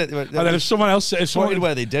loved it. And then if someone else, if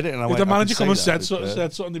where they did it, and I if went, the I manager can come and see said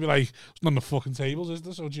that. something, they'd be like, "It's not enough fucking tables, is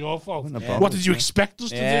there? So it's your fault. Yeah. What did you expect us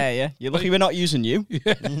to do?" Yeah. You're lucky we're not using you.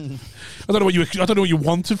 I don't know what you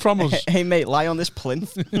wanted from us. Hey mate, lie on this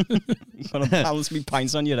plinth. Want to balance me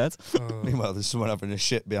pints on your head? Meanwhile, there's someone having a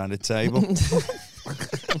shit behind a table.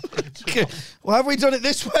 Why have we done it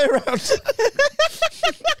this way around?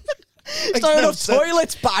 It's not enough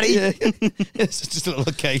toilets, Barry. Yeah. It's just a little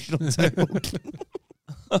occasional table.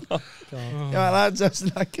 Yeah, lads,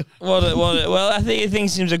 that's like Well, I think it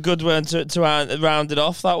seems a good one to round it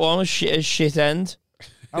off. That one, a shit end.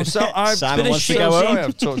 I'm so Simon wants to shit go theme. home.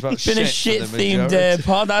 I've talked about Been a shit themed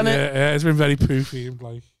pod, hasn't it? Yeah, it's been very poo themed,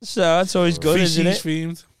 like So that's always good, isn't feces it?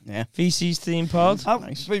 themed. Yeah. Feces themed pod.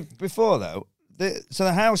 Nice. Before though, so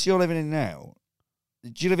the house you're living in now,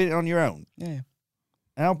 do you live in it on your own? Yeah. And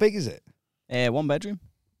how big is it? 1 bedroom.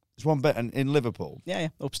 It's one bed in Liverpool. Yeah.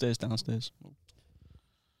 Upstairs, downstairs.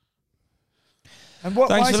 And what?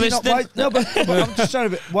 Thanks why for is it listening. not? But I'm just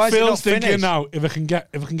trying to. Why is it not Phil's thinking finished? now, if I can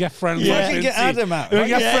get friendly, Yeah. I can get Adam out. If I can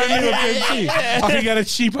get Yeah, friendly with yeah, Vinci, yeah. I can get a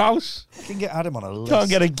cheap house. I can get Adam on a list. Can't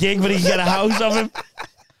get a gig, but he can get a house of him.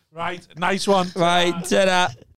 Right, nice one. Right, ta-da.